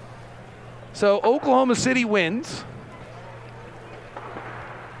right. So Oklahoma City wins,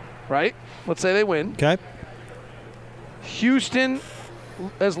 right? Let's say they win. Okay. Houston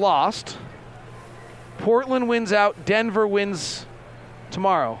has lost. Portland wins out. Denver wins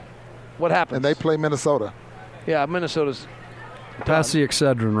tomorrow. What happens? And they play Minnesota. Yeah, Minnesota's. Pass the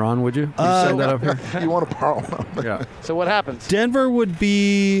Excedrin, Ron, would you? Send that up here. You want to borrow one? Yeah. So what happens? Denver would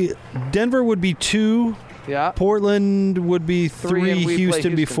be 2. Yeah. Portland would be 3.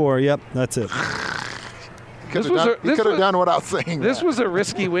 Houston be 4. Yep, that's it. You could have done without saying this was a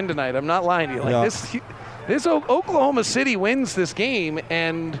risky win tonight. I'm not lying to you. Like this Oklahoma City wins this game,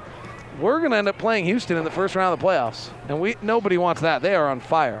 and we're going to end up playing Houston in the first round of the playoffs. And nobody wants that. They are on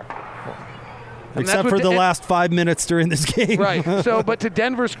fire. Except for the last 5 minutes during this game. Right. So, but to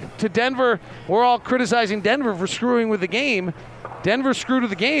Denver, we're all criticizing Denver for screwing with the game. Denver screwed with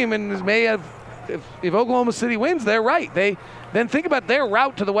the game and may have, if Oklahoma City wins, they're right. Then think about their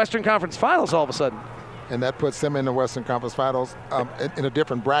route to the Western Conference Finals all of a sudden. And that puts them in the Western Conference Finals in a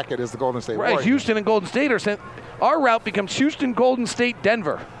different bracket as the Golden State Warriors. Right. Houston and Golden State are sent. Our route becomes Houston, Golden State,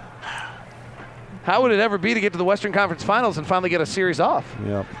 Denver. How would it ever be to get to the Western Conference Finals and finally get a series off?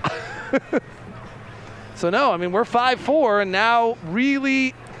 Yep. So, no, I mean, we're 5-4, and now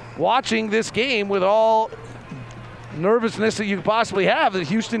really watching this game with all nervousness that you could possibly have, that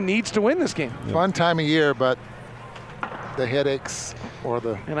Houston needs to win this game. Fun time of year, but the headaches or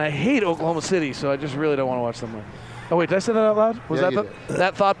the... And I hate Oklahoma City, so I just really don't want to watch them win. Oh, wait, did I say that out loud? Was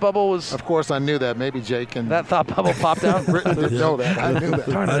that thought bubble was... Of course, I knew that. Maybe Jake and... That thought bubble popped out? Britton didn't know that. I knew that.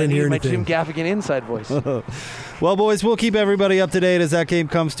 Darn it, I didn't hear my anything. Jim Gaffigan inside voice. Well, boys, we'll keep everybody up to date as that game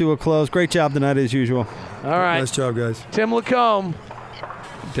comes to a close. Great job tonight, as usual. All right. Nice job, guys. Tim Lacombe.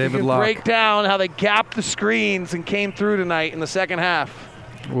 David You Locke. break down how they gapped the screens and came through tonight in the second half.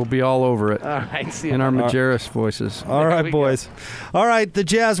 We'll be all over it. All right, see you. In our Majerus voices. All right, boys. All right, the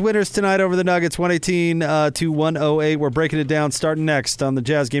Jazz winners tonight over the Nuggets, 118 to 108. We're breaking it down starting next on the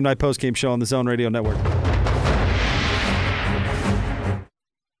Jazz Game Night postgame show on the Zone Radio Network.